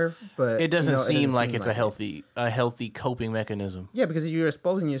speak for her. But it doesn't seem like it's a healthy coping mechanism. Yeah, because you're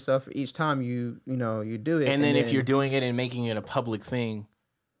exposing yourself each time you do it, and then if you're doing it and making it a public thing,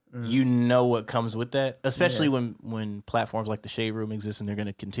 you know what comes with that. Especially when platforms like the Shade Room exist and they're going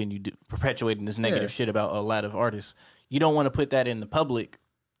to continue perpetuating this negative shit about a lot of artists. You don't want to put that in the public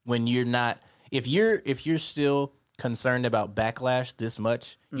when you're not. If you're still concerned about backlash this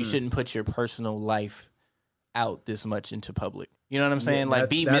much, you shouldn't put your personal life out this much into public. You know what I'm saying? Like,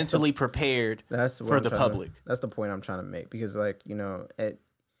 be mentally prepared for the public. That's the point I'm trying to make, because like,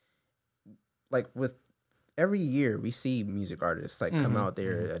 with every year we see music artists like come out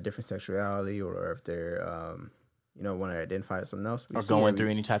there a different sexuality, or if they're want to identify as something else, or going through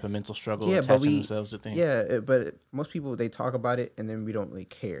any type of mental struggle, attaching themselves to things. But most people, they talk about it and then we don't really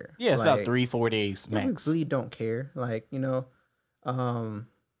care. Yeah, it's about 3-4 days max. We really don't care. Like, it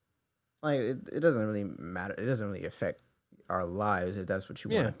doesn't really matter. It doesn't really affect our lives if that's what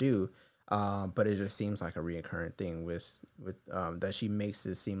you want to do. But it just seems like a reoccurring thing with that she makes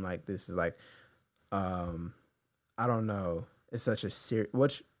it seem like this is like, I don't know. It's such a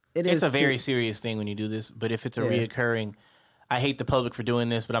serious, it's a very serious thing when you do this. But if it's a reoccurring, I hate the public for doing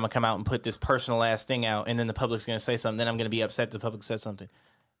this, but I'm gonna come out and put this personal ass thing out, and then the public's gonna say something. Then I'm gonna be upset the public said something.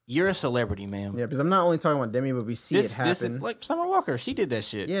 You're a celebrity, man. Yeah, because I'm not only talking about Demi, but we see it happen. This is like Summer Walker. She did that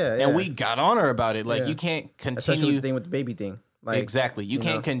shit. Yeah, and we got on her about it. Like, you can't continue. Especially with the thing with the baby thing. Like, exactly. You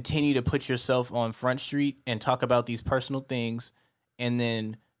can't continue to put yourself on Front Street and talk about these personal things and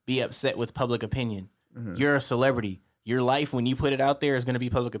then be upset with public opinion. You're a celebrity. Your life, when you put it out there, is going to be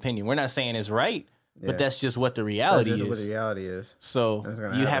public opinion. We're not saying it's right, but that's just what the reality is. So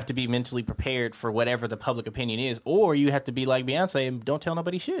you have to be mentally prepared for whatever the public opinion is, or you have to be like Beyonce and don't tell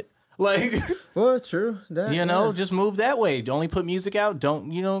nobody shit. Like, well, true. Just move that way. Only put music out.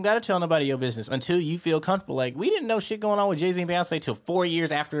 You don't got to tell nobody your business until you feel comfortable. Like, we didn't know shit going on with Jay-Z and Beyonce till 4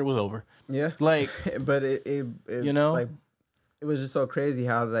 years after it was over. Yeah. Like, but it like, it was just so crazy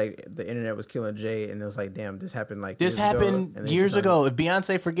how like the internet was killing Jay, and it was like, damn, this happened years ago. If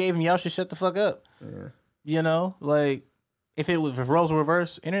Beyonce forgave him, y'all should shut the fuck up. Yeah. Like, if roles were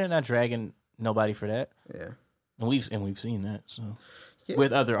reversed, internet not dragging nobody for that. Yeah. And we've seen that. So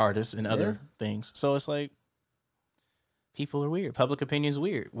with other artists and other things. So it's like, people are weird. Public opinion's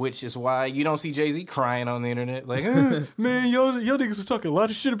weird, which is why you don't see Jay-Z crying on the internet like, man, y'all niggas was talking a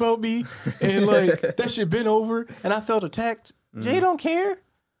lot of shit about me, and like that shit been over, and I felt attacked. Jay don't care.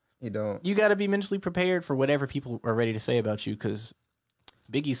 You don't. You got to be mentally prepared for whatever people are ready to say about you, because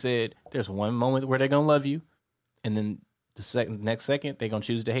Biggie said there's one moment where they're gonna love you, and then the next second they're gonna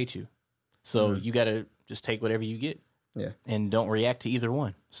choose to hate you. So you got to just take whatever you get. Yeah. And don't react to either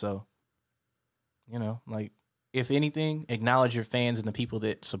one. So, like, if anything, acknowledge your fans and the people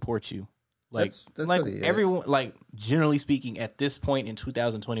that support you. Like, that's like really everyone, like, generally speaking, at this point in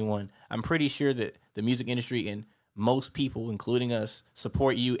 2021, I'm pretty sure that the music industry and most people, including us,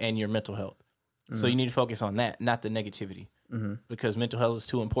 support you and your mental health. So you need to focus on that, not the negativity, because mental health is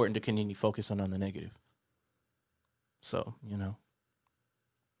too important to continue focusing on the negative. So,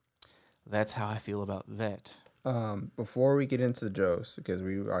 that's how I feel about that. Before we get into the Joes, because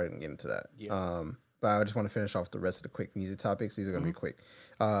we already didn't get into that. Yeah. But I just want to finish off the rest of the quick music topics. These are going to be quick.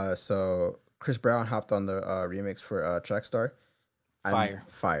 So Chris Brown hopped on the remix for Trackstar.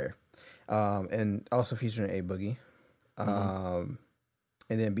 Fire. And also featuring A Boogie. And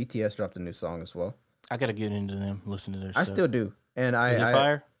then BTS dropped a new song as well. I got to get into them, listen to their stuff. I still do. And Is it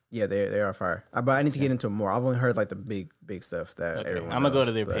fire? Yeah, they are fire. But I need to get into more. I've only heard like the big stuff that everyone I'm going to go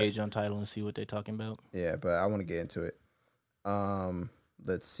to their page on Tidal and see what they're talking about. Yeah, but I want to get into it.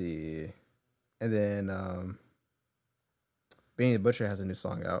 Let's see. And then Benny the Butcher has a new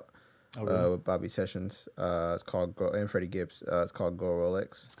song out with Bobby Sessions. It's called and Freddie Gibbs. It's called Go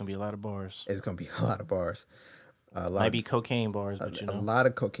Rolex. It's going to be a lot of bars. It's going to be a lot of bars. Might be cocaine bars, but a lot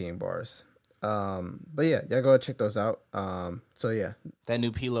of cocaine bars. But yeah, y'all go check those out. So yeah, that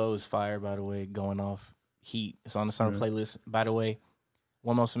new Pilo is fire, by the way, going off heat. It's on the summer playlist. By the way,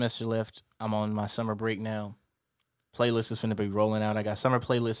 one more semester left. I'm on my summer break now. Playlist is finna be rolling out. I got summer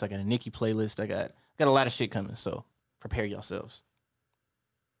playlist. I got a Nicki playlist. I got a lot of shit coming. So prepare yourselves.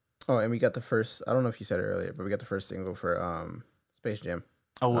 Oh, and we got the first. I don't know if you said it earlier, but we got the first single for Space Jam.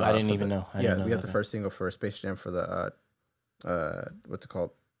 Oh, I didn't even know. We got the first single for Space Jam for the what's it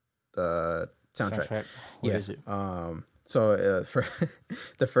called? The soundtrack. What is it? So for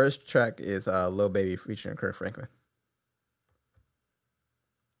the first track is Lil Baby featuring Kirk Franklin.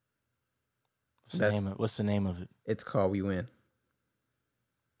 What's the name of it? It's called We Win.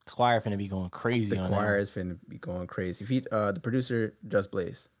 Choir finna be going crazy on that. The choir is finna be going crazy. The producer, Just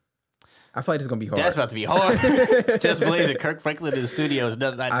Blaze. I feel like it's gonna be hard. That's about to be hard. Just Blaze and Kirk Franklin in the studio is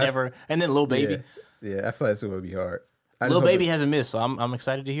never. And then Lil Baby. Yeah, I feel like it's gonna be hard. Lil Baby hasn't missed, so I'm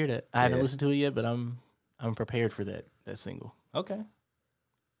excited to hear that. I haven't listened to it yet, but I'm prepared for that single. Okay.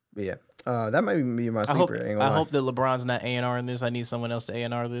 But yeah, that might be my sleeper. I hope that LeBron's not A&R in this. I need someone else to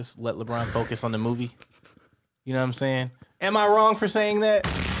A&R this. Let LeBron focus on the movie. You know what I'm saying? Am I wrong for saying that?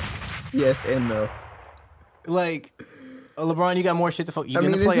 Yes and no. Like, LeBron, you got more shit to focus. I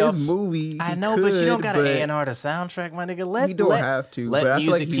mean, in the playoffs. It's his movie. I know, but you don't got to A&R the soundtrack, my nigga. You don't have to. Let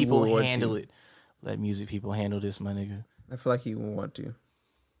music people handle it. Let music people handle this, my nigga. I feel like he won't want to.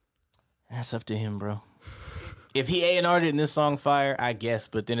 That's up to him, bro. If he A&R'd it in this song fire, I guess,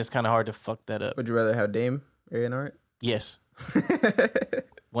 but then it's kind of hard to fuck that up. Would you rather have Dame A&R it? Yes.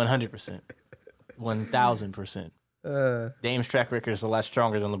 100%. 1,000%. Dame's track record is a lot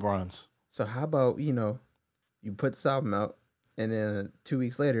stronger than LeBron's. So how about, you put this album out, and then 2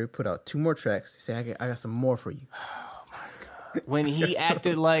 weeks later, put out 2 more tracks. Say, I got some more for you. Oh, my God. When he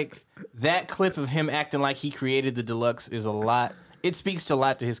acted like, that clip of him acting like he created the deluxe is a lot. It speaks a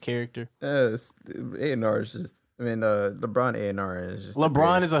lot to his character. A&R is just, LeBron A&R is just.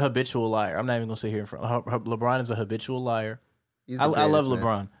 LeBron is a habitual liar. I'm not even going to sit here in front. LeBron is a habitual liar. I love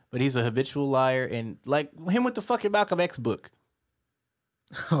LeBron, man. But he's a habitual liar. And like him with the fucking Malcolm X book.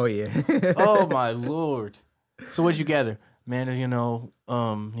 Oh, yeah. Oh, my Lord. So what'd you gather? Man,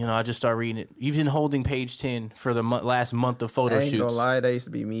 I just started reading it. You've been holding page 10 for the last month of photo shoots. I ain't gonna lie, that used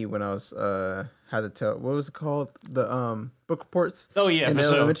to be me when I was had to tell. What was it called? The book reports. Oh yeah, in for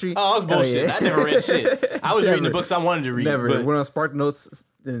elementary. Sure. Oh, I was bullshit. I never read shit. I was reading the books I wanted to read. Never went on Spark Notes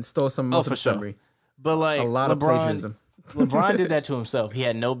and stole some of the summary. But like a lot of plagiarism. LeBron did that to himself. He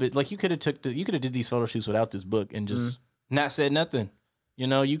had no bit. Like you could have did these photo shoots without this book and just not said nothing.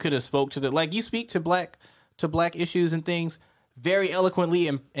 You could have spoke to you speak to black issues and things very eloquently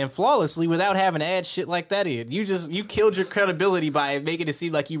and flawlessly without having to add shit like that in. You killed your credibility by making it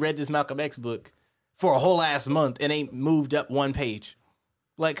seem like you read this Malcolm X book for a whole ass month and ain't moved up one page.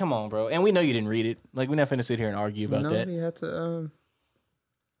 Like, come on, bro. And we know you didn't read it. Like, we're not finna sit here and argue about that. He had to,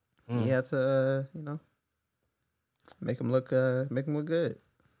 make him look good.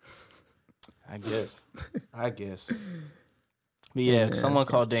 I guess. But yeah, someone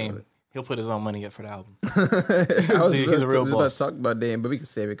called Dame. He'll put his own money up for the album. He's a real boss. About to talk about Dame, but we can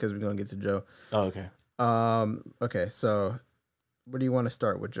save it because we're gonna get to Joe. Oh, okay. Okay. So, where do you want to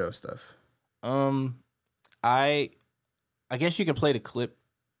start with Joe stuff? I guess you could play the clip,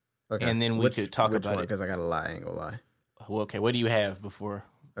 and then we could talk about it. Because I gotta lie, I ain't gonna lie. Well, okay. What do you have before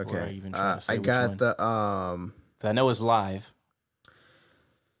I even try to say which one? I got the So I know it's live.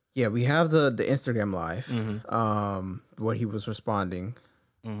 Yeah, we have the Instagram live. Mm-hmm. What he was responding.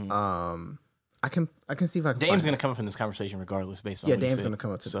 Mm-hmm. I can see if I can. Dame's gonna come up in this conversation regardless, based on what Dame's he gonna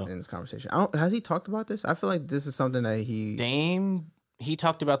come up in this conversation. Has he talked about this? I feel like this is something that he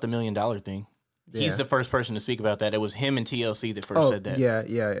talked about the $1 million thing. Yeah. He's the first person to speak about that. It was him and TLC that first said that.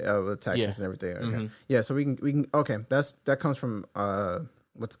 With taxes and everything. Okay. Mm-hmm. Yeah, so we can. Okay, that comes from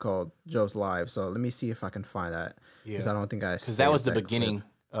what's called Joe's live. So let me see if I can find that because I don't think because that was the beginning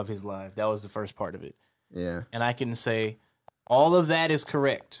of his live. That was the first part of it. Yeah, and I can say all of that is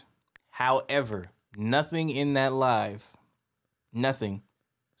correct. However, nothing in that live,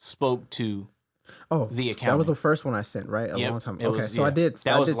 spoke to the account. That was the first one I sent, right? A long time ago. Okay, so I did.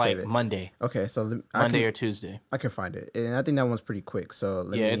 That was like save it. Monday. Okay, so Monday or Tuesday. I can find it, and I think that one's pretty quick. So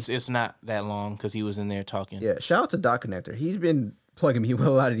it's not that long because he was in there talking. Yeah, shout out to Dot Connector. He's been plugging me with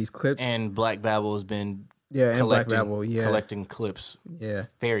a lot of these clips, and Black Babel has been collecting clips. Yeah,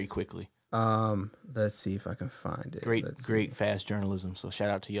 very quickly. Let's see if I can find it. Great fast journalism. So shout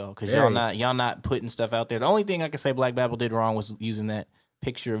out to y'all because y'all not putting stuff out there. The only thing I can say Black Babel did wrong was using that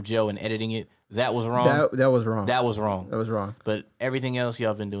picture of Joe and editing it. That was wrong. That was wrong. That was wrong. That was wrong. But everything else,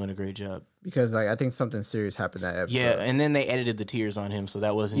 y'all been doing a great job. Because I think something serious happened that episode. Yeah, and then they edited the tears on him, so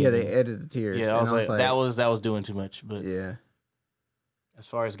that wasn't. Yeah, they edited the tears. Yeah, I was like, that was doing too much. But yeah, as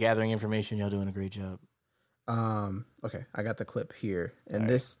far as gathering information, y'all doing a great job. Okay, I got the clip here, and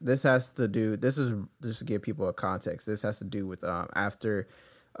this has to do. This is just to give people a context. This has to do with after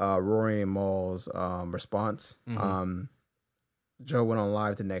Rory and Maul's response. Mm-hmm. Joe went on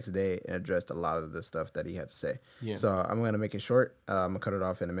live the next day and addressed a lot of the stuff that he had to say. Yeah. So I'm going to make it short. I'm going to cut it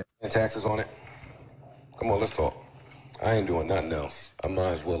off in a minute. And taxes on it? Come on, let's talk. I ain't doing nothing else. I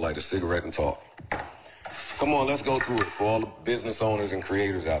might as well light a cigarette and talk. Come on, let's go through it for all the business owners and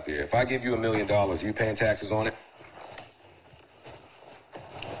creators out there. If I give you $1 million, you paying taxes on it?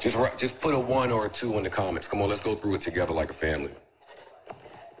 Just put a 1 or a 2 in the comments. Come on, let's go through it together like a family.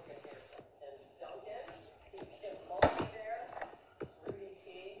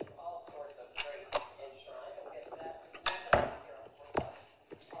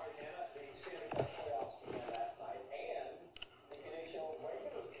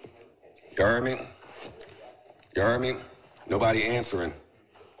 You heard me? You heard me? Nobody answering.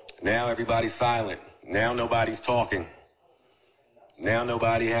 Now everybody's silent. Now nobody's talking. Now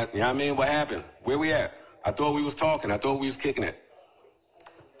nobody has, you know what I mean? What happened? Where we at? I thought we was talking. I thought we was kicking it.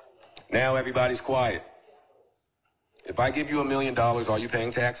 Now everybody's quiet. If I give you $1 million, are you paying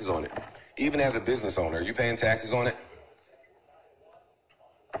taxes on it? Even as a business owner, are you paying taxes on it?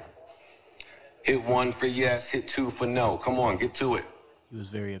 Hit 1 for yes, hit 2 for no. Come on, get to it. He was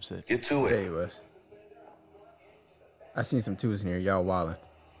very upset. Get to it. Yeah, he was. I seen some 2s in here. Y'all wildin'.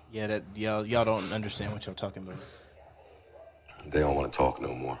 Yeah, that y'all don't understand what y'all talking about. They don't want to talk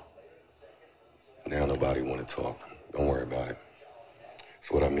no more. Now nobody want to talk. Don't worry about it.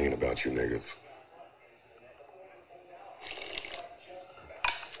 That's what I mean about you niggas.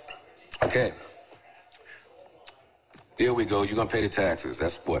 Okay. There we go. You're going to pay the taxes.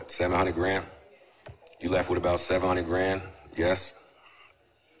 That's what, $700 grand? You left with about $700 grand? Yes?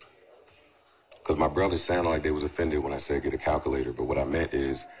 Because my brothers sounded like they was offended when I said get a calculator. But what I meant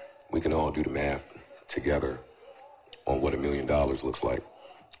is we can all do the math together on what $1 million looks like.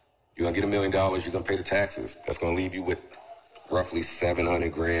 You're going to get $1 million, you're going to pay the taxes. That's going to leave you with roughly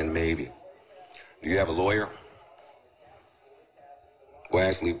 $700 grand maybe. Do you have a lawyer? Well,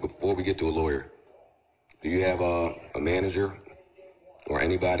 actually, before we get to a lawyer, do you have a manager or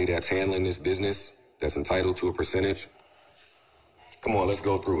anybody that's handling this business that's entitled to a percentage? Come on, let's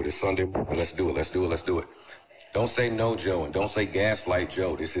go through it. It's Sunday. Let's do it. Let's do it. Let's do it. Don't say no, Joe, and don't say gaslight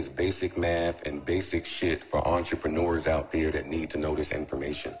Joe. This is basic math and basic shit for entrepreneurs out there that need to know this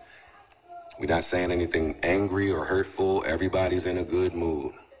information. We're not saying anything angry or hurtful. Everybody's in a good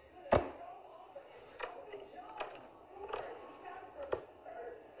mood.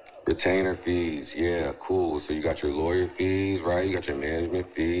 Retainer fees, yeah, cool. So you got your lawyer fees, right? You got your management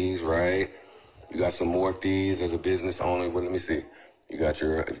fees, right? You got some more fees as a business owner. Well, let me see. You got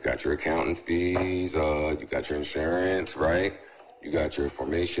your accountant fees. You got your insurance, right? You got your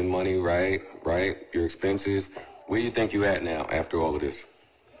formation money, right? Your expenses. Where do you think you at now after all of this?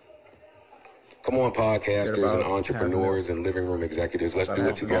 Come on, podcasters and entrepreneurs and living room executives. Let's do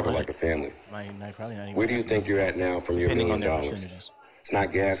it together like a family. Probably not even. Where do you think you're at now from your $1 million? Percentages. It's not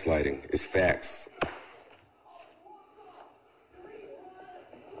gaslighting. It's facts.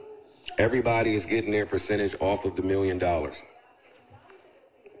 Everybody is getting their percentage off of the $1 million.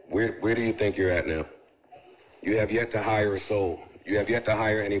 Where do you think you're at now? You have yet to hire a soul. You have yet to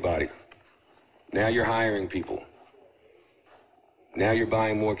hire anybody. Now you're hiring people. Now you're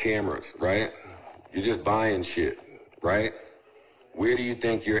buying more cameras, right? You're just buying shit, right? Where do you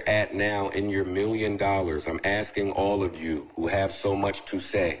think you're at now in your $1 million? I'm asking all of you who have so much to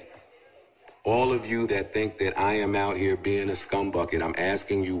say. All of you that think that I am out here being a scumbucket, I'm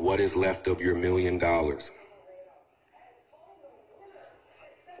asking you what is left of your $1 million.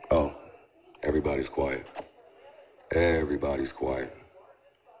 Oh, everybody's quiet. Everybody's quiet.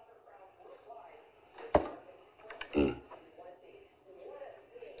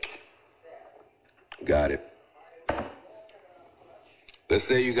 Got it. Let's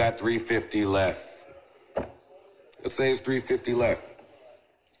say you got $350 left. Let's say it's $350 left.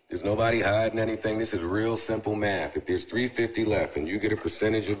 There's nobody hiding anything. This is real simple math. If there's $350 left and you get a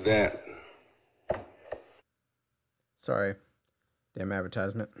percentage of that. Sorry. Damn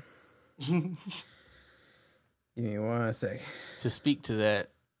advertisement. Give me 1 sec. To speak to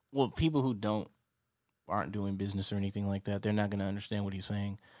that, well, people who aren't doing business or anything like that, they're not going to understand what he's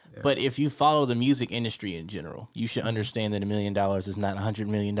saying. Yeah. But if you follow the music industry in general, you should understand that $1 million is not $100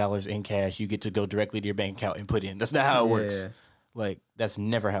 million in cash. You get to go directly to your bank account and put in. That's not how it works. Like, that's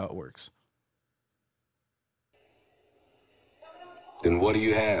never how it works. Then what do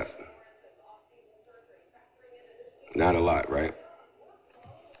you have? Not a lot, right?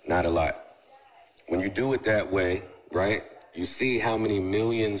 Not a lot. When you do it that way, right, you see how many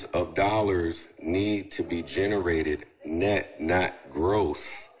millions of dollars need to be generated net, not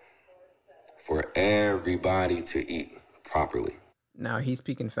gross, for everybody to eat properly. Now, he's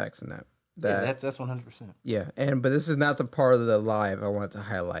speaking facts in that. that's 100%. Yeah, but this is not the part of the live I wanted to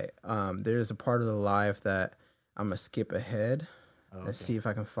highlight. There's a part of the live that I'm gonna skip ahead. Let's see if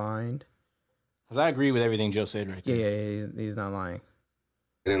I can find. Because I agree with everything Joe said right there. Yeah, he's not lying.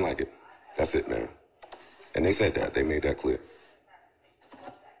 I didn't like it. That's it, man. And they said that. They made that clear.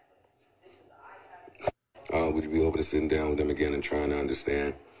 Would you be open to sitting down with them again and trying to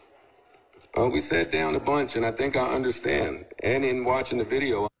understand? We sat down a bunch, and I think I understand. And in watching the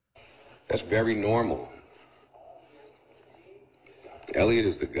video, that's very normal. Elliot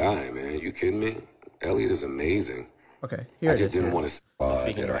is the guy, man. You kidding me? Elliot is amazing. Okay, I just didn't want to see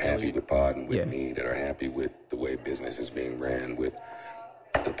pod that are happy with pod and with me, that are happy with the way business is being ran with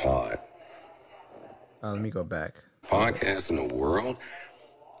the pod. Let me go back. Podcasts in the world.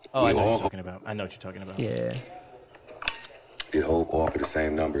 Oh, I know what you're talking about. I know what you're talking about. Yeah. It offer the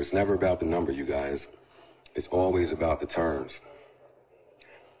same number. It's never about the number, you guys. It's always about the terms.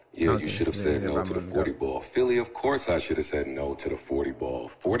 Yeah, you should have said no to the 40 ball. Philly, of course I should have said no to the 40 ball.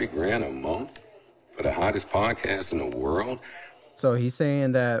 40 grand a month for the hottest podcast in the world. So he's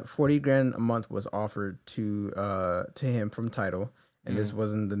saying that 40 grand a month was offered to him from Tidal. And this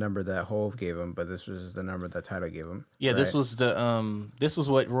wasn't the number that Hove gave him, but this was the number that Tidal gave him. Yeah, right? this was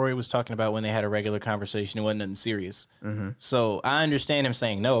what Rory was talking about when they had a regular conversation. It wasn't nothing serious. Mm-hmm. So I understand him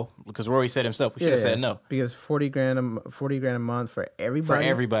saying no, because Rory said himself we should have said no. Because 40 grand a month for everybody. For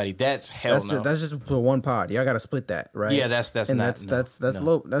everybody, that's hell no. That's just for one pod. Y'all got to split that, right? Yeah, that's and not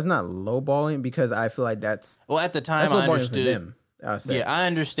low. That's not lowballing, because I feel like that's at the time I understood. Them, I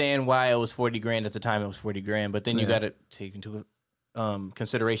understand why it was 40 grand at the time. It was 40 grand, but then you got to take into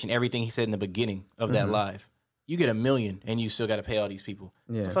consideration everything he said in the beginning of that live. You get $1 million and you still got to pay all these people.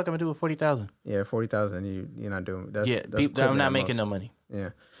 Yeah. What the fuck am I doing with 40,000? Yeah, 40,000. You're not doing. I'm not making no money.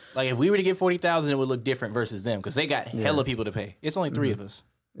 Yeah, like if we were to get 40,000, it would look different versus them, because they got hella people to pay. It's only 3 of us.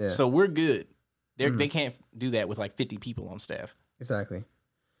 Yeah, so we're good. They can't do that with like 50 people on staff. Exactly.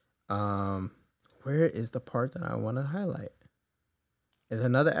 Where is the part that I want to highlight? It's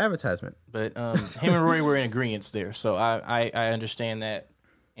another advertisement. But him and Roy were in agreement there, so I understand that.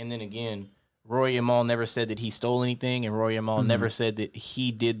 And then again, Roy Amal never said that he stole anything, and Roy Amal never said that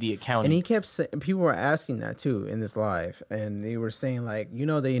he did the accounting. And he kept saying, people were asking that too in this live, and they were saying like,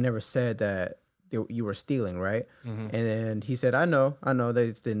 they never said that you were stealing, right? Mm-hmm. And then he said, I know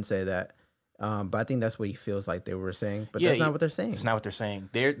they didn't say that, but I think that's what he feels like they were saying. But that's not what they're saying. It's not what they're saying.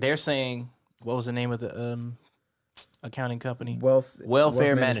 They're saying, what was the name of the accounting company? Wealth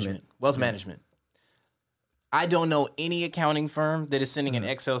Management. I don't know any accounting firm that is sending an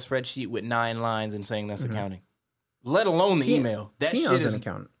Excel spreadsheet with 9 lines and saying that's accounting, let alone the email. That shit is an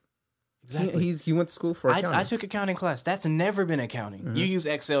accountant. Exactly. He went to school for accounting. I took accounting class. That's never been accounting. You use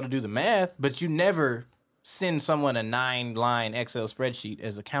Excel to do the math, but you never send someone a 9-line Excel spreadsheet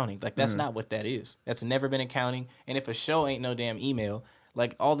as accounting. Like, that's not what that is. That's never been accounting. And if a show ain't no damn email,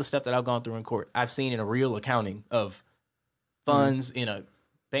 like all the stuff that I've gone through in court, I've seen in a real accounting of funds in a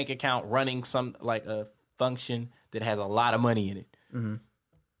bank account running some like a function that has a lot of money in it.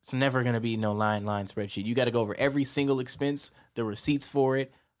 It's never going to be no line spreadsheet. You got to go over every single expense, the receipts for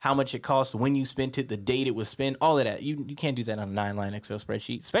it, how much it costs, when you spent it, the date it was spent, all of that. You can't do that on a 9-line Excel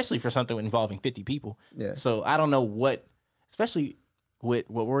spreadsheet, especially for something involving 50 people. Yeah. So I don't know what, especially with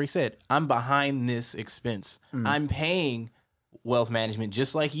what Rory said, I'm behind this expense. I'm paying wealth management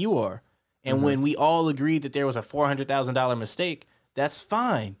just like you are. And when we all agreed that there was a $400,000 mistake, that's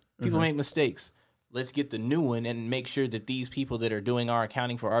fine. People make mistakes. Let's get the new one and make sure that these people that are doing our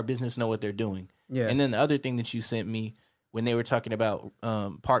accounting for our business know what they're doing. Yeah. And then the other thing that you sent me when they were talking about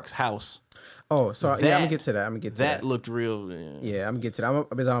Park's house. Oh, so I'm gonna get to that. That looked real. Yeah, I'm gonna get to that. I'm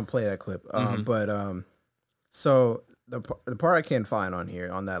gonna play that clip. So the part I can't find on here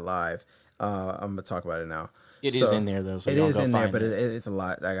on that live, I'm gonna talk about it now. It is in there though. So it is in there, but it's a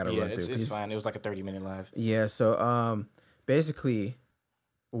lot I gotta run through. It's fine. It was like a 30-minute live. Yeah. So basically,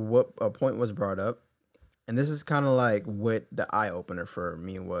 what a point was brought up, and this is kind of like what the eye opener for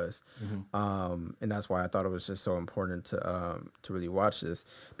me was, and that's why I thought it was just so important to really watch this,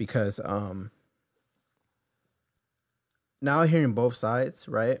 because now hearing both sides,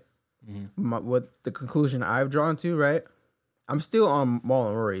 right? What the conclusion I've drawn to, right? I'm still on Maul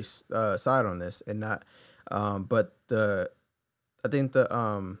and Rory's side on this, and not, but I think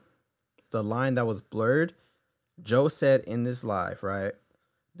the line that was blurred, Joe said in this live, right,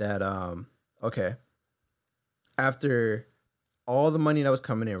 that okay, after all the money that was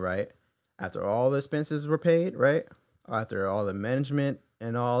coming in, right, after all the expenses were paid, right, after all the management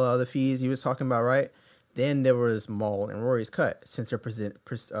and all the other fees he was talking about, right, then there was Maul and Rory's cut, since they're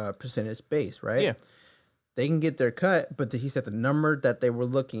percentage based, right? Yeah. they can get their cut, but he said the number that he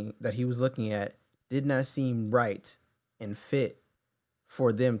was looking at did not seem right and fit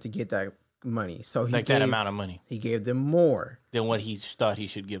for them to get that money. So he like that amount of money. He gave them more than what he thought he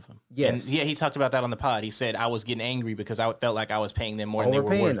should give them. Yes. And he talked about that on the pod. He said, I was getting angry because I felt like I was paying them more than they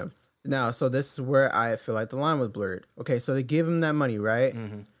were worth. Them. Now, so this is where I feel like the line was blurred. Okay, so they give him that money, right?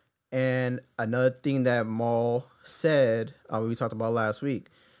 Mm-hmm. And another thing that Maul said, we talked about last week,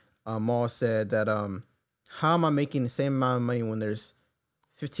 Maul said that, how am I making the same amount of money when there's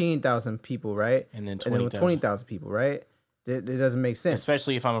 15,000 people, right? And then 20,000 people, right? It doesn't make sense.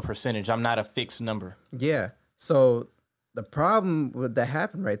 Especially if I'm a percentage. I'm not a fixed number. Yeah. So the problem that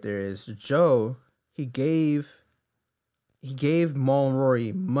happened right there is Joe, he gave Maul and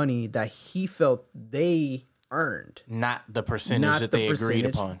Rory money that he felt they earned. Not the percentage that they agreed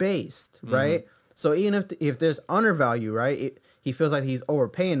upon. Based, right? So even if there's honor value, right? He feels like he's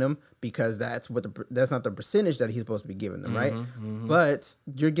overpaying them because that's not the percentage that he's supposed to be giving them, right? Mm-hmm. But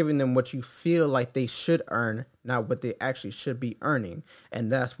you're giving them what you feel like they should earn, not what they actually should be earning,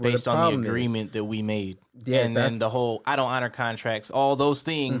 and that's where based the problem on the agreement that we made. Yeah, and then the whole I don't honor contracts, all those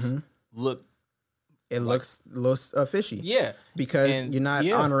things look. It looks fishy. Yeah. Because you're not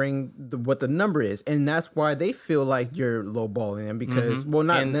honoring what the number is. And that's why they feel like you're lowballing them because, well,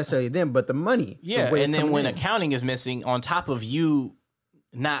 not necessarily them, but the money. Yeah. And then when accounting is missing, on top of you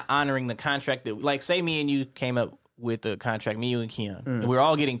not honoring the contract that, like, say me and you came up with a contract, me, you, and Keon, and we're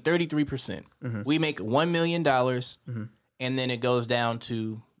all getting 33%. We make $1 million, and then it goes down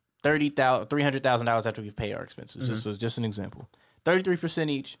to $300,000 after we pay our expenses. Just an example. 33%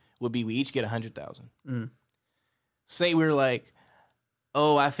 each would be we each get 100,000. Say we're like,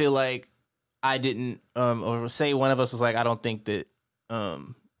 oh, I feel like I didn't, or say one of us was like, I don't think that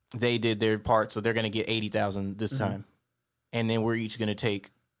they did their part, so they're gonna get 80,000 this time, and then we're each gonna take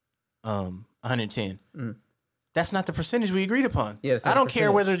 110. That's not the percentage we agreed upon. Yeah, I don't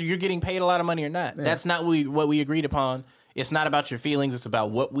care whether you're getting paid a lot of money or not. Yeah. That's not what we agreed upon. It's not about your feelings. It's about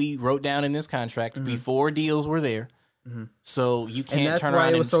what we wrote down in this contract before deals were there. So you can't turn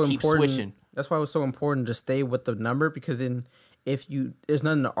around and keep switching. That's why it was so important to stay with the number, because then there's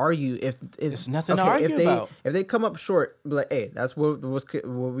nothing to argue. If there's nothing to argue about. If they come up short, be like, hey, that's what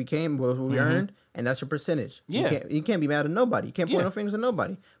we earned, and that's your percentage. Yeah, you can't be mad at nobody. You can't point no fingers at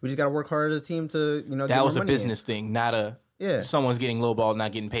nobody. We just got to work hard as a team to That was a business thing, not a someone's getting lowballed,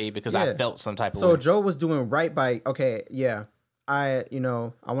 not getting paid because I felt some type of way. So Joe was doing right by I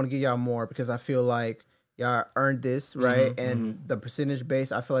want to give y'all more because I feel like y'all earned this, right? And the percentage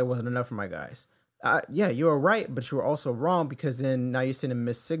base, I feel like wasn't enough for my guys. You were right, but you were also wrong, because then now you're sending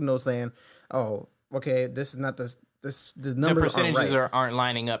missed signals saying, oh, okay, this is not the numbers. The percentages aren't right. aren't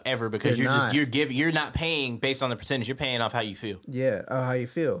lining up ever because you're not paying based on the percentage. You're paying off how you feel. Yeah, how you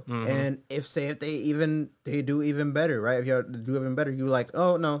feel. And if they do even better, right? If you do even better, you're like,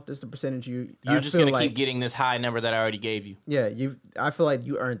 oh no, this is the percentage you're just gonna keep getting this high number that I already gave you. Yeah, I feel like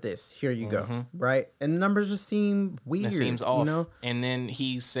you earned this. Here you go, right? And the numbers just seem weird. It seems off. And then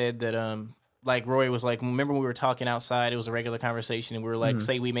he said that like Roy was like, remember we were talking outside, it was a regular conversation, and we were like,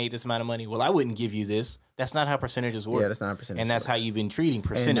 say we made this amount of money. Well, I wouldn't give you this. That's not how percentages work. Yeah, that's not how percentages And that's work. how you've been treating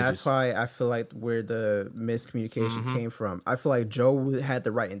percentages. And that's why I feel like where the miscommunication came from. I feel like Joe had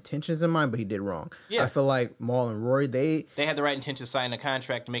the right intentions in mind, but he did wrong. Yeah. I feel like Maul and Rory, they had the right intentions, signing a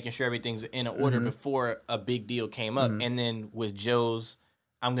contract, making sure everything's in order before a big deal came up. And then with Joe's,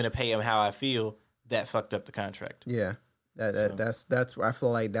 I'm going to pay him how I feel, that fucked up the contract. Yeah. That's I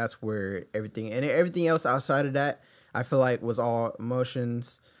feel like that's where everything else outside of that, I feel like was all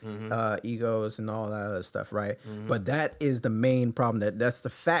emotions, egos, and all that other stuff, right? But that is the main problem. That's the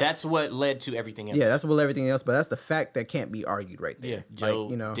fact. That's what led to everything else. Yeah, that's what led everything else. But that's the fact that can't be argued right there. Yeah,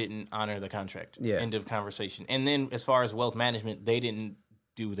 Joe didn't honor the contract. Yeah. End of conversation. And then as far as wealth management, they didn't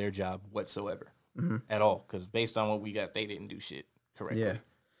do their job whatsoever at all, because based on what we got, they didn't do shit correctly. Yeah.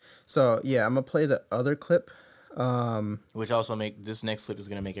 So yeah, I'm gonna play the other clip. Which also this next clip is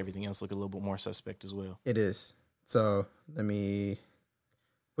going to make everything else look a little bit more suspect as well. It is. So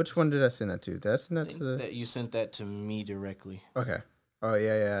which one did I send that to? Did I send that to that you sent that to me directly. Okay. Oh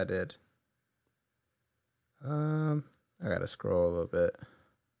yeah, I did. I gotta scroll a little bit.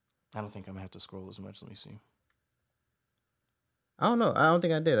 I don't think I'm gonna have to scroll as much. Let me see. I don't know. I don't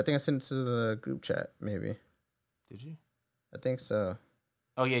think I did. I think I sent it to the group chat, maybe. Did you? I think so.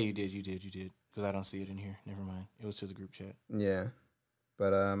 Oh yeah, you did. Because I don't see it in here. Never mind. It was to the group chat. Yeah.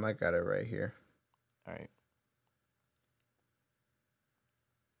 But I got it right here. All right.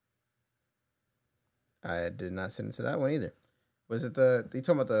 I did not send it to that one either. Was it you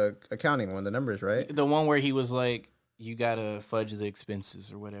talking about the accounting one, the numbers, right? The one where he was like, you gotta fudge the expenses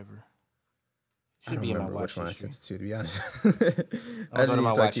or whatever. Should be in my watch history. To be honest. I'll go to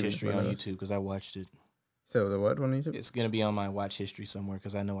my watch history on YouTube because I watched it. So the what on YouTube? It's gonna be on my watch history somewhere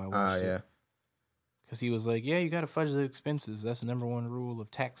because I know I watched it. Because he was like, "Yeah, you got to fudge the expenses. That's the number one rule of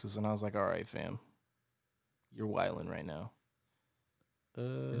taxes." And I was like, "All right, fam, you're wilding right now."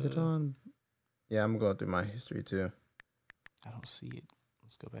 Is it on? Yeah, I'm going through my history too. I don't see it.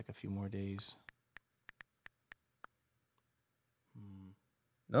 Let's go back a few more days.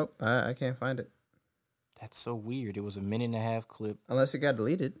 Nope, I can't find it. That's so weird. It was a 1.5-minute clip. Unless it got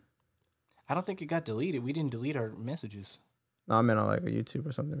deleted. I don't think it got deleted. We didn't delete our messages. No, I meant on like a YouTube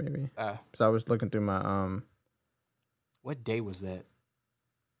or something maybe. So I was looking through my What day was that?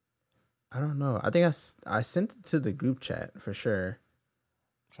 I don't know. I think I sent it to the group chat for sure.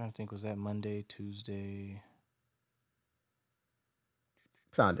 I'm trying to think. Was that Monday, Tuesday?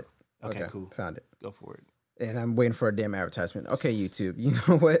 Found it. Okay, cool. Found it. Go for it. And I'm waiting for a damn advertisement. Okay, YouTube. You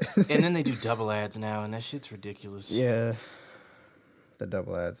know what? And then they do double ads now, and that shit's ridiculous. Yeah. The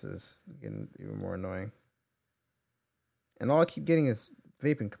double ads is getting even more annoying. And all I keep getting is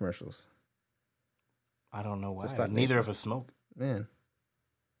vaping commercials. I don't know why. Neither of us smoke. Man.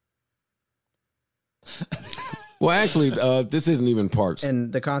 Well, actually, this isn't even parts.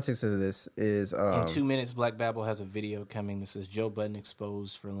 And the context of this is... in 2 minutes, Black Babble has a video coming that says Joe Budden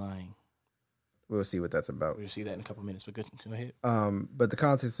exposed for lying. We'll see what that's about. We'll see that in a couple minutes, but go ahead. But the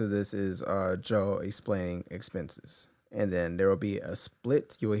context of this is Joe explaining expenses. And then there will be a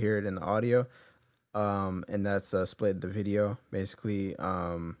split. You will hear it in the audio. And that's a split in the video. Basically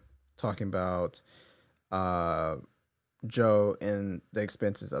talking about Joe and the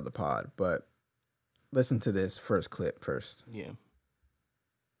expenses of the pod. But listen to this first clip first. Yeah.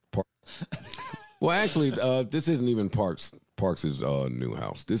 Well, actually, this isn't even Parks' new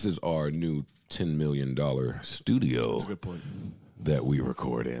house. This is our new $10 million studio. That's a good point. That we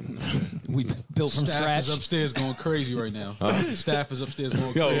record in. We built from scratch. Staff is upstairs going crazy right now. Staff is upstairs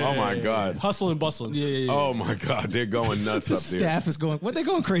going Yo, crazy. oh my God. Hustle and bustle. Yeah. Oh my God, they're going nuts up there. Staff is going, what they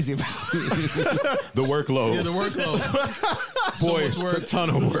going crazy about? The workload. Yeah, the workload. Boy, so much work. it's a ton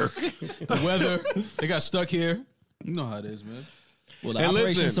of work. The weather. They got stuck here. You know how it is, man. Well, the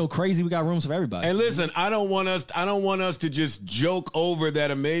operation's so crazy, we got rooms for everybody. And listen, I don't want us to just joke over that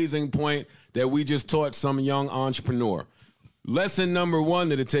amazing point that we just taught some young entrepreneur. Lesson number 1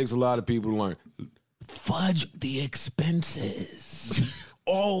 that it takes a lot of people to learn. Fudge the expenses.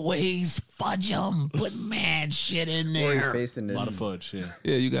 Always fudge them. Put mad shit in there. A lot of fudge, yeah.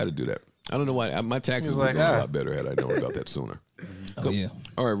 Yeah, you got to do that. I don't know why. My taxes would have been a lot better had I known about that sooner. Oh, yeah.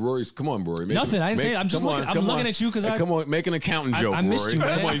 All right, Rory. Come on, Rory. Nothing. I didn't say it. I'm just looking. I'm looking at you because I... Come on, make an accountant joke, I missed Rory. you,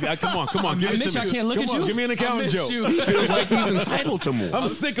 man. Come on. I missed you. I can't look at you. Give me an accountant joke. You. He feels like he's entitled to more. I'm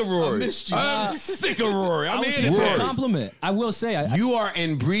sick of Rory. I missed you. I'm sick of Rory. I was here for a compliment. I will say. You are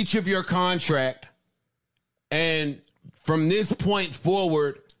in breach of your contract, and from this point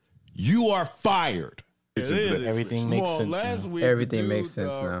forward, you are fired. Everything makes sense last now. week, Everything makes sense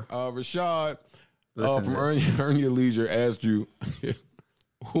now. Rashad Listen from to this. Earn Your Leisure asked you,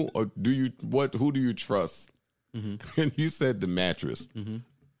 who do you trust? Mm-hmm. And you said the mattress. Mm-hmm.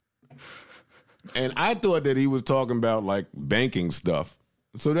 And I thought that he was talking about like banking stuff.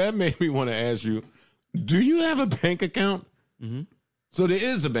 So that made me want to ask you, do you have a bank account? Mm-hmm. So there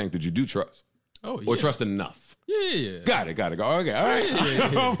is a bank that you do trust. Oh, yeah. Or trust enough. Yeah. Got it. Okay, all right.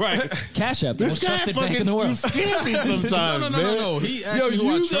 Yeah. All right. Cash App, the most trusted bank in the world. You scare me sometimes, No. He asked me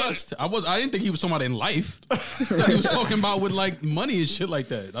who I trust. I didn't think he was talking about in life. I thought he was talking about with like money and shit like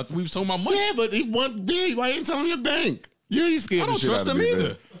that. I thought we was talking about money. Yeah, but he want big. Why ain't telling your bank? You scared. I don't trust him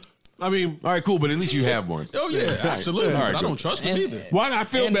either. I mean, all right, cool, but at least you have one. Oh yeah, absolutely. All right, but I don't trust him either. Why not? I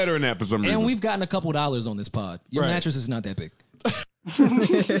feel better in that for some reason. And we've gotten a couple dollars on this pod. Your mattress is not that big.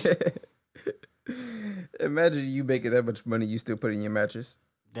 Imagine you making that much money, you still put it in your mattress.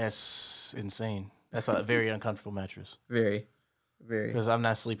 That's insane. That's a very uncomfortable mattress. Very. Because I'm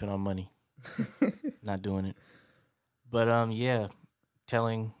not sleeping on money. Not doing it. But yeah,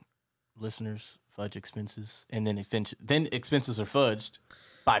 telling listeners fudge expenses, and then expenses are fudged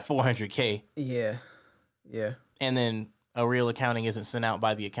by $400K. Yeah. And then a real accounting isn't sent out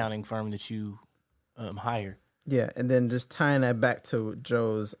by the accounting firm that you hire. Yeah, and then just tying that back to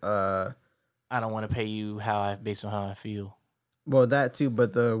Joe's. I don't want to pay you based on how I feel. Well, that too,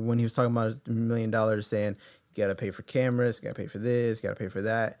 but when he was talking about $1 million, saying you gotta pay for cameras, you gotta pay for this, you gotta pay for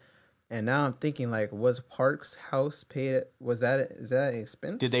that, and now I'm thinking like, was Park's house paid? Is that an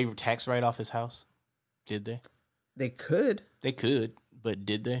expense? Did they tax write off his house? Did they? They could, but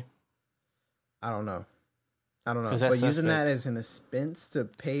did they? I don't know. But using that as an expense to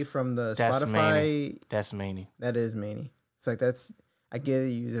pay from the Spotify, that's Manny. That is Manny. It's like that's. I get it,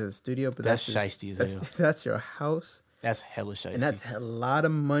 you use it as a studio, but that's shiesty as hell. That's your house. That's hella shiesty. And that's a lot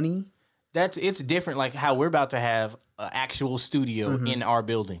of money. It's different, like how we're about to have an actual studio in our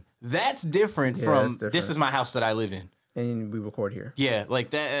building. That's different from this is my house that I live in. And we record here. Yeah, like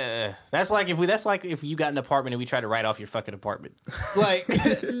that. That's like if you got an apartment and we try to write off your fucking apartment. Like,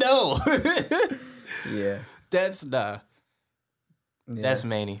 no. Yeah. That's nah. Yeah. That's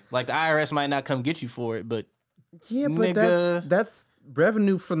Manny. Like the IRS might not come get you for it, but yeah, but that's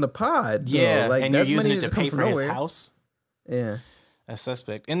revenue from the pod. Though. Yeah, like, and you're using it to pay for his house. Yeah. That's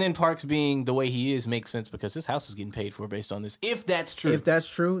suspect. And then Parks being the way he is makes sense because his house is getting paid for based on this. If that's true. If that's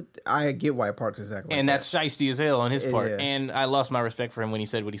true, I get why Parks is acting like and that. That's shiesty as hell on his part. Yeah. And I lost my respect for him when he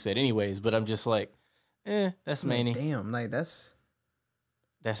said what he said anyways, but I'm just like, that's Manny. Damn, like that's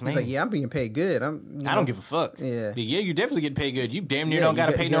Manny. Like, yeah, I'm being paid good. I don't give a fuck. Yeah. Yeah, you definitely get paid good. You damn near don't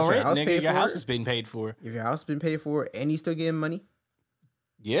gotta pay no rent, nigga. Your house has been paid for. If your house has been paid for and you still getting money?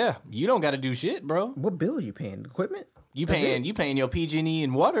 Yeah, you don't gotta do shit, bro. What bill are you paying? Equipment? You paying your PG&E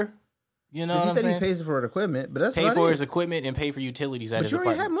and water. You know what I'm saying? He said he pays for the equipment, but that's pay for his equipment and pay for utilities at his apartment.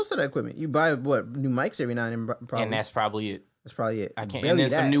 But you already have most of that equipment. You buy new mics every now and then, probably. And that's probably it. That's probably it. I can't. And then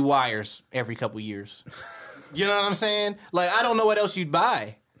some new wires every couple years. You know what I'm saying? Like I don't know what else you'd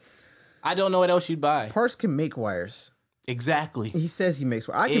buy. Parks can make wires. Exactly. He says he makes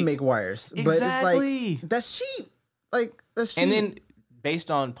wires. I can make wires, but it's like that's cheap. Like that's cheap. And then based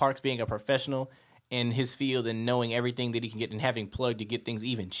on Parks being a professional in his field and knowing everything that he can get and having plugged to get things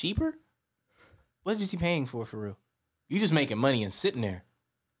even cheaper, what is he paying for real? You just making money and sitting there.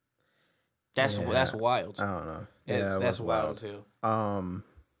 That's wild. I don't know. That's wild too.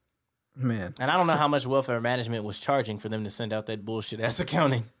 Man. And I don't know how much welfare management was charging for them to send out that bullshit ass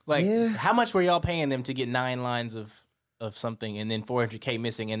accounting. Like, how much were y'all paying them to get 9 lines of something and then $400K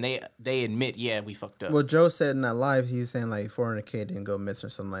missing? And they admit, we fucked up. Well, Joe said in that live, he was saying like $400K didn't go missing or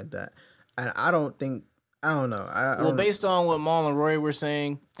something like that. And I don't know. Based on what Maul and Rory were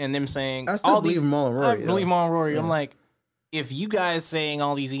saying and them saying, I still believe Maul and Rory. I believe Maul and Rory. Yeah. I'm like, if you guys saying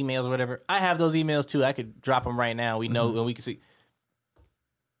all these emails or whatever, I have those emails too. I could drop them right now. We know and we can see.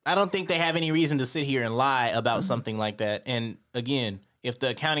 I don't think they have any reason to sit here and lie about something like that. And again, if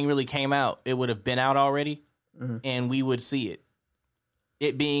the accounting really came out, it would have been out already and we would see it.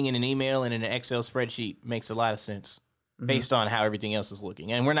 It being in an email and in an Excel spreadsheet makes a lot of sense based on how everything else is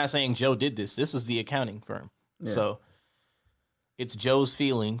looking. And we're not saying Joe did this. This is the accounting firm. Yeah. So it's Joe's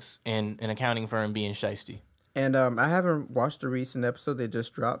feelings and an accounting firm being shiesty. And I haven't watched the recent episode they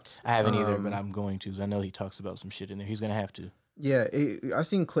just dropped. I haven't either, but I'm going to. 'Cause I know he talks about some shit in there. He's going to have to. Yeah, I've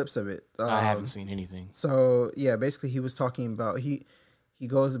seen clips of it. I haven't seen anything. So yeah, basically he was talking about he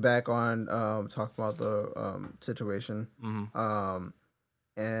goes back on talking about the situation,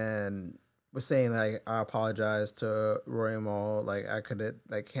 and was saying like I apologize to Roy and Maul, like I could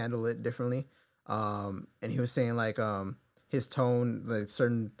like handle it differently, and he was saying like his tone, like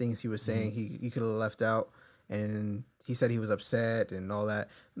certain things he was saying he could have left out, and he said he was upset and all that.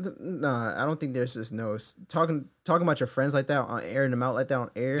 Nah, I don't think there's just no talking about your friends like that on airing them out like that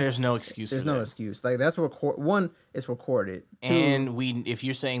on air. There's no excuse. There's no excuse. Like that's one, it's recorded. Two, and if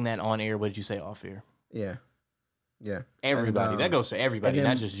you're saying that on air, what did you say off air? Yeah. Everybody. That goes to everybody, then,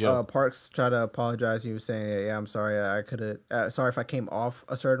 not just Joe. Parks tried to apologize. He was saying, "Yeah, I'm sorry. I could have. Sorry if I came off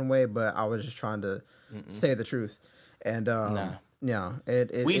a certain way, but I was just trying to say the truth." And yeah,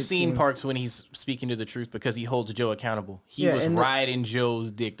 we've seen Parks when he's speaking to the truth because he holds Joe accountable. He was riding Joe's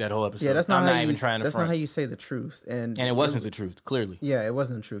dick that whole episode. Yeah, that's not I'm how not even trying to. That's front. not how you say the truth, and it wasn't the truth. Clearly, yeah, it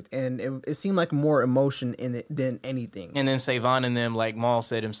wasn't the truth, and it seemed like more emotion in it than anything. And then Savon and them, like Maul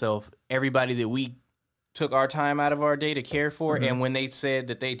said himself, everybody that we took our time out of our day to care for, and when they said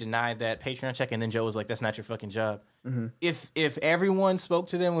that they denied that Patreon check, and then Joe was like, "That's not your fucking job." If everyone spoke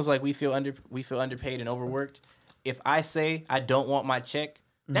to them was like, "We feel underpaid and overworked." If I say I don't want my check,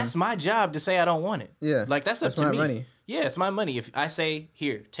 that's my job to say I don't want it. Yeah, like that's up to me. Money. Yeah, it's my money. If I say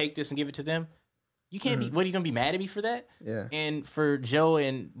here, take this and give it to them, you can't be. What are you gonna be mad at me for that? Yeah. And for Joe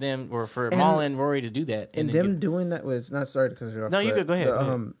and them, or for Maul and Rory to do that, and them doing that was not sorry because you're off. No, you could go ahead.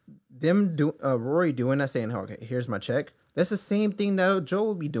 Rory doing that, saying, "Okay, here's my check." That's the same thing that Joe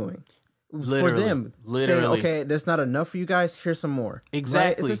will be doing. Literally, for them, saying, okay, that's not enough for you guys. Here's some more.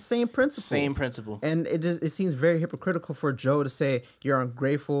 Exactly, right? It's the same principle. Same principle. And it seems very hypocritical for Joe to say you're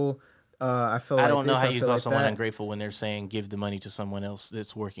ungrateful. I feel like I don't know how you call like someone ungrateful when they're saying give the money to someone else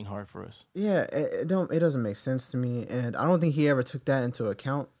that's working hard for us. Yeah, it doesn't make sense to me, and I don't think he ever took that into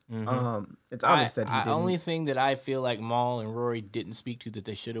account. It's obvious that he didn't. The only thing that I feel like Maul and Rory didn't speak to that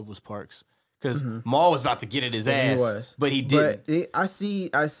they should have was Parks. Because Maul was about to get at his ass, he was. but he didn't. But I see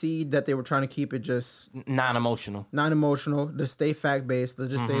that they were trying to keep it just non-emotional, to stay fact-based, to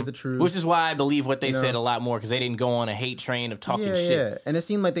just say the truth. Which is why I believe what they said a lot more, because they didn't go on a hate train of talking shit. Yeah, and it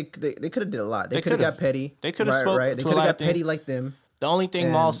seemed like they could have did a lot. They could have got petty. They could have spoke right. They could have got petty like them. The only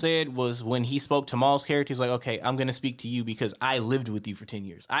thing Maul said was when he spoke to Maul's character, he's like, okay, I'm going to speak to you because I lived with you for 10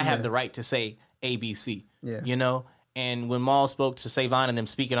 years. I have the right to say ABC, you know? And when Maul spoke to Savon and them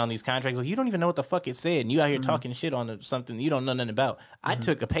speaking on these contracts, like, you don't even know what the fuck it said. And you out here talking shit on something you don't know nothing about. I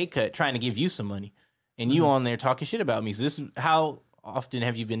took a pay cut trying to give you some money. And you on there talking shit about me. So this is how often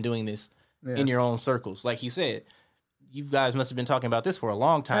have you been doing this in your own circles? Like he said, you guys must have been talking about this for a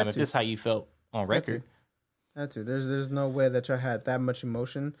long time if this is how you felt on record. Had to. There's no way that y'all had that much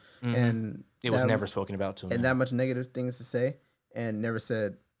emotion and it was never spoken about to him. And that much negative things to say and never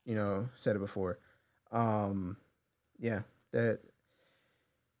said it before. Yeah, that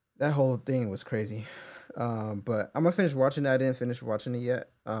whole thing was crazy. But I'm gonna finish watching it. I didn't finish watching it yet.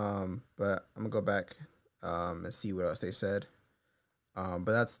 But I'm gonna go back and see what else they said. But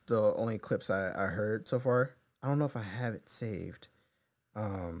that's the only clips I heard so far. I don't know if I have it saved.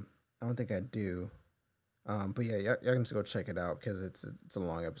 I don't think I do. But yeah, y'all can just go check it out because it's a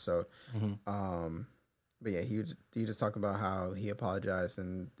long episode. But yeah, he just talked about how he apologized,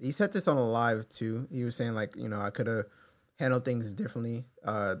 and he said this on a live too. He was saying like, I could have handled things differently,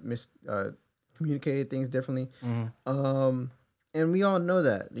 communicated things differently. And we all know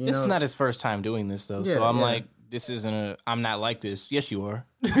that. This is not his first time doing this though, so I'm like, this isn't I'm not like this. Yes, you are.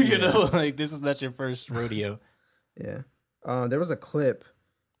 Like this is not your first rodeo. Yeah. There was a clip.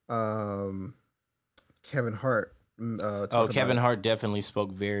 Kevin Hart. Kevin Hart definitely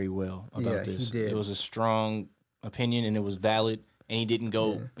spoke very well about this. He did. It was a strong opinion and it was valid. And he didn't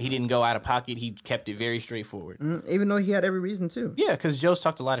go out of pocket. He kept it very straightforward. Even though he had every reason to. Yeah, because Joe's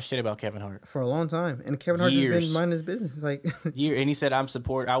talked a lot of shit about Kevin Hart for a long time, and Kevin Hart just been minding his business like. And he said, I was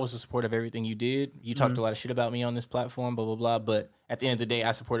a support of everything you did. You talked a lot of shit about me on this platform, blah blah blah. But at the end of the day,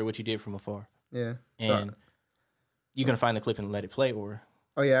 I supported what you did from afar. Yeah, and you gonna find the clip and let it play, or?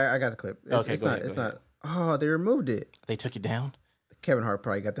 Oh yeah, I got the clip. It's not. Oh, they removed it. They took it down? Kevin Hart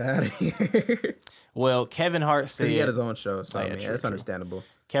probably got that out of here. Well, Kevin Hart said... he had his own show, so that's understandable.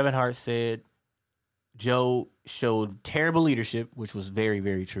 Kevin Hart said Joe showed terrible leadership, which was very,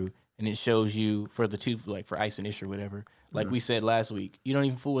 very true. And it shows you, for the two, like for Ice and Ish or whatever, like we said last week, you don't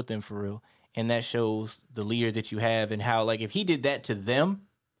even fool with them for real. And that shows the leader that you have and how, like, if he did that to them,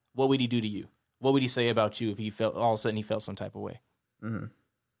 what would he do to you? What would he say about you if he felt, all of a sudden he felt some type of way?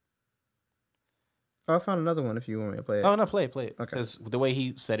 Oh, I found another one if you want me to play it. Oh, no, play it. Okay. Because the way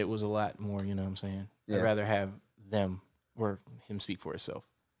he said it was a lot more, you know what I'm saying? Yeah. I'd rather have them or him speak for himself.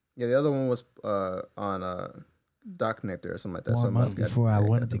 Yeah, the other one was on Doc Nectar or something like that. One month before I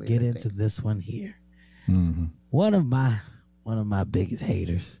wanted to get into this one here. One of my biggest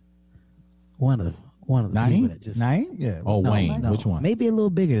haters. One of the people that just... Naeem? Yeah. Oh, no, Wayne. No, which one? Maybe a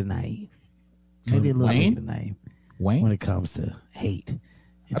little bigger than Naeem. Maybe a little bigger than Naeem. Wayne? When it comes to hate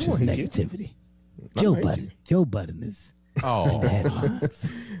and just negativity. Joe Budden is in the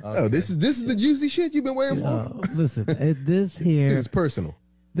headlines. Oh, this is the juicy shit you've been waiting for? Listen, this here... This is personal.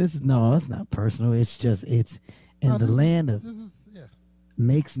 It's not personal. It's just, it's in the land of...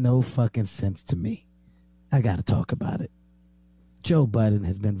 Makes no fucking sense to me. I got to talk about it. Joe Budden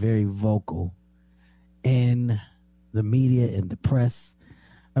has been very vocal in the media and the press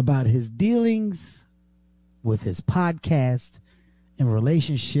about his dealings with his podcast and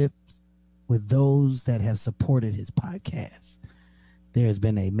relationships with those that have supported his podcast. There has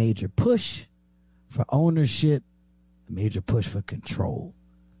been a major push for ownership, a major push for control.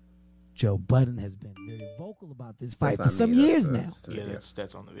 Joe Budden has been very vocal about this fight for some years now. Yeah,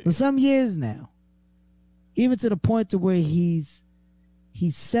 that's on the video. For some years now. Even to the point to where he's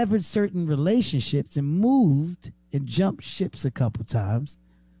severed certain relationships and moved and jumped ships a couple times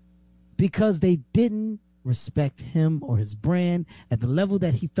because they didn't respect him or his brand at the level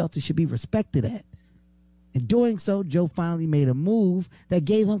that he felt it should be respected at. In doing so, Joe finally made a move that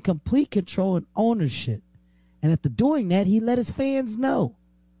gave him complete control and ownership. And after doing that, he let his fans know.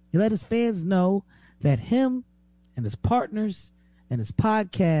 He let his fans know that him and his partners and his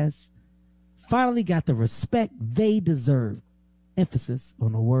podcast finally got the respect they deserved. Emphasis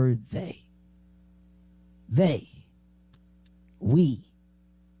on the word they. They. We.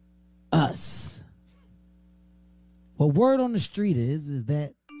 Us. What word on the street is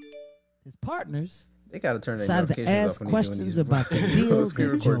that his partners they gotta turn their decided to ask questions about the deals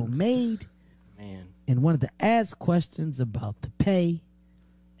that Joe made, and wanted to ask questions about the pay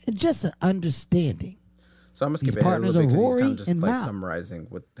and just an understanding So I'm gonna skip These ahead a partners little bit are 'cause he's Rory kind of just and like Mal. summarizing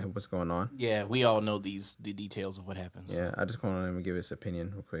what's going on. Yeah, we all know the details of what happens. Yeah, I just want to give his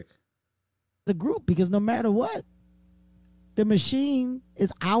opinion real quick. The group, because no matter what, the machine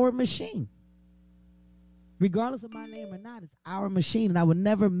is our machine. Regardless of my name or not, it's our machine, and I would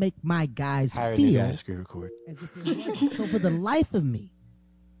never make my guys Hire the feel guy to screen record. as if it wasn't. So for the life of me,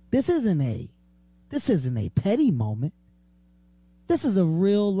 this isn't a petty moment. This is a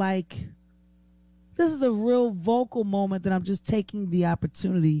real vocal moment that I'm just taking the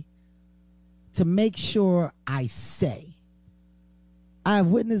opportunity to make sure I say.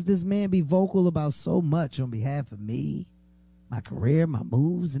 I've witnessed this man be vocal about so much on behalf of me, my career, my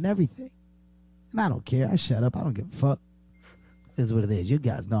moves, and everything. And I don't care. I shut up. I don't give a fuck. It's what it is. You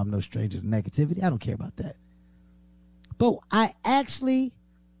guys know I'm no stranger to negativity. I don't care about that. But I actually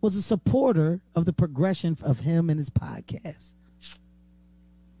was a supporter of the progression of him and his podcast.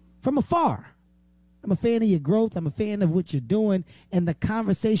 From afar. I'm a fan of your growth. I'm a fan of what you're doing and the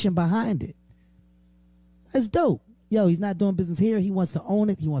conversation behind it. That's dope. Yo, he's not doing business here. He wants to own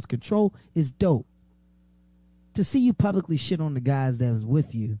it. He wants control. It's dope. To see you publicly shit on the guys that was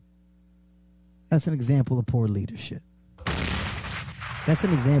with you, that's an example of poor leadership. That's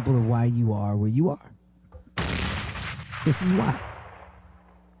an example of why you are where you are. This is why.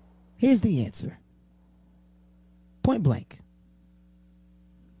 Here's the answer. Point blank.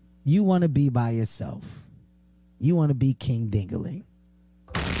 You want to be by yourself. You want to be King Dingaling.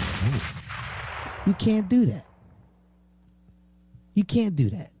 You can't do that. You can't do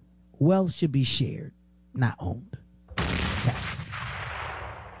that. Wealth should be shared, not owned. Facts.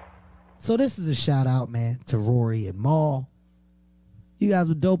 So this is a shout out, man, to Rory and Maul. You guys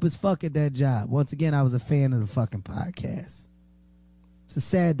were dope as fuck at that job. Once again, I was a fan of the fucking podcast. It's a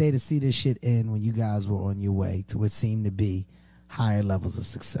sad day to see this shit end when you guys were on your way to what seemed to be higher levels of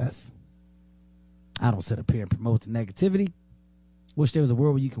success. I don't sit up here and promote the negativity. Wish there was a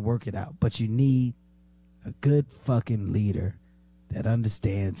world where you can work it out, but you need a good fucking leader that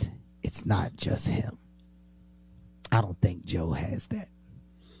understands it's not just him. I don't think Joe has that.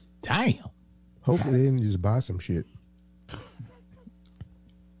 Damn. Hopefully they didn't just buy some shit.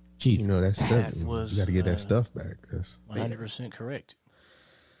 Jeez. You know, that stuff. was, You got to get that stuff back. 100% correct.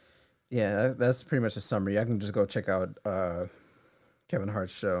 Yeah, that's pretty much a summary. I can just go check out Kevin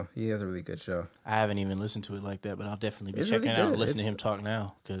Hart's show. He has a really good show. I haven't even listened to it like that, but I'll definitely be It's checking really it out good. and listening to him talk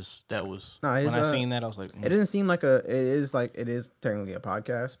now, because that was No, when I seen that I was like, it doesn't seem like it is technically a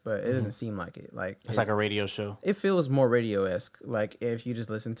podcast, but it doesn't seem like it. Like it's like a radio show. It feels more radio-esque. Like if you just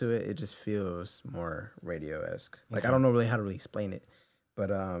listen to it, it just feels more radio-esque. Like I don't know really how to really explain it, but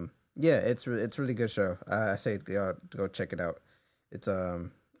yeah, it's a really good show. I say to go check it out. It's I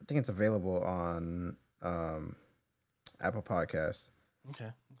think it's available on Apple Podcasts.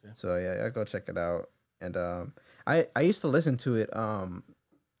 Okay. So yeah, go check it out. And I used to listen to it on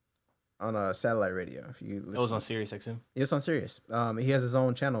a satellite radio. If you listen. It was on Sirius XM. It's on Sirius. He has his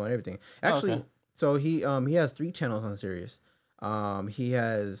own channel and everything. Actually, okay. So he has 3 channels on Sirius. He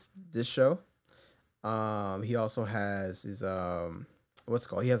has this show. He also has his what's it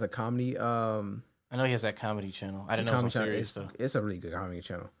called? He has a comedy. I know he has that comedy channel. I didn't know it was on Sirius though. It's a really good comedy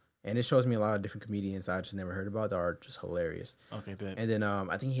channel. And it shows me a lot of different comedians I just never heard about that are just hilarious. Okay, bet. And then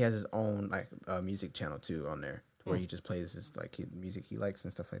I think he has his own like music channel too on there, where he just plays his like music he likes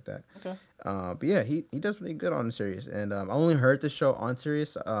and stuff like that. Okay. But yeah, he does really good on Sirius. And I only heard this show on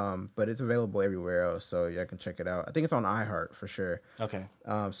Sirius, but it's available everywhere else, so yeah, I can check it out. I think it's on iHeart for sure. Okay.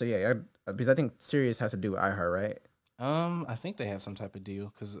 So yeah, because I think Sirius has to do with iHeart, right? I think they have some type of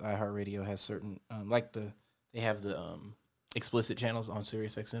deal because iHeartRadio has certain they have the explicit channels on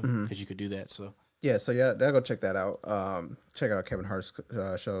Sirius XM because you could do that. So yeah, I'll go check that out. Check out Kevin Hart's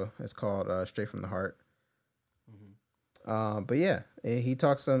show. It's called Straight from the Heart. But yeah, he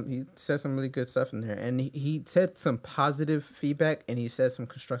said some really good stuff in there, and he said some positive feedback, and he said some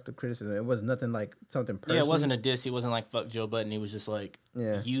constructive criticism. It was nothing like something personal. Yeah, it wasn't a diss. It wasn't like fuck Joe Budden. It was just like,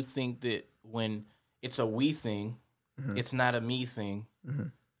 you think that when it's a we thing, it's not a me thing.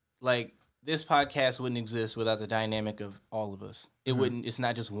 Like this podcast wouldn't exist without the dynamic of all of us. It wouldn't. It's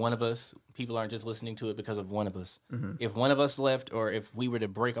not just one of us. People aren't just listening to it because of one of us. If one of us left, or if we were to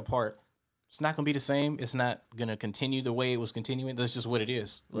break apart, it's not going to be the same. It's not going to continue the way it was continuing. That's just what it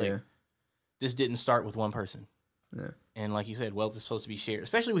is. Like, this didn't start with one person. Yeah. And like you said, wealth is supposed to be shared,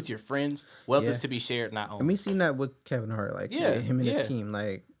 especially with your friends. Wealth is to be shared, not owned. And we seen that with Kevin Hart, like him and his team,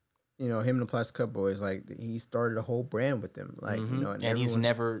 like, you know, him and the Plastic Cup Boys, like he started a whole brand with them, like, you know, and he's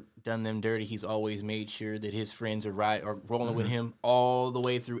never done them dirty. He's always made sure that his friends are rolling with him all the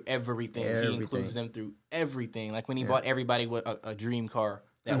way through everything. He includes them through everything. Like when he bought everybody a dream car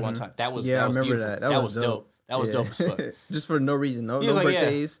that one time. That was I remember beautiful. that. That was dope. That was dope as fuck. Just for no reason. No, He was no like,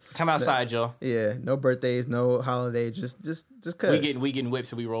 birthdays. Come outside, Joe. Yeah, no birthdays, no holiday. Just cause We getting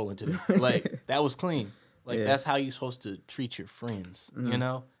whips and we rolling today. Like that was clean. Like that's how you supposed to treat your friends. You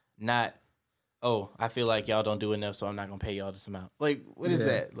know, not. Oh, I feel like y'all don't do enough, so I'm not gonna pay y'all this amount. Like, what is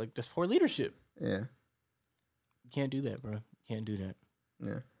that? Like, that's poor leadership. Yeah, you can't do that, bro. You can't do that.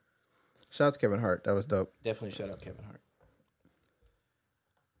 Yeah. Shout out to Kevin Hart. That was dope. Definitely shout out Kevin Hart.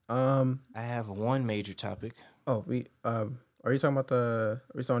 I have one major topic. Oh, are you talking about are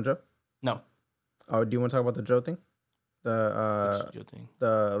we still on Joe? No. Oh, do you want to talk about the Joe thing? Which Joe thing?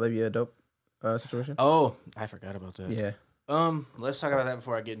 The Olivia Dope situation. Oh, I forgot about that. Yeah. Let's talk about that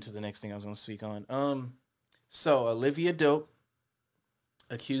before I get into the next thing I was going to speak on. So Olivia Dope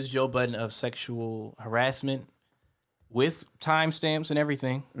accused Joe Budden of sexual harassment with timestamps and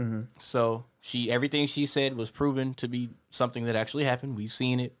everything. Mm-hmm. So everything she said was proven to be something that actually happened. We've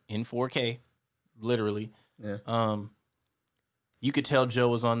seen it in 4K, literally. Yeah. You could tell Joe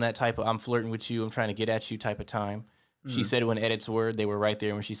was on that type of "I'm flirting with you, I'm trying to get at you" type of time. She said when edits were, they were right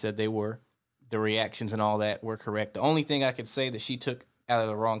there when she said they were. The reactions and all that were correct. The only thing I could say that she took out of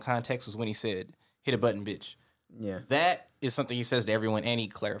the wrong context was when he said, "Hit a button, bitch." Yeah. That is something he says to everyone, and he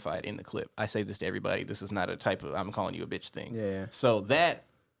clarified in the clip. I say this to everybody. This is not a type of "I'm calling you a bitch" thing. Yeah. So that,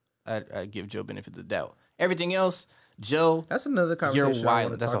 I give Joe benefit of the doubt. Everything else, Joe, that's another conversation. You're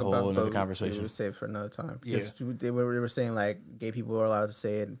wild. That's a whole another conversation. We'll save for another time. Yeah. They were saying like gay people are allowed to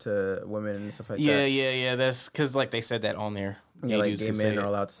say it to women and stuff like that. Yeah. That's because like they said that on there. Yeah, like gay men are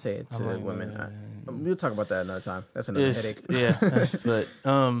allowed to say it to women. We'll talk about that another time. That's another headache. Yeah, but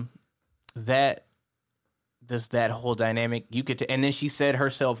that whole dynamic you could, and then she said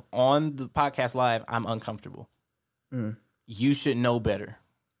herself on the podcast live, "I'm uncomfortable." You should know better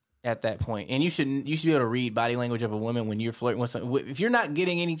at that point, and you should be able to read body language of a woman when you're flirting with someone. If you're not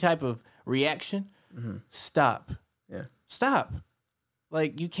getting any type of reaction, stop. Yeah, stop.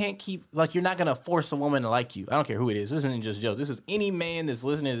 Like, you can't keep, like, you're not going to force a woman to like you. I don't care who it is. This isn't just Joe. This is any man that's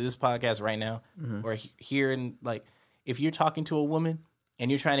listening to this podcast right now or hearing, like, if you're talking to a woman and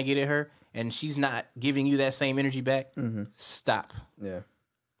you're trying to get at her and she's not giving you that same energy back, stop. Yeah.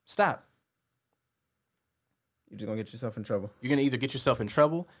 Stop. You're just going to get yourself in trouble. You're going to either get yourself in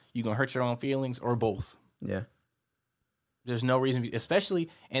trouble, you're going to hurt your own feelings, or both. Yeah. There's no reason, especially,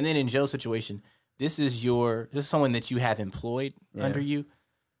 and then in Joe's situation, this is someone that you have employed under you.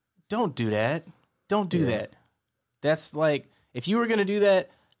 Don't do that. Don't do that. That's like, if you were going to do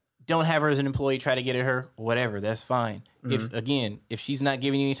that, don't have her as an employee, try to get at her, whatever. That's fine. If she's not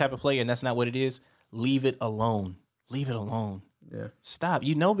giving you any type of play and that's not what it is, leave it alone. Leave it alone. Yeah. Stop.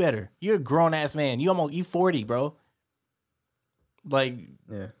 You know better. You're a grown ass man. You 40, bro. Like,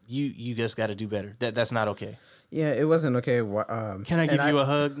 you just got to do better. That's not okay. Yeah, it wasn't okay. Can I give you a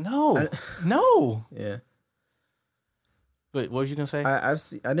hug? No, no. Yeah. But what was you gonna say? I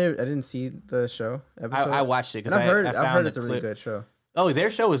didn't see the show episode. I watched it because I've heard it's a really good show. Oh, their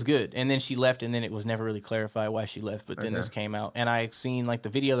show was good, and then she left, and then it was never really clarified why she left. But then this came out, and I seen like the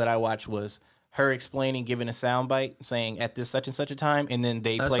video that I watched was her explaining, giving a soundbite, saying at this such and such a time, and then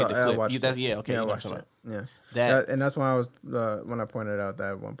they played the clip. I watched it. Yeah, and that's when I was when I pointed out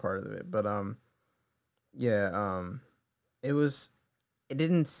that one part of it. But it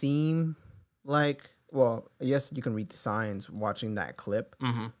didn't seem like, well, yes, you can read the signs watching that clip,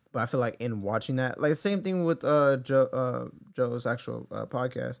 but I feel like in watching that, like the same thing with Joe's actual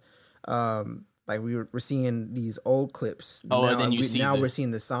podcast, like we're seeing these old clips. And then we're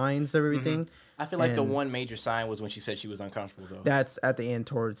seeing the signs of everything. I feel like the one major sign was when she said she was uncomfortable, though. That's at the end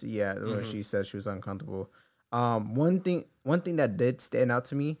towards where she said she was uncomfortable. One thing that did stand out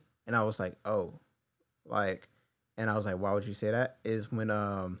to me, and I was like, oh, like, and I was like, why would you say that? Is when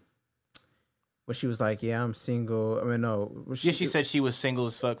she was like, yeah, I'm single. I mean, no. She said she was single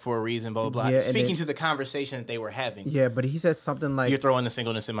as fuck for a reason, blah, blah, blah. Yeah, Speaking to the conversation that they were having. Yeah, but he said something like, you're throwing the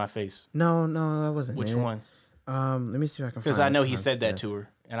singleness in my face. No, that wasn't Which it. one? Let me see if I can find it. Because I know he said that to her,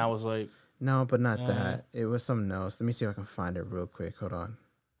 and I was like... No, but not that. It was something else. Let me see if I can find it real quick. Hold on.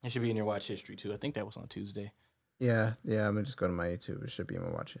 It should be in your watch history, too. I think that was on Tuesday. Yeah, I'm going to just go to my YouTube. It should be in my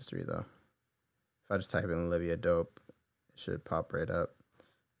watch history, though. If I just type in Olivia Dope, it should pop right up.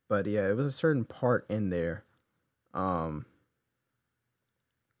 But yeah, it was a certain part in there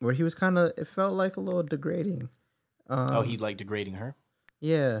where he was kind of, it felt like a little degrading. He like degrading her?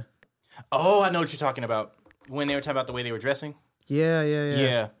 Yeah. Oh, I know what you're talking about. When they were talking about the way they were dressing? Yeah.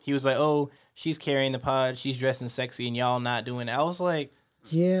 Yeah. He was like, oh, she's carrying the pod, she's dressing sexy, and y'all not doing it. I was like,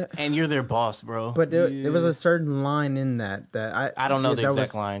 Yeah. And you're their boss, bro. But there was a certain line in that I don't know the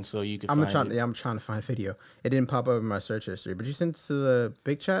exact line, so you can find it. Yeah, I'm trying to find video. It didn't pop up in my search history. But you sent it to the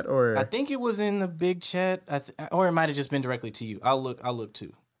big chat, or I think it was in the big chat, or it might have just been directly to you. I'll look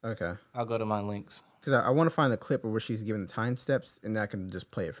too. Okay. I'll go to my links. Because I want to find the clip where she's giving the time steps, and I can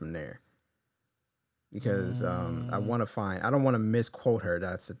just play it from there. Because I don't want to misquote her.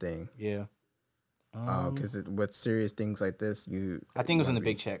 That's the thing. Yeah. Because with serious things like this, I think it was in the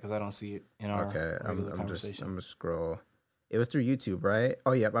big chat because I don't see it in our I'm conversation. I'm gonna scroll. It was through YouTube, right?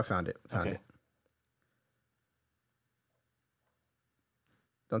 Oh, yep, I found it. Found it.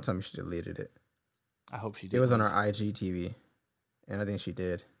 Don't tell me she deleted it. I hope she did. It was on our IGTV, and I think she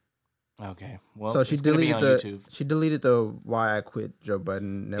did. Okay, well, so she it's deleted gonna be on YouTube. She deleted the "Why I Quit Joe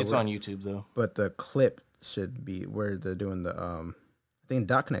Budden" network. It's on YouTube though. But the clip should be where they're doing the I think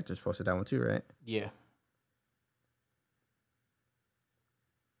Dot Connectors posted that one too, right? Yeah.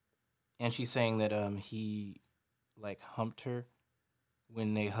 And she's saying that he like humped her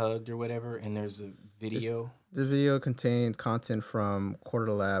when they hugged or whatever, and there's a video. The video contains content from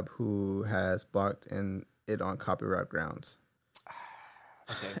Quarter Lab, who has blocked it on copyright grounds.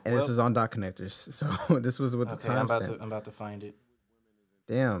 Okay. And this was on Dot Connectors, so this was with the timestamp. I'm about to find it.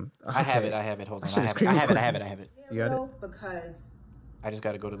 Damn. Okay. I have it. Hold on. I have it. You got it? Because I just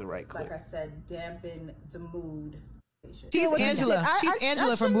got to go to the right clip. Like I said, dampen the mood. She's Angela. She's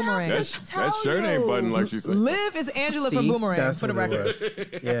Angela from Boomerang. That shirt ain't button like she said. Liv is Angela from Boomerang, for the record.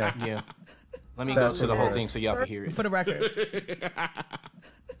 Yeah. Let me go to the whole thing so y'all can hear it. For the record.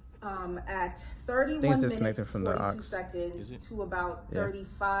 At 31 minutes, from the 42 seconds to about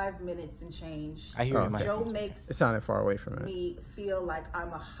 35 minutes and change, I hear it. Joe makes it sounded far away from me feel like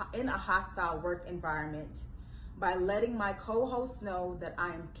I'm in a hostile work environment by letting my co-hosts know that I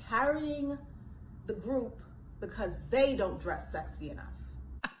am carrying the group because they don't dress sexy enough.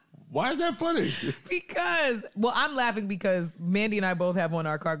 Why is that funny? Because, I'm laughing because Mandy and I both have on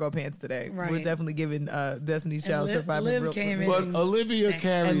our cargo pants today. Right. We're definitely giving Destiny's Child Survivor Liv came in. But Olivia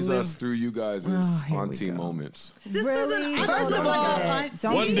carries us through you guys' auntie moments. This isn't, first of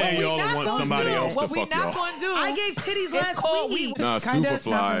all, one day y'all want somebody else to fuck y'all. What we not going to do. I gave titties last week. Nah,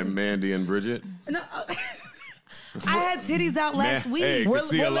 Superfly, Mandy, and Bridget. No, I had titties out last week. Hey,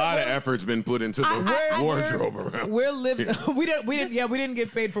 see, a lot of effort's been put into the wardrobe around. We're living. We didn't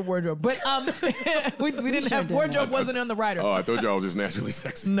get paid for wardrobe, but we didn't have wardrobe. Wasn't on the rider. Oh, I thought y'all was just naturally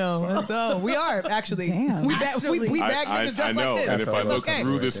sexy. No, so we are actually. Damn. We bag niggas dressed know, like this. and if I look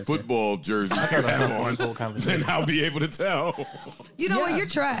through this football jersey you have on, then I'll be able to tell. You know what? You're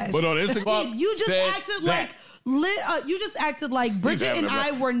trash. But on Instagram, you just acted like. You just acted like Bridget and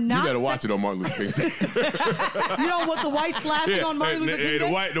I were not. You gotta watch it on Martin Luther King Day. You know what? The white's laughing on Martin Luther King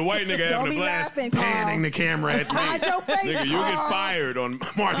Day. The white nigga having a blast, panning the camera at me. Hide your face, nigga, you get fired on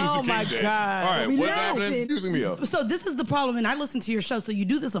Martin Luther King Day. Oh my God! All right, what's happening? Using me up. So this is the problem, and I listen to your show, so you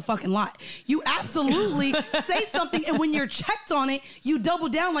do this a fucking lot. You absolutely say something, and when you're checked on it, you double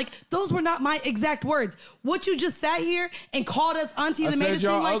down like those were not my exact words. What you just sat here and called us auntie and made it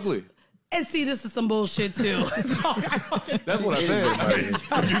seem like ugly. And see, this is some bullshit too. That's what I said.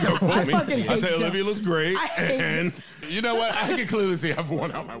 You go quote me. I said Olivia looks great, and you know what? I can clearly see I've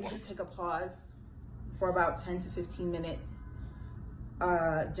worn out my wall. Take a pause for about 10 to 15 minutes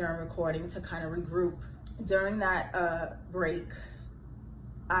during recording to kind of regroup. During that break,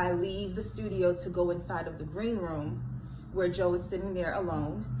 I leave the studio to go inside of the green room where Joe is sitting there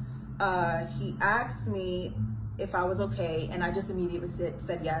alone. He asked me if I was okay, and I just immediately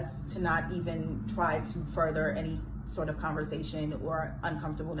said yes, to not even try to further any sort of conversation or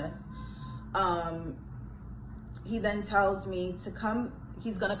uncomfortableness. He then tells me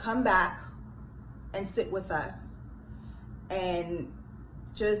he's gonna come back and sit with us and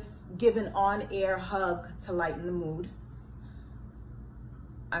just give an on-air hug to lighten the mood.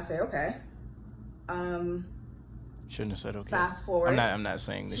 I say, okay. Shouldn't have said okay. Fast forward. I'm not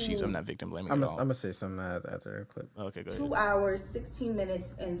saying that I'm not victim blaming at all. I'm gonna say something after the clip. Okay, go ahead. 2 hours, 16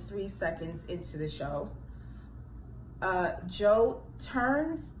 minutes, and 3 seconds into the show, Joe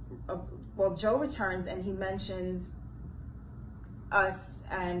returns and he mentions us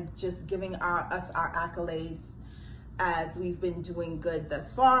and just giving us our accolades as we've been doing good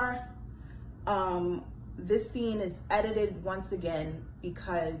thus far. This scene is edited once again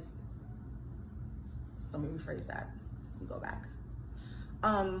because, let me rephrase that. Let me go back.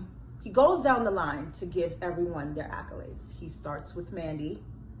 He goes down the line to give everyone their accolades. He starts with Mandy.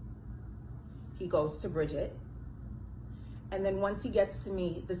 He goes to Bridget. And then once he gets to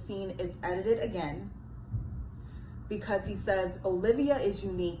me, the scene is edited again because he says, Olivia is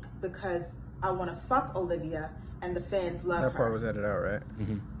unique because I want to fuck Olivia and the fans love That her. part was edited out, right?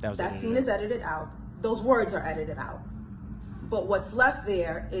 That scene is edited out. Those words are edited out. But what's left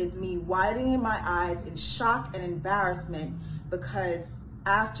there is me widening my eyes in shock and embarrassment because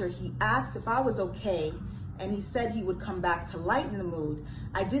after he asked if I was okay and he said he would come back to lighten the mood,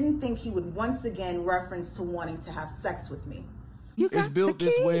 I didn't think he would once again reference to wanting to have sex with me. It's built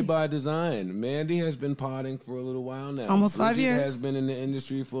this way by design. Mandy has been potting for a little while now. Almost 5 Bridget years. has been in the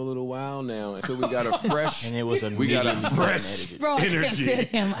industry for a little while now. So we got a fresh And it was we got a fresh Bro, I can't energy. stand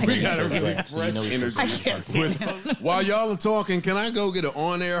him. I We can't got a stand really him. fresh energy. I can't stand him. While y'all are talking, can I go get an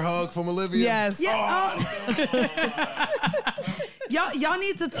on-air hug from Olivia? Yes. Y'all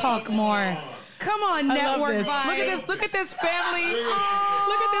need to talk more. Come on, I love network this. vibes. Look at this. Look at this family.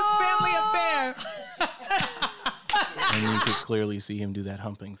 Look at this family affair. And you could clearly see him do that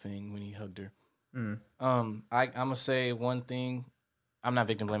humping thing when he hugged her. I'm gonna say one thing. I'm not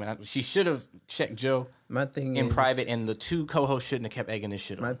victim blaming. She should have checked Joe. My thing in is, private, and the two co-hosts shouldn't have kept egging this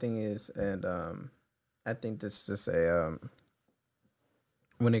shit on. My thing is, and I think this is just a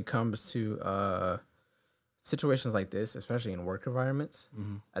when it comes to situations like this, especially in work environments,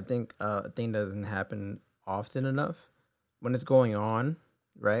 I think a thing doesn't happen often enough when it's going on,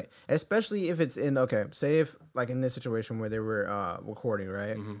 right? Especially if it's in say if like in this situation where they were recording,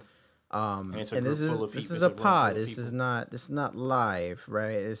 right? And it's a and group this is full of this people. is It's a a room full pod. of This people. is not live,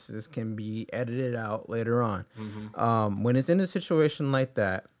 right? This can be edited out later on. When it's in a situation like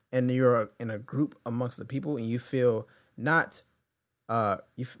that, and you're in a group amongst the people, and you feel not,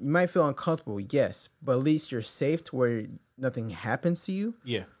 you might feel uncomfortable, yes, but at least you're safe to where nothing happens to you.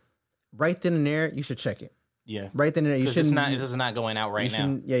 Yeah. Right then and there, you should check it. Yeah. Right then and there, you 'Cause shouldn't. This is not going out right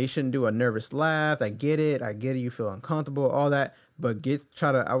now. Yeah, you shouldn't do a nervous laugh. I get it. You feel uncomfortable, all that. But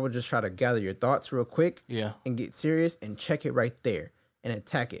I would just try to gather your thoughts real quick. Yeah. And get serious and check it right there and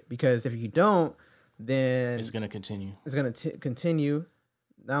attack it. Because if you don't, then It's gonna continue. It's gonna continue.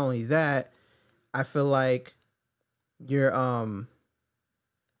 Not only that, I feel like you're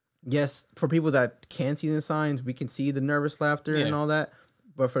yes, for people that can see the signs, we can see the nervous laughter and Yeah. all that.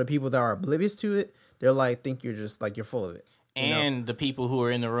 But for the people that are oblivious to it, they're like think you're just like you're full of it. you know? And the people who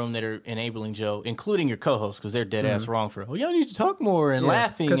are in the room that are enabling Joe, including your co-hosts, because they're dead ass wrong for, y'all need to talk more and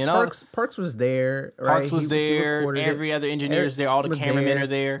laughing 'Cause and all. Perks was there. Right? Parks was there. recorded it. Every other engineer is there. All the was cameramen are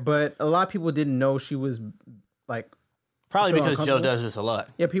there. But a lot of people didn't know she was like. Probably feel because Joe uncomfortable. does this a lot.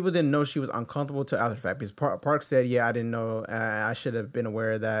 Yeah, people didn't know she was uncomfortable till after the fact. Because Park said, "Yeah, I didn't know. I should have been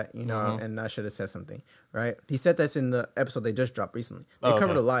aware of that, and I should have said something." Right? He said that's in the episode they just dropped recently. They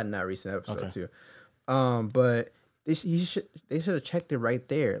covered a lot in that recent episode too. But they should have checked it right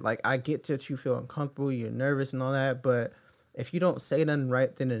there. Like, I get that you feel uncomfortable, you're nervous and all that, but if you don't say nothing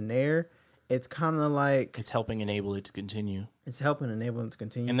right then and there, it's kind of like it's helping enable it to continue. It's helping enable it to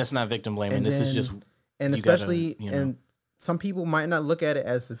continue, And that's not victim blaming. And This is then- just and you gotta, especially and some people might not look at it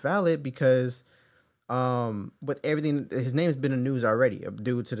as valid because with everything, his name has been in the news already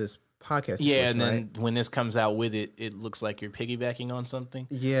due to this podcast. Yeah, and situation, then right? when this comes out with it, it looks like you're piggybacking on something.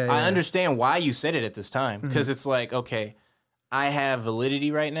 Yeah, I yeah. understand why you said it at this time because Mhm. it's like, okay, I have validity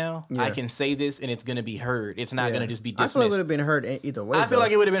right now. I Yeah. can say this and it's going to be heard. It's not Yeah. going to just be I dismissed. feel it would have been heard either way. I feel though.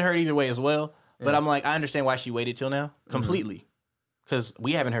 like it would have been heard either way as well. But Yeah. I'm like, I understand why she waited till now Mm-hmm. completely. Because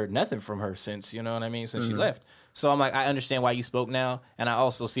we haven't heard nothing from her since, you know what I mean, since she Mhm. left. So I'm like, I understand why you spoke now. And I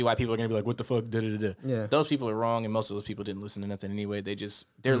also see why people are going to be like, what the fuck? Da-da-da-da. Yeah. Those people are wrong. And most of those people didn't listen to nothing anyway. They're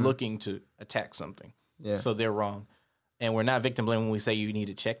Mhm. looking to attack something. Yeah. So they're wrong. And we're not victim blaming when we say you need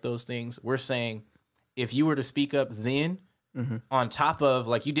to check those things. We're saying if you were to speak up then, Mhm. on top of,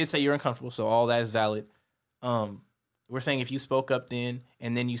 like you did say you're uncomfortable, so all that is valid. We're saying if you spoke up then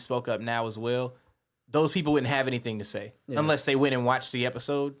and then you spoke up now as well, those people wouldn't have anything to say Yeah. unless they went and watched the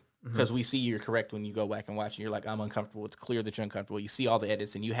episode. Mhm. Because we see you're correct when you go back and watch and you're like, I'm uncomfortable. It's clear that you're uncomfortable. You see all the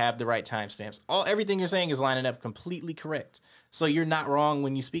edits and you have the right timestamps. Everything you're saying is lining up completely correct. So you're not wrong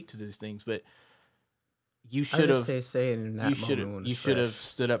when you speak to these things, but you should have say it in that moment when you it's should have fresh.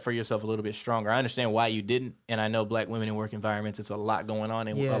 stood up for yourself a little bit stronger. I understand why you didn't, and I know black women in work environments, it's a lot going on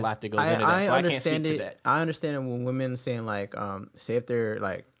and a lot that goes into that. So I can't speak to that. I understand it when women saying like, say if they're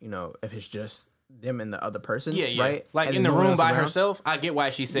like, if it's just them and the other person, Yeah, yeah. right? Like And in then the no one room else by around. herself, I get why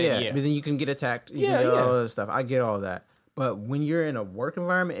she said yeah. because then you can get attacked. You Yeah, can get yeah. all that stuff. I get all that. But when you're in a work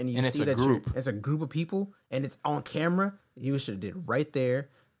environment and you And see it's a that group. it's a group of people and it's on camera, you should have did right there.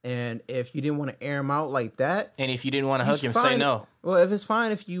 And if you didn't want to air them out like that, And if you didn't want to hug it's him, say fine. no. Well, if it's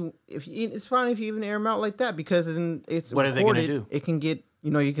fine if you it's fine if you even air them out like that because then it's What are they gonna recorded. do? It can get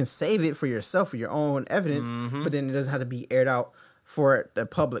you can save it for yourself for your own evidence, Mhm. but then it doesn't have to be aired out for the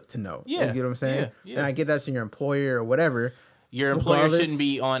public to know. Yeah, You get what I'm saying? yeah, yeah. And I get that's in your employer or whatever. Your employer Regardless- shouldn't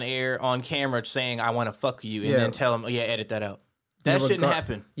be on air, on camera, saying, I want to fuck you, and Yeah. then tell them, yeah, edit that out. That shouldn't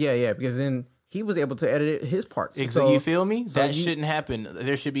happen. Yeah, because then he was able to edit his parts. You feel me? so That you- shouldn't happen.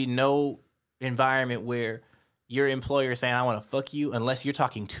 There should be no environment where your employer is saying, I want to fuck you, unless you're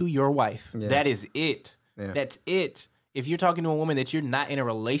talking to your wife. Yeah. That is it. Yeah. That's it. If you're talking to a woman that you're not in a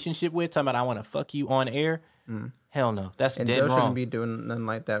relationship with, talking about, I want to fuck you on air, hell no. That's And dead Joe wrong. shouldn't be doing nothing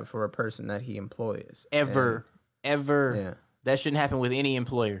like that for a person that he employs. Ever. Yeah. That shouldn't happen with any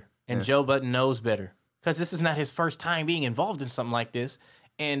employer. And Yeah. Joe Budden knows better. Because this is not his first time being involved in something like this.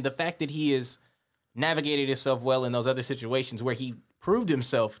 And the fact that he has navigated himself well in those other situations where he proved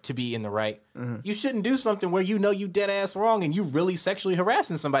himself to be in the right, you shouldn't do something where you know you dead ass wrong and you really sexually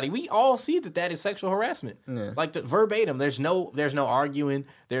harassing somebody. We all see that is sexual harassment. Yeah. Like verbatim, there's no arguing,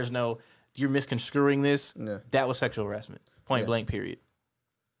 there's no you're misconstruing this. Yeah. That was sexual harassment. Point Yeah. blank, period.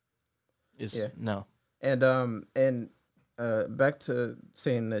 No. And back to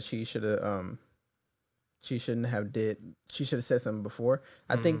saying that she should have she shouldn't have she should have said something before.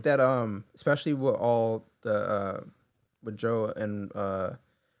 I think that especially with all the with Joe and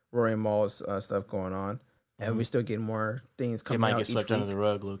Rory and Maul's stuff going on, and we still get more things coming out. It might get swept under the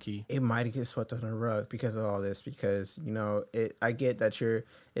rug, low key. It might get swept under the rug because of all this. Because I get that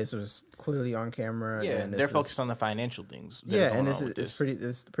this was clearly on camera. Yeah, and they're focused on the financial things. Yeah, and it's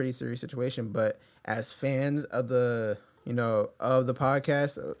a pretty serious situation. But as fans of the of the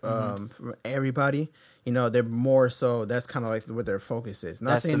podcast, from everybody, they're more so. That's kind of like what their focus is. Not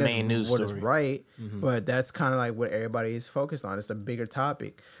That's saying the that's main news what story. is right, but that's kind of like what everybody is focused on. It's the bigger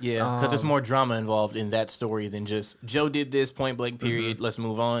topic. Yeah, because there's more drama involved in that story than just Joe did this, point blank, period. Let's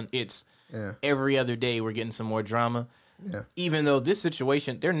move on. It's every other day we're getting some more drama. Yeah. Even though this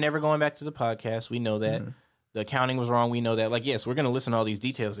situation, they're never going back to the podcast. We know that. The accounting was wrong. We know that. Like, yes, we're going to listen to all these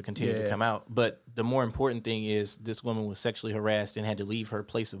details that continue to come out. But the more important thing is this woman was sexually harassed and had to leave her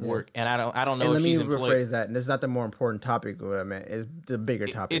place of work. And I don't know And if let me she's employed. rephrase that. And it's not the more important topic. What I meant is the bigger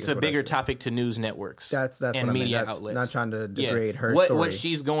topic. It's a bigger topic to news networks. That's and what I media meant. That's outlets. Not trying to degrade her what story. What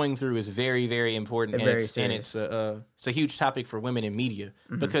she's going through is very, very important, and Very it's a huge topic for women in media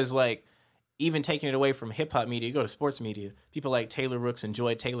because like. Even taking it away from hip hop media, you go to sports media. People like Taylor Rooks and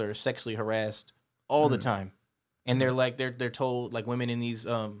Joy Taylor are sexually harassed all the time, and they're told, like, women in these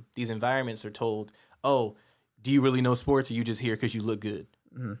environments are told, "Oh, do you really know sports, or you just here because you look good?"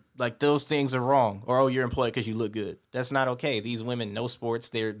 Like, those things are wrong. Or, "Oh, you're employed because you look good." That's not okay. These women know sports.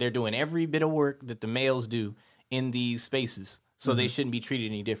 They're doing every bit of work that the males do in these spaces, so they shouldn't be treated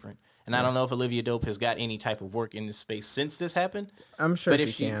any different. And I don't know if Olivia Dope has got any type of work in this space since this happened. I'm sure but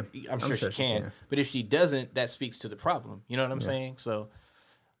she can. I'm sure she can. But if she doesn't, that speaks to the problem. You know what I'm saying? So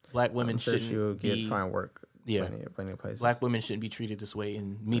black women I'm sure shouldn't she'll get be fine work. Yeah, plenty of places. Black women shouldn't be treated this way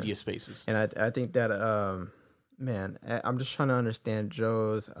in media spaces. And I think that man, I'm just trying to understand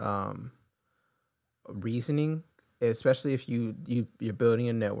Joe's reasoning, especially if you're building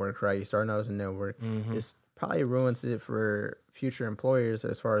a network, right? You're starting out as a network. It's probably ruins it for future employers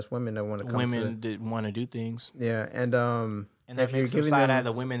as far as women that want to come women that want to do things. Yeah, and that makes them side eye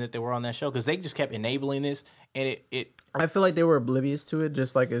the women that they were on that show because they just kept enabling this, and it I feel like they were oblivious to it,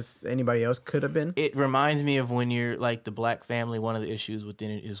 just like as anybody else could have been. It reminds me of when you're like the black family. One of the issues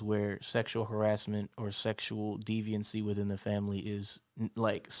within it is where sexual harassment or sexual deviancy within the family is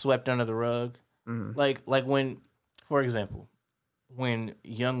like swept under the rug. Like when, for example, when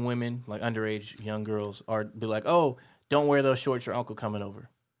young women, like underage young girls, be like, "Oh, don't wear those shorts, your uncle coming over."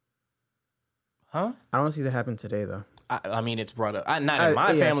 Huh? I don't see that happen today though. I mean, it's brought up. Not in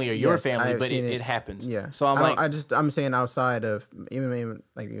my family or your family, but it happens. Yeah. So I'm saying outside of even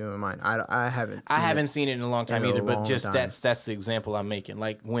mine. I haven't seen it in a long time either. But just that's the example I'm making.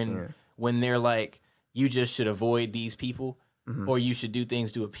 Like when they're like, you just should avoid these people, or you should do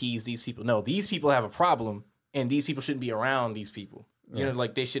things to appease these people. No, these people have a problem, and these people shouldn't be around these people. You know,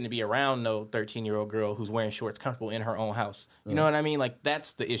 like they shouldn't be around no 13-year-old girl who's wearing shorts comfortable in her own house. You know what I mean? Like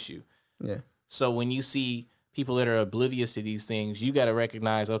that's the issue. Yeah. So when you see people that are oblivious to these things, you got to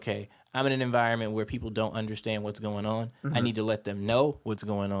recognize, okay, I'm in an environment where people don't understand what's going on. I need to let them know what's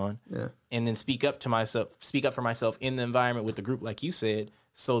going on, and then speak up for myself in the environment with the group, like you said,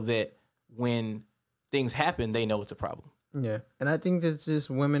 so that when things happen, they know it's a problem. Yeah, and I think that just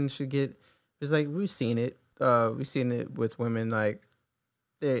women should get. It's like we've seen it with women like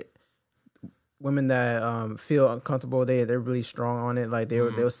women that feel uncomfortable. They're really strong on it. Like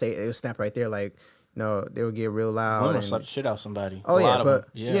they'll snap right there. Like, they will get real loud. Women slap the shit out somebody. Oh,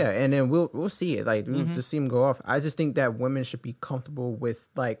 yeah, and then we'll see it. Like we'll just see them go off. I just think that women should be comfortable with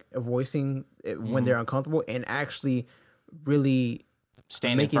like voicing it when they're uncomfortable and actually really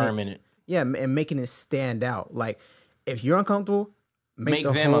standing firm in it. Yeah, and making it stand out. Like if you're uncomfortable, Make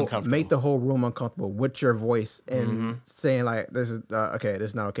them uncomfortable. Make the whole room uncomfortable with your voice and saying like, "This is okay.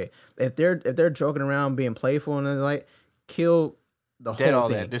 This is not okay." If they're joking around, being playful, and they're like, kill the Dead whole all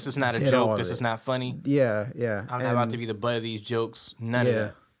thing. that. This is not a Dead joke. all This of is it. not funny. Yeah. I'm not about to be the butt of these jokes. None of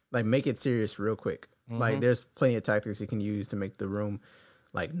that. Like make it serious real quick. Like there's plenty of tactics you can use to make the room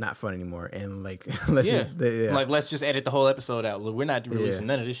like not fun anymore. And like let's just edit the whole episode out. Look, we're not releasing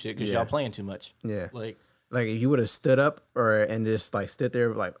none of this shit because y'all playing too much. Yeah. Like if you would have stood up and just like stood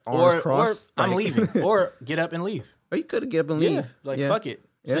there like arms crossed. Or I'm like- leaving. Or get up and leave. Or you could have get up and leave. Yeah. Fuck it.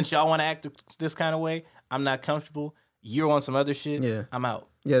 Yeah. Since y'all want to act this kind of way, I'm not comfortable. You're on some other shit. Yeah. I'm out.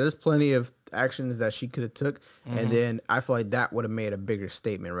 Yeah, there's plenty of actions that she could have took, and then I feel like that would have made a bigger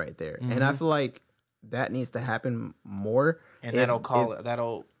statement right there. And I feel like that needs to happen more. And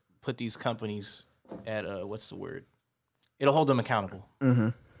that'll put these companies at what's the word? It'll hold them accountable.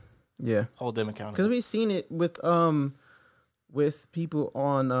 Yeah, hold them accountable. Because we've seen it with people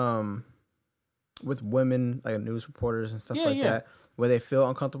on with women like news reporters and stuff that, where they feel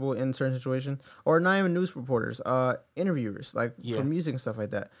uncomfortable in certain situations, or not even news reporters, interviewers like for music and stuff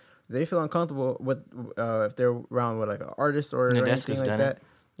like that. They feel uncomfortable with if they're around with like an artist or anything like that.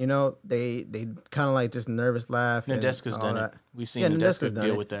 You know, they kind of like just nervous laugh. Nadeska's done that. it. We've seen Nadeska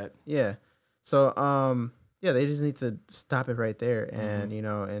deal with that. Yeah. So they just need to stop it right there, and you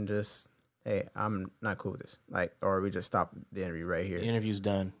know, and just, hey, I'm not cool with this. Like, or we just stop the interview right here. The interview's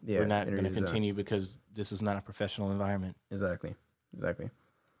done. Yeah, we're not going to continue because this is not a professional environment. Exactly.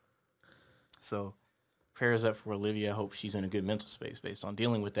 So, prayers up for Olivia. I hope she's in a good mental space based on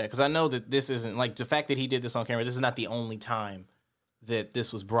dealing with that. Because I know that this isn't, like, the fact that he did this on camera, this is not the only time that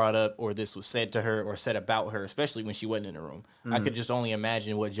this was brought up or this was said to her or said about her, especially when she wasn't in the room. I could just only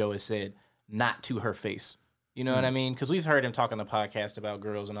imagine what Joe has said, not to her face. You know what I mean? Because we've heard him talk on the podcast about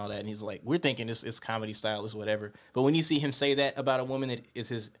girls and all that, and he's like, we're thinking it's comedy style, it's whatever. But when you see him say that about a woman that is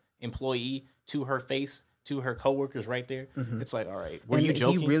his employee to her face, to her coworkers right there, it's like, all right, were you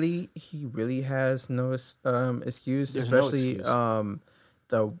joking? He really has no excuse, There's no especially excuse.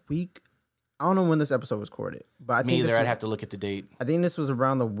 The week. I don't know when this episode was recorded, but I think I'd have to look at the date. I think this was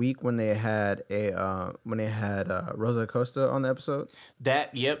around the week when they had Rosa Acosta on the episode.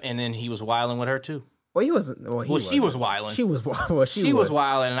 Yep, and then he was wilding with her too. Well, he wasn't. Well, she was wilding. She was. She was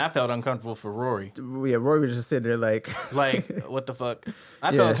wilding, and I felt uncomfortable for Rory. Yeah, Rory was just sitting there like, what the fuck?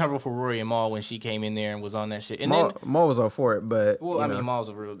 I felt uncomfortable for Rory and Maul when she came in there and was on that shit. And Maul was all for it, but Maul's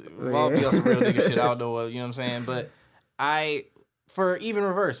a real dude. Maul be on some real nigga shit. I don't know what, you know what I'm saying, but for even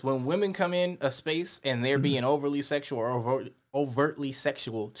reverse, when women come in a space and they're being overly sexual or overtly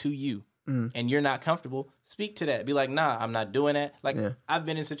sexual to you, and you're not comfortable, speak to that. Be like, nah, I'm not doing that. Like, I've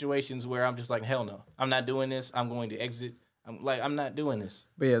been in situations where I'm just like, hell no, I'm not doing this. I'm going to exit. I'm not doing this.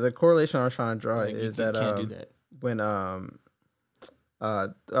 But yeah, the correlation I was trying to draw is that you can't do that. When I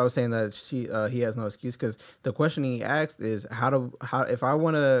was saying that he has no excuse, because the question he asked is how if I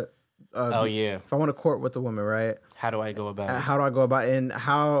want to if I want to court with a woman, right? How do I go about it? How do I go about it? And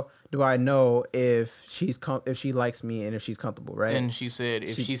how do I know if she likes me and if she's comfortable, right? And she said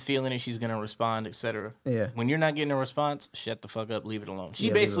if she's feeling it, she's gonna respond, etc. Yeah. When you're not getting a response, shut the fuck up, leave it alone.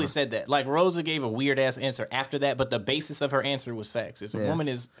 She basically said that. Like, Rosa gave a weird ass answer after that, but the basis of her answer was facts. If a woman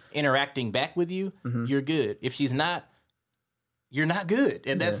is interacting back with you, you're good. If she's not, you're not good,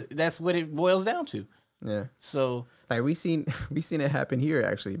 and that's what it boils down to. Yeah. So like we seen it happen here,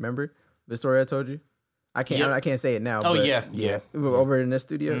 actually. Remember the story I told you? I can't say it now. Oh, but yeah. We were over in this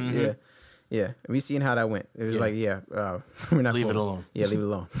studio. Yeah. We seen how that went. It was like, we're not leave it alone. Yeah, leave it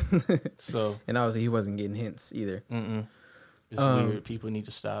alone. So, and obviously he wasn't getting hints either. It's weird. People need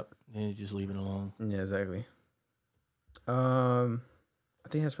to stop and just leave it alone. Yeah, exactly. I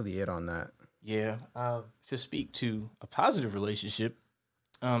think that's really it on that. Yeah. To speak to a positive relationship,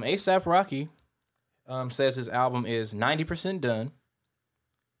 A$AP Rocky says his album is 90% done.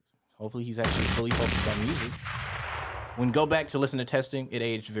 Hopefully he's actually fully focused on music. When go back to listen to testing, it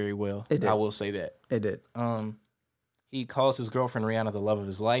aged very well. It did. I will say that. It did. He calls his girlfriend Rihanna the love of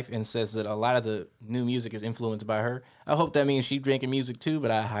his life and says that a lot of the new music is influenced by her. I hope that means she's drinking music too,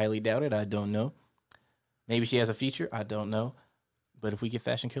 but I highly doubt it. I don't know. Maybe she has a feature. I don't know. But if we get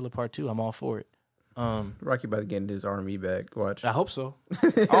Fashion Killer Part 2, I'm all for it. Rocky about to get into his R&B bag. Watch. I hope so.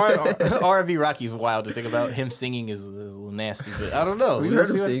 R&B Rocky's wild to think about. Him singing is a little nasty, but I don't know. We heard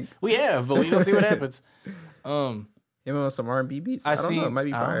him sing. We have, but we gonna see what happens. Him on some R&B beats. I don't know. It might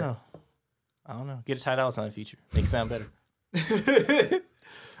be fire. I don't know. Get a Ty Dolla $ign feature. Make it sound better.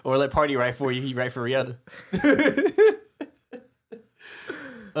 Or let Party write for you. He write for Rihanna.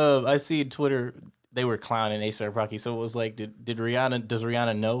 I see Twitter. They were clowning A$AP Rocky, so it was like, does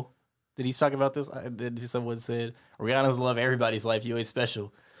Rihanna know Did he talk about this? Someone said Rihanna's love everybody's life. You ain't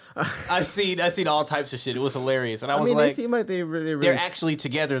special. I seen all types of shit. It was hilarious, and I was mean, like, they seem like they're actually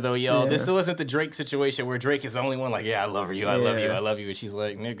together though, yo. Yeah. This wasn't the Drake situation where Drake is the only one like, yeah, I love you, I love you, I love you, and she's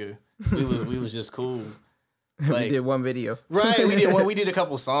like, nigga, we was just cool. Like, we did one video, right? We did a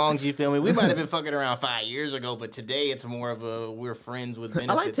couple songs. You feel me? We might have been fucking around 5 years ago, but today it's more of a we're friends with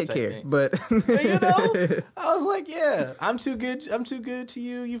benefits. I like Take type Care, thing. but you know, I was like, yeah, I'm too good to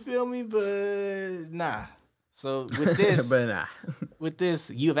you. You feel me? But nah. So with this, but nah. With this,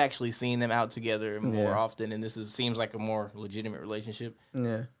 you have actually seen them out together more often, and seems like a more legitimate relationship.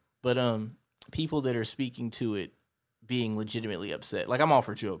 Yeah. But people that are speaking to it being legitimately upset, like I'm all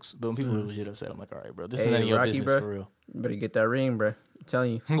for jokes, but when people are legit upset, I'm like, all right, bro, this is none of your Rocky, business bro, for real. You better get that ring, bro. I'm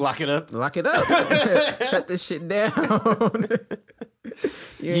telling you, lock it up, lock it up. Shut this shit down.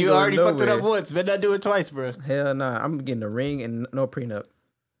 you already fucked it up once, better not do it twice, bro. Hell nah, I'm getting a ring and no prenup.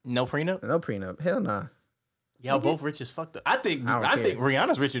 No prenup? No prenup. Hell nah. Y'all both rich as fucked up. I think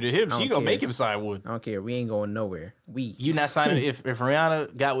Rihanna's richer than him. She gonna make him sign one. I don't care. We ain't going nowhere. You not signing if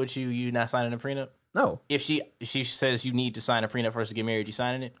Rihanna got with you, you not signing a prenup? No. If she says you need to sign a prenup first to get married, you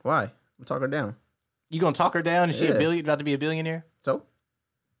signing it? Why? I'm talking her down. You gonna talk her down? Is she about to be a billionaire? So?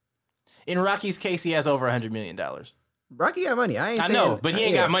 In Rocky's case, he has over $100 million. Rocky got money. I know, but he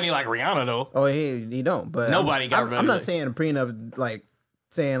ain't got money like Rihanna though. Oh, he don't. But nobody got money. I'm not saying a prenup like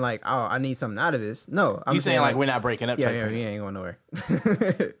saying like, oh, I need something out of this. No, I'm saying like we're not breaking up. Yeah, you ain't going nowhere.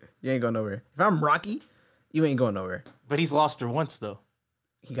 You ain't going nowhere. If I'm Rocky, you ain't going nowhere. But he's lost her once though.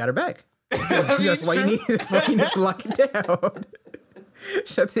 He got her back. That's why you need to lock it down.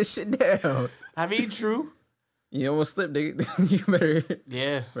 Shut this shit down. I mean, true. You almost slipped, nigga. You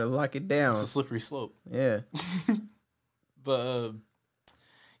better lock it down. It's a slippery slope. Yeah. But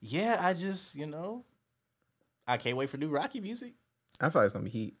yeah, I just I can't wait for new Rocky music. I thought it's gonna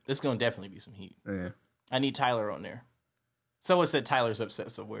be heat. It's gonna definitely be some heat. Yeah. I need Tyler on there. Someone said Tyler's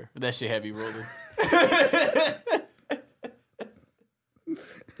upset somewhere. That shit had me rolling.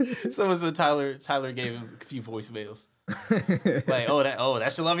 Someone said Tyler gave him a few voicemails. Like,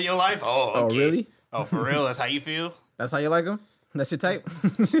 that's your love of your life? Oh, okay. Oh, really? Oh, for real? That's how you feel? That's how you like him? That's your type?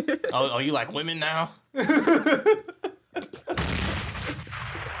 Oh, you like women now?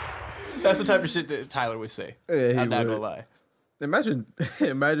 That's the type of shit that Tyler would say. Yeah, I'm not gonna lie. Imagine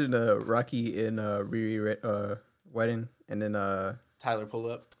Rocky and Riri wedding, and then Tyler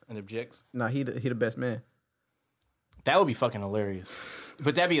pull up and objects. Nah, he the best man. That would be fucking hilarious.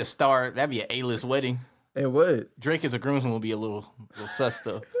 But that'd be a star. That'd be an A-list wedding. It would. Drake as a groomsman would be a little sus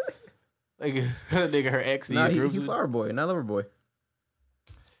though. Like nigga, her ex. Nah, he flower boy, not lover boy.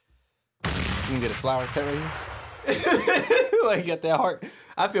 You can get a flower cut right here. Like, got that heart.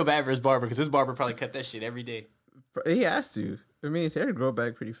 I feel bad for his barber because his barber probably cut that shit every day. He has to. I mean, his hair grow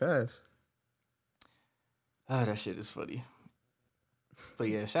back pretty fast. Oh, that shit is funny. But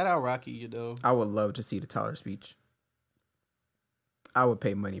yeah, shout out Rocky, I would love to see the Tyler speech. I would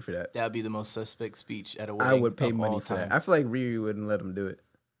pay money for that. That would be the most suspect speech at a wedding. I would pay money for time. that. I feel like Riri wouldn't let him do it.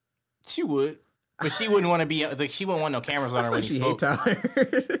 She would. But she wouldn't want to be like, she wouldn't want no cameras on her when he spoke. Tyler.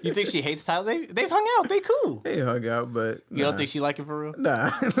 You think she hates Tyler? They've hung out. They cool. They hung out, but you don't think she like him for real?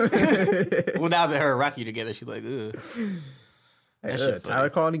 Nah. Well, now that her and Rocky together, she's like, ugh. Hey, Tyler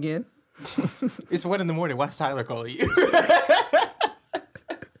calling again? It's 1 a.m. Why's Tyler calling you?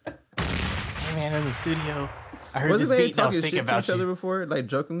 Hey man, in the studio, I heard this beat and I was thinking about each other before, like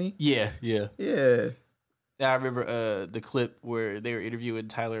jokingly. Yeah. I remember the clip where they were interviewing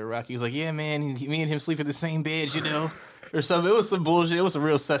Tyler and Rocky. He was like, yeah, man, me and him sleep in the same bed, or something. It was some bullshit. It was some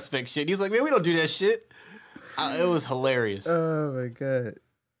real suspect shit. He's like, man, we don't do that shit. It was hilarious. Oh, my God.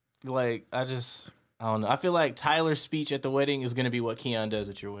 Like, I don't know. I feel like Tyler's speech at the wedding is going to be what Keon does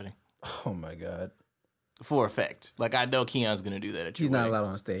at your wedding. Oh, my God. For a fact. Like, I know Keon's going to do that at your wedding. He's not allowed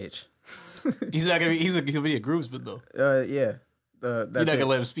on stage. He's not going to be, he'll be a groomsman, though. Yeah. You're not going to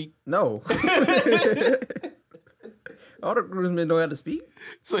let him speak? No. All the groomsmen know how to speak.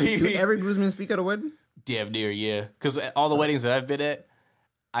 So do every groomsman speak at a wedding? Damn near, yeah. Because all the weddings that I've been at,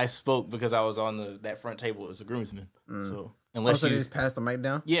 I spoke because I was on that front table as a groomsman. So unless you just pass the mic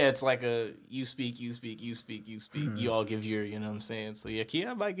down? Yeah, it's like you speak. You all give your, you know what I'm saying? So yeah,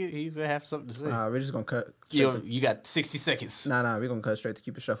 Keon might he's gonna have something to say. We're just gonna cut. You got 60 seconds. Nah, we're gonna cut straight to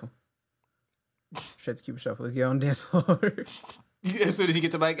Cupid Shuffle. Let's get on the dance floor. As soon as you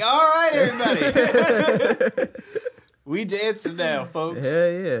get the mic, all right, everybody. We dancing now, folks.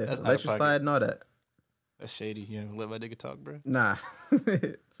 Hell yeah. Electric slide and all that. That's shady. You know, let my nigga talk, bro. Nah.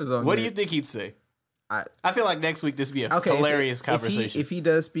 What do you think he'd say? I feel like next week this would be a hilarious conversation. If he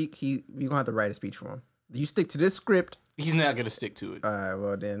does speak, we gonna have to write a speech for him. You stick to this script. He's not gonna stick to it. All right.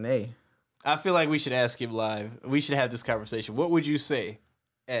 Well then, hey, I feel like we should ask him live. We should have this conversation. What would you say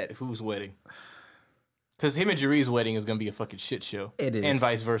at whose wedding? Because him and Jerry's wedding is going to be a fucking shit show. It is. And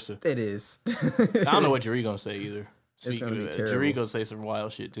vice versa. It is. I don't know what Jerry going to say either. It's going to be terrible. Jerry going to say some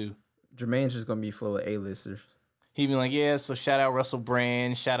wild shit too. Jermaine's just going to be full of A-listers. He'd be like, yeah, so shout out Russell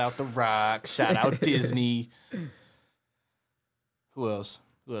Brand, shout out The Rock, shout out Disney. Who else?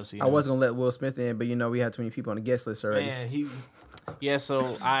 I was going to let Will Smith in, but we had too many people on the guest list already. Man,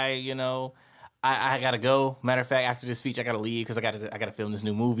 so I gotta go. Matter of fact, after this speech, I gotta leave because I gotta film this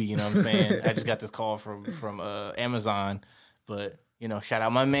new movie. You know what I'm saying? I just got this call from Amazon, but shout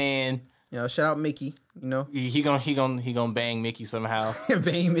out my man. Shout out Mickey. He gonna bang Mickey somehow.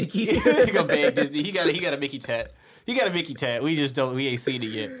 Bang Mickey. He gonna bang Disney. He got a Mickey tat. He got a Mickey tat. We ain't seen it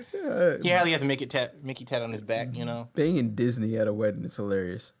yet. He hardly has a Mickey tat on his back. Banging Disney at a wedding is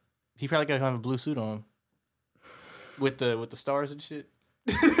hilarious. He probably gotta have a blue suit on with the stars and shit.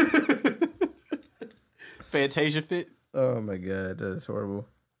 Fantasia fit. Oh my god, that is horrible.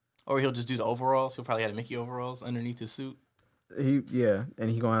 Or he'll just do the overalls. He'll probably have Mickey overalls underneath his suit. And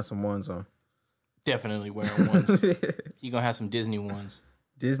he gonna have some ones on. Definitely wearing ones. He gonna have some Disney ones.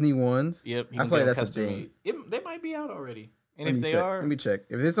 Disney ones? Yep. I feel like that's a thing. They might be out already. And Let if they check. are, let me check.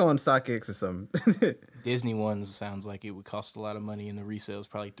 If it's on StockX or something. Disney ones sounds like it would cost a lot of money, and the resale is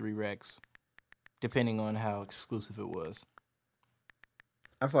probably $3 depending on how exclusive it was.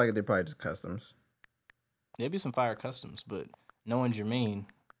 I feel like they're probably just customs. There'd be some fire customs, but knowing Jermaine,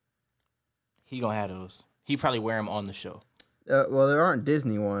 he gonna have those. He probably wear them on the show. Well, there aren't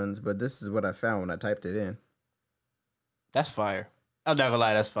Disney ones, but this is what I found when I typed it in. That's fire. I'm not gonna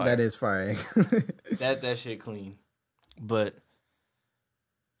lie, that's fire. That is fire. that shit clean. But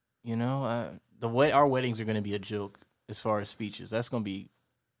our weddings are gonna be a joke as far as speeches. That's gonna be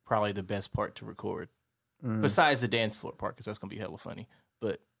probably the best part to record, besides the dance floor part, because that's gonna be hella funny.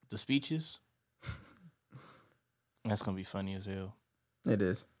 But the speeches, that's gonna be funny as hell. It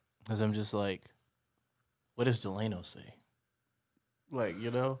is. Because I'm just like, what does Delano say? You're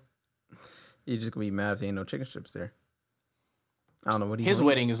just gonna be mad if there ain't no chicken strips there. I don't know what his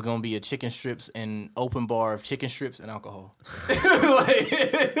wedding is gonna be a chicken strips and open bar of chicken strips and alcohol.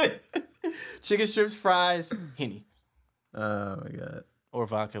 Chicken strips, fries, Henny. Oh my god. Or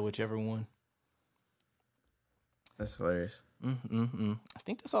vodka, whichever one. That's hilarious. I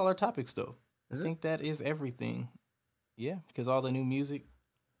think that's all our topics, though. I think that is everything. Yeah, because all the new music.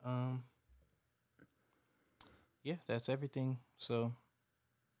 Yeah, that's everything. So,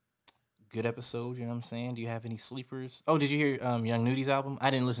 good episode, you know what I'm saying? Do you have any sleepers? Oh, did you hear Young Nudi's album? I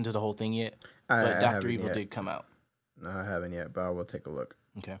didn't listen to the whole thing yet, but Dr. Evil did come out. No, I haven't yet, but I will take a look.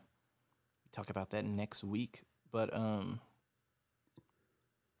 Okay. Talk about that next week. But I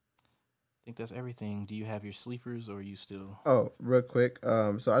think that's everything. Do you have your sleepers, or are you still? Oh, real quick.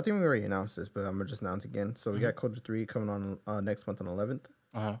 So I think we already announced this, but I'm gonna just announce again. So we got Culture 3 coming on next month on 11th.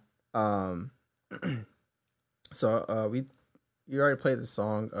 So you already played the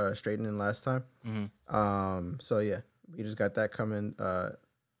song "Straightening" last time. So yeah, we just got that coming.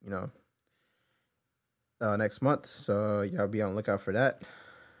 Next month. So y'all be on the lookout for that.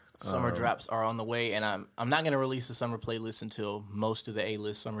 Summer drops are on the way, and I'm not gonna release the summer playlist until most of the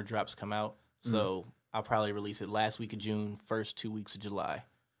A-list summer drops come out. So I'll probably release it last week of June, first 2 weeks of July.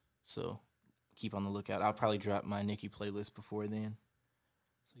 So keep on the lookout. I'll probably drop my Nicki playlist before then.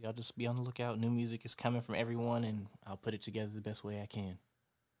 So y'all just be on the lookout. New music is coming from everyone, and I'll put it together the best way I can.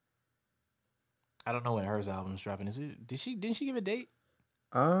 I don't know when her album's dropping. Didn't she give a date?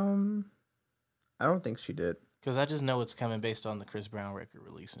 I don't think she did. Because I just know it's coming based on the Chris Brown record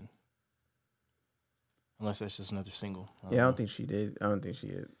releasing. Unless that's just another single. I don't think she did.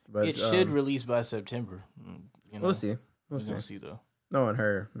 But it should release by September. We'll see. We'll see, though. Knowing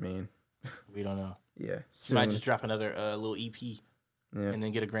her, we don't know. Yeah. She might just drop another little EP and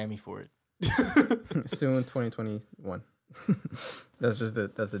then get a Grammy for it. Soon, 2021. That's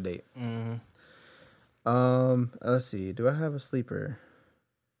the date. Let's see. Do I have a sleeper?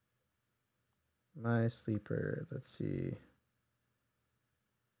 My sleeper. Let's see.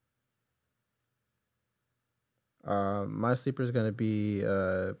 My sleeper is gonna be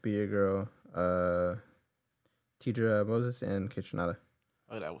Your Girl, Teedra Moses and Kaytranada.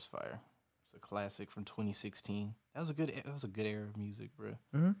 Oh, that was fire. It's a classic from 2016. That was a good era of music, bro.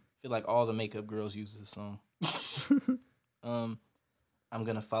 I feel like all the makeup girls use this song. I'm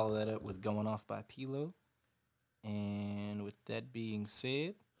gonna follow that up with Going Off by P-Lo. And with that being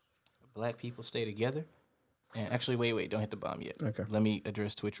said, Black people stay together. And actually, wait, don't hit the bomb yet. Okay. Let me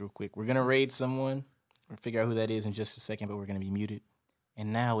address Twitch real quick. We're gonna raid someone. We'll figure out who that is in just a second, but we're gonna be muted.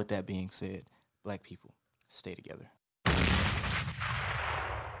 And now, with that being said, Black people stay together.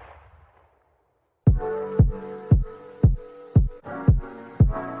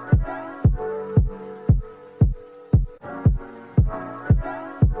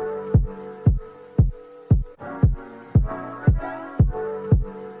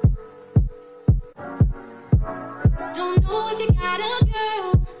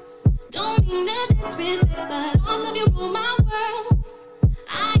 mean to disrespect, but all of you rule my world.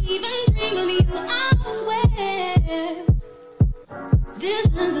 I even dream of you, I swear.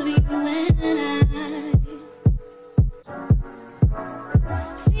 Visions of you and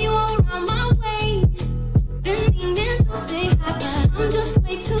I see you all around my way, been meaning to say hi, but I'm just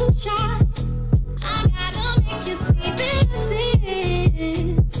way too shy. I gotta make you see this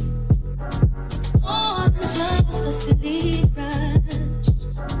is more than just a silly rush.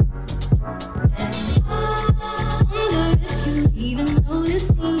 And I wonder if you even notice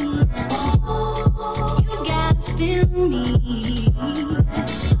me. You gotta feel me.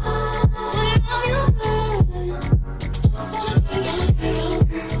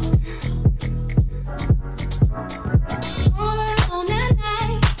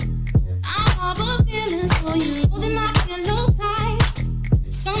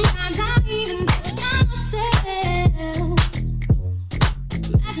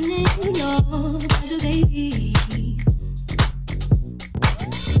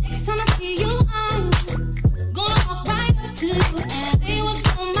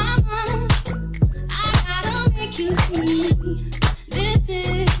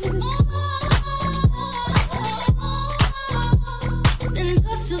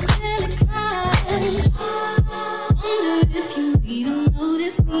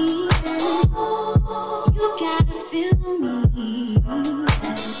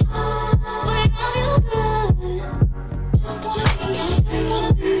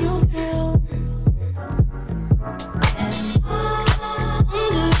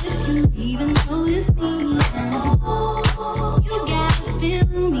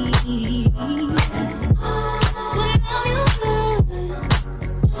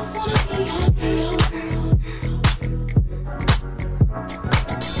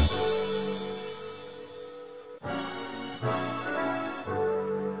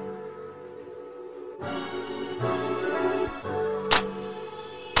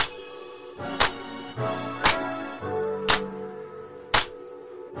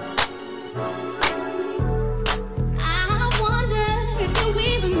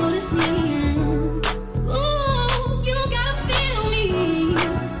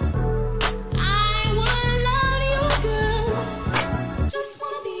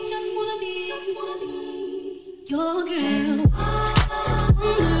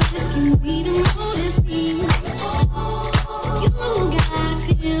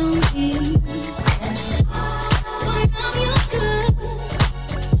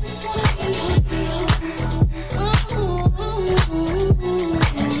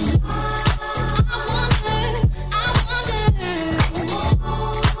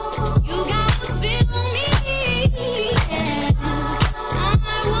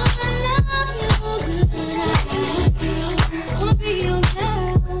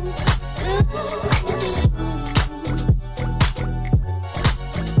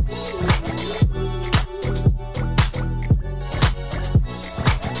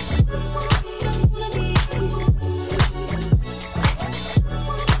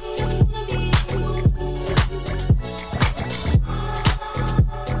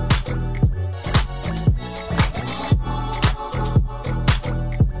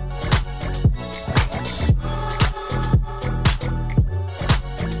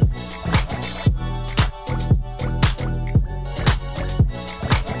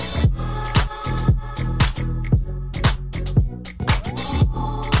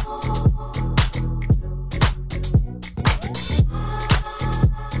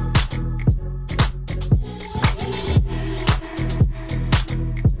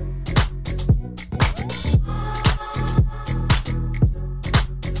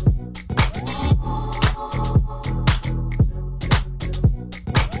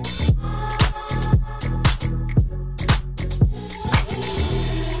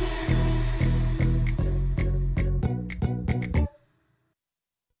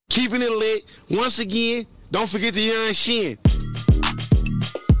 Keeping it lit. Once again, don't forget the young Shin.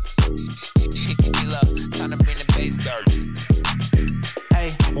 Time to bring the bass dirt.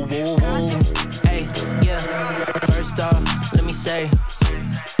 Hey, woo, woo, woo. Hey, yeah. First off, let me say,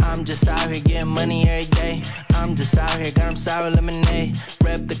 I'm just out here getting money every day. I'm just out here, got them sour lemonade.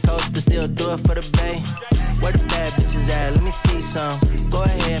 Rep the coast, but still do it for the bay. Where the bad bitches at? Let me see some. Go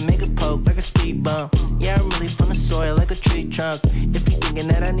ahead, make a poke like a speed bump. Yeah, I'm really from the soil like a tree trunk. If you thinking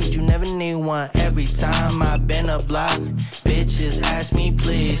that I need you, never need one. Every time I bend a block, bitches ask me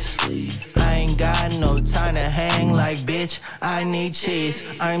please. I ain't got no time to hang like bitch. I need cheese.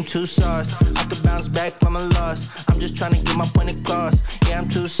 I'm too sauce. I can bounce back from a loss. I'm just trying to get my point across. Yeah, I'm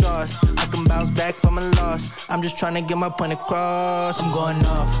too sauce. I can bounce back from a loss. I'm just trying to get my point across. I'm going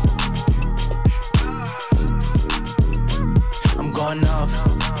off. going off.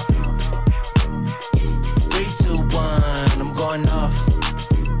 3, 2, 1, I'm going off.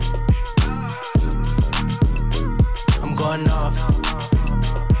 I'm going off.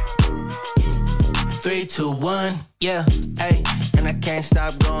 3, 2, 1, yeah, ayy, and I can't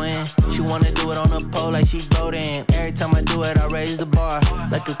stop going. She wanna do it on a pole like she voting. Every time I do it, I raise the bar.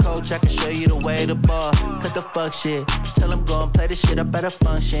 Like a coach, I can show you the way to ball. Cut the fuck shit, tell him go and play the shit up at a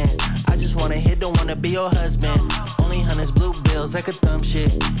function. I just wanna hit, don't wanna be your husband. Only hunters, blue bills, like a thumb shit.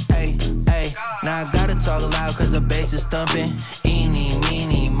 Ayy, ayy, now I gotta talk loud cause the bass is thumping. Eeny,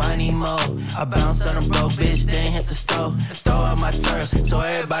 meeny, miny, mo. I bounced on a broke bitch, then hit the stove. Throw out my turf, so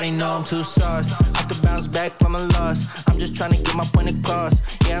everybody know I'm too sauce. I can bounce back from a loss. I'm just trying to get my point across.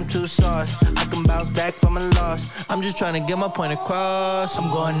 Yeah, I'm too sauce. I can bounce back from a loss. I'm just trying to get my point across. I'm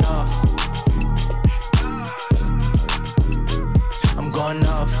going off. I'm going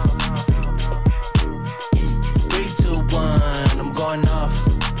off. 3, 2, 1, I'm going off.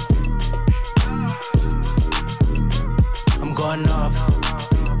 I'm going off.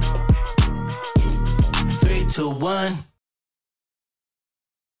 3, 2, 1.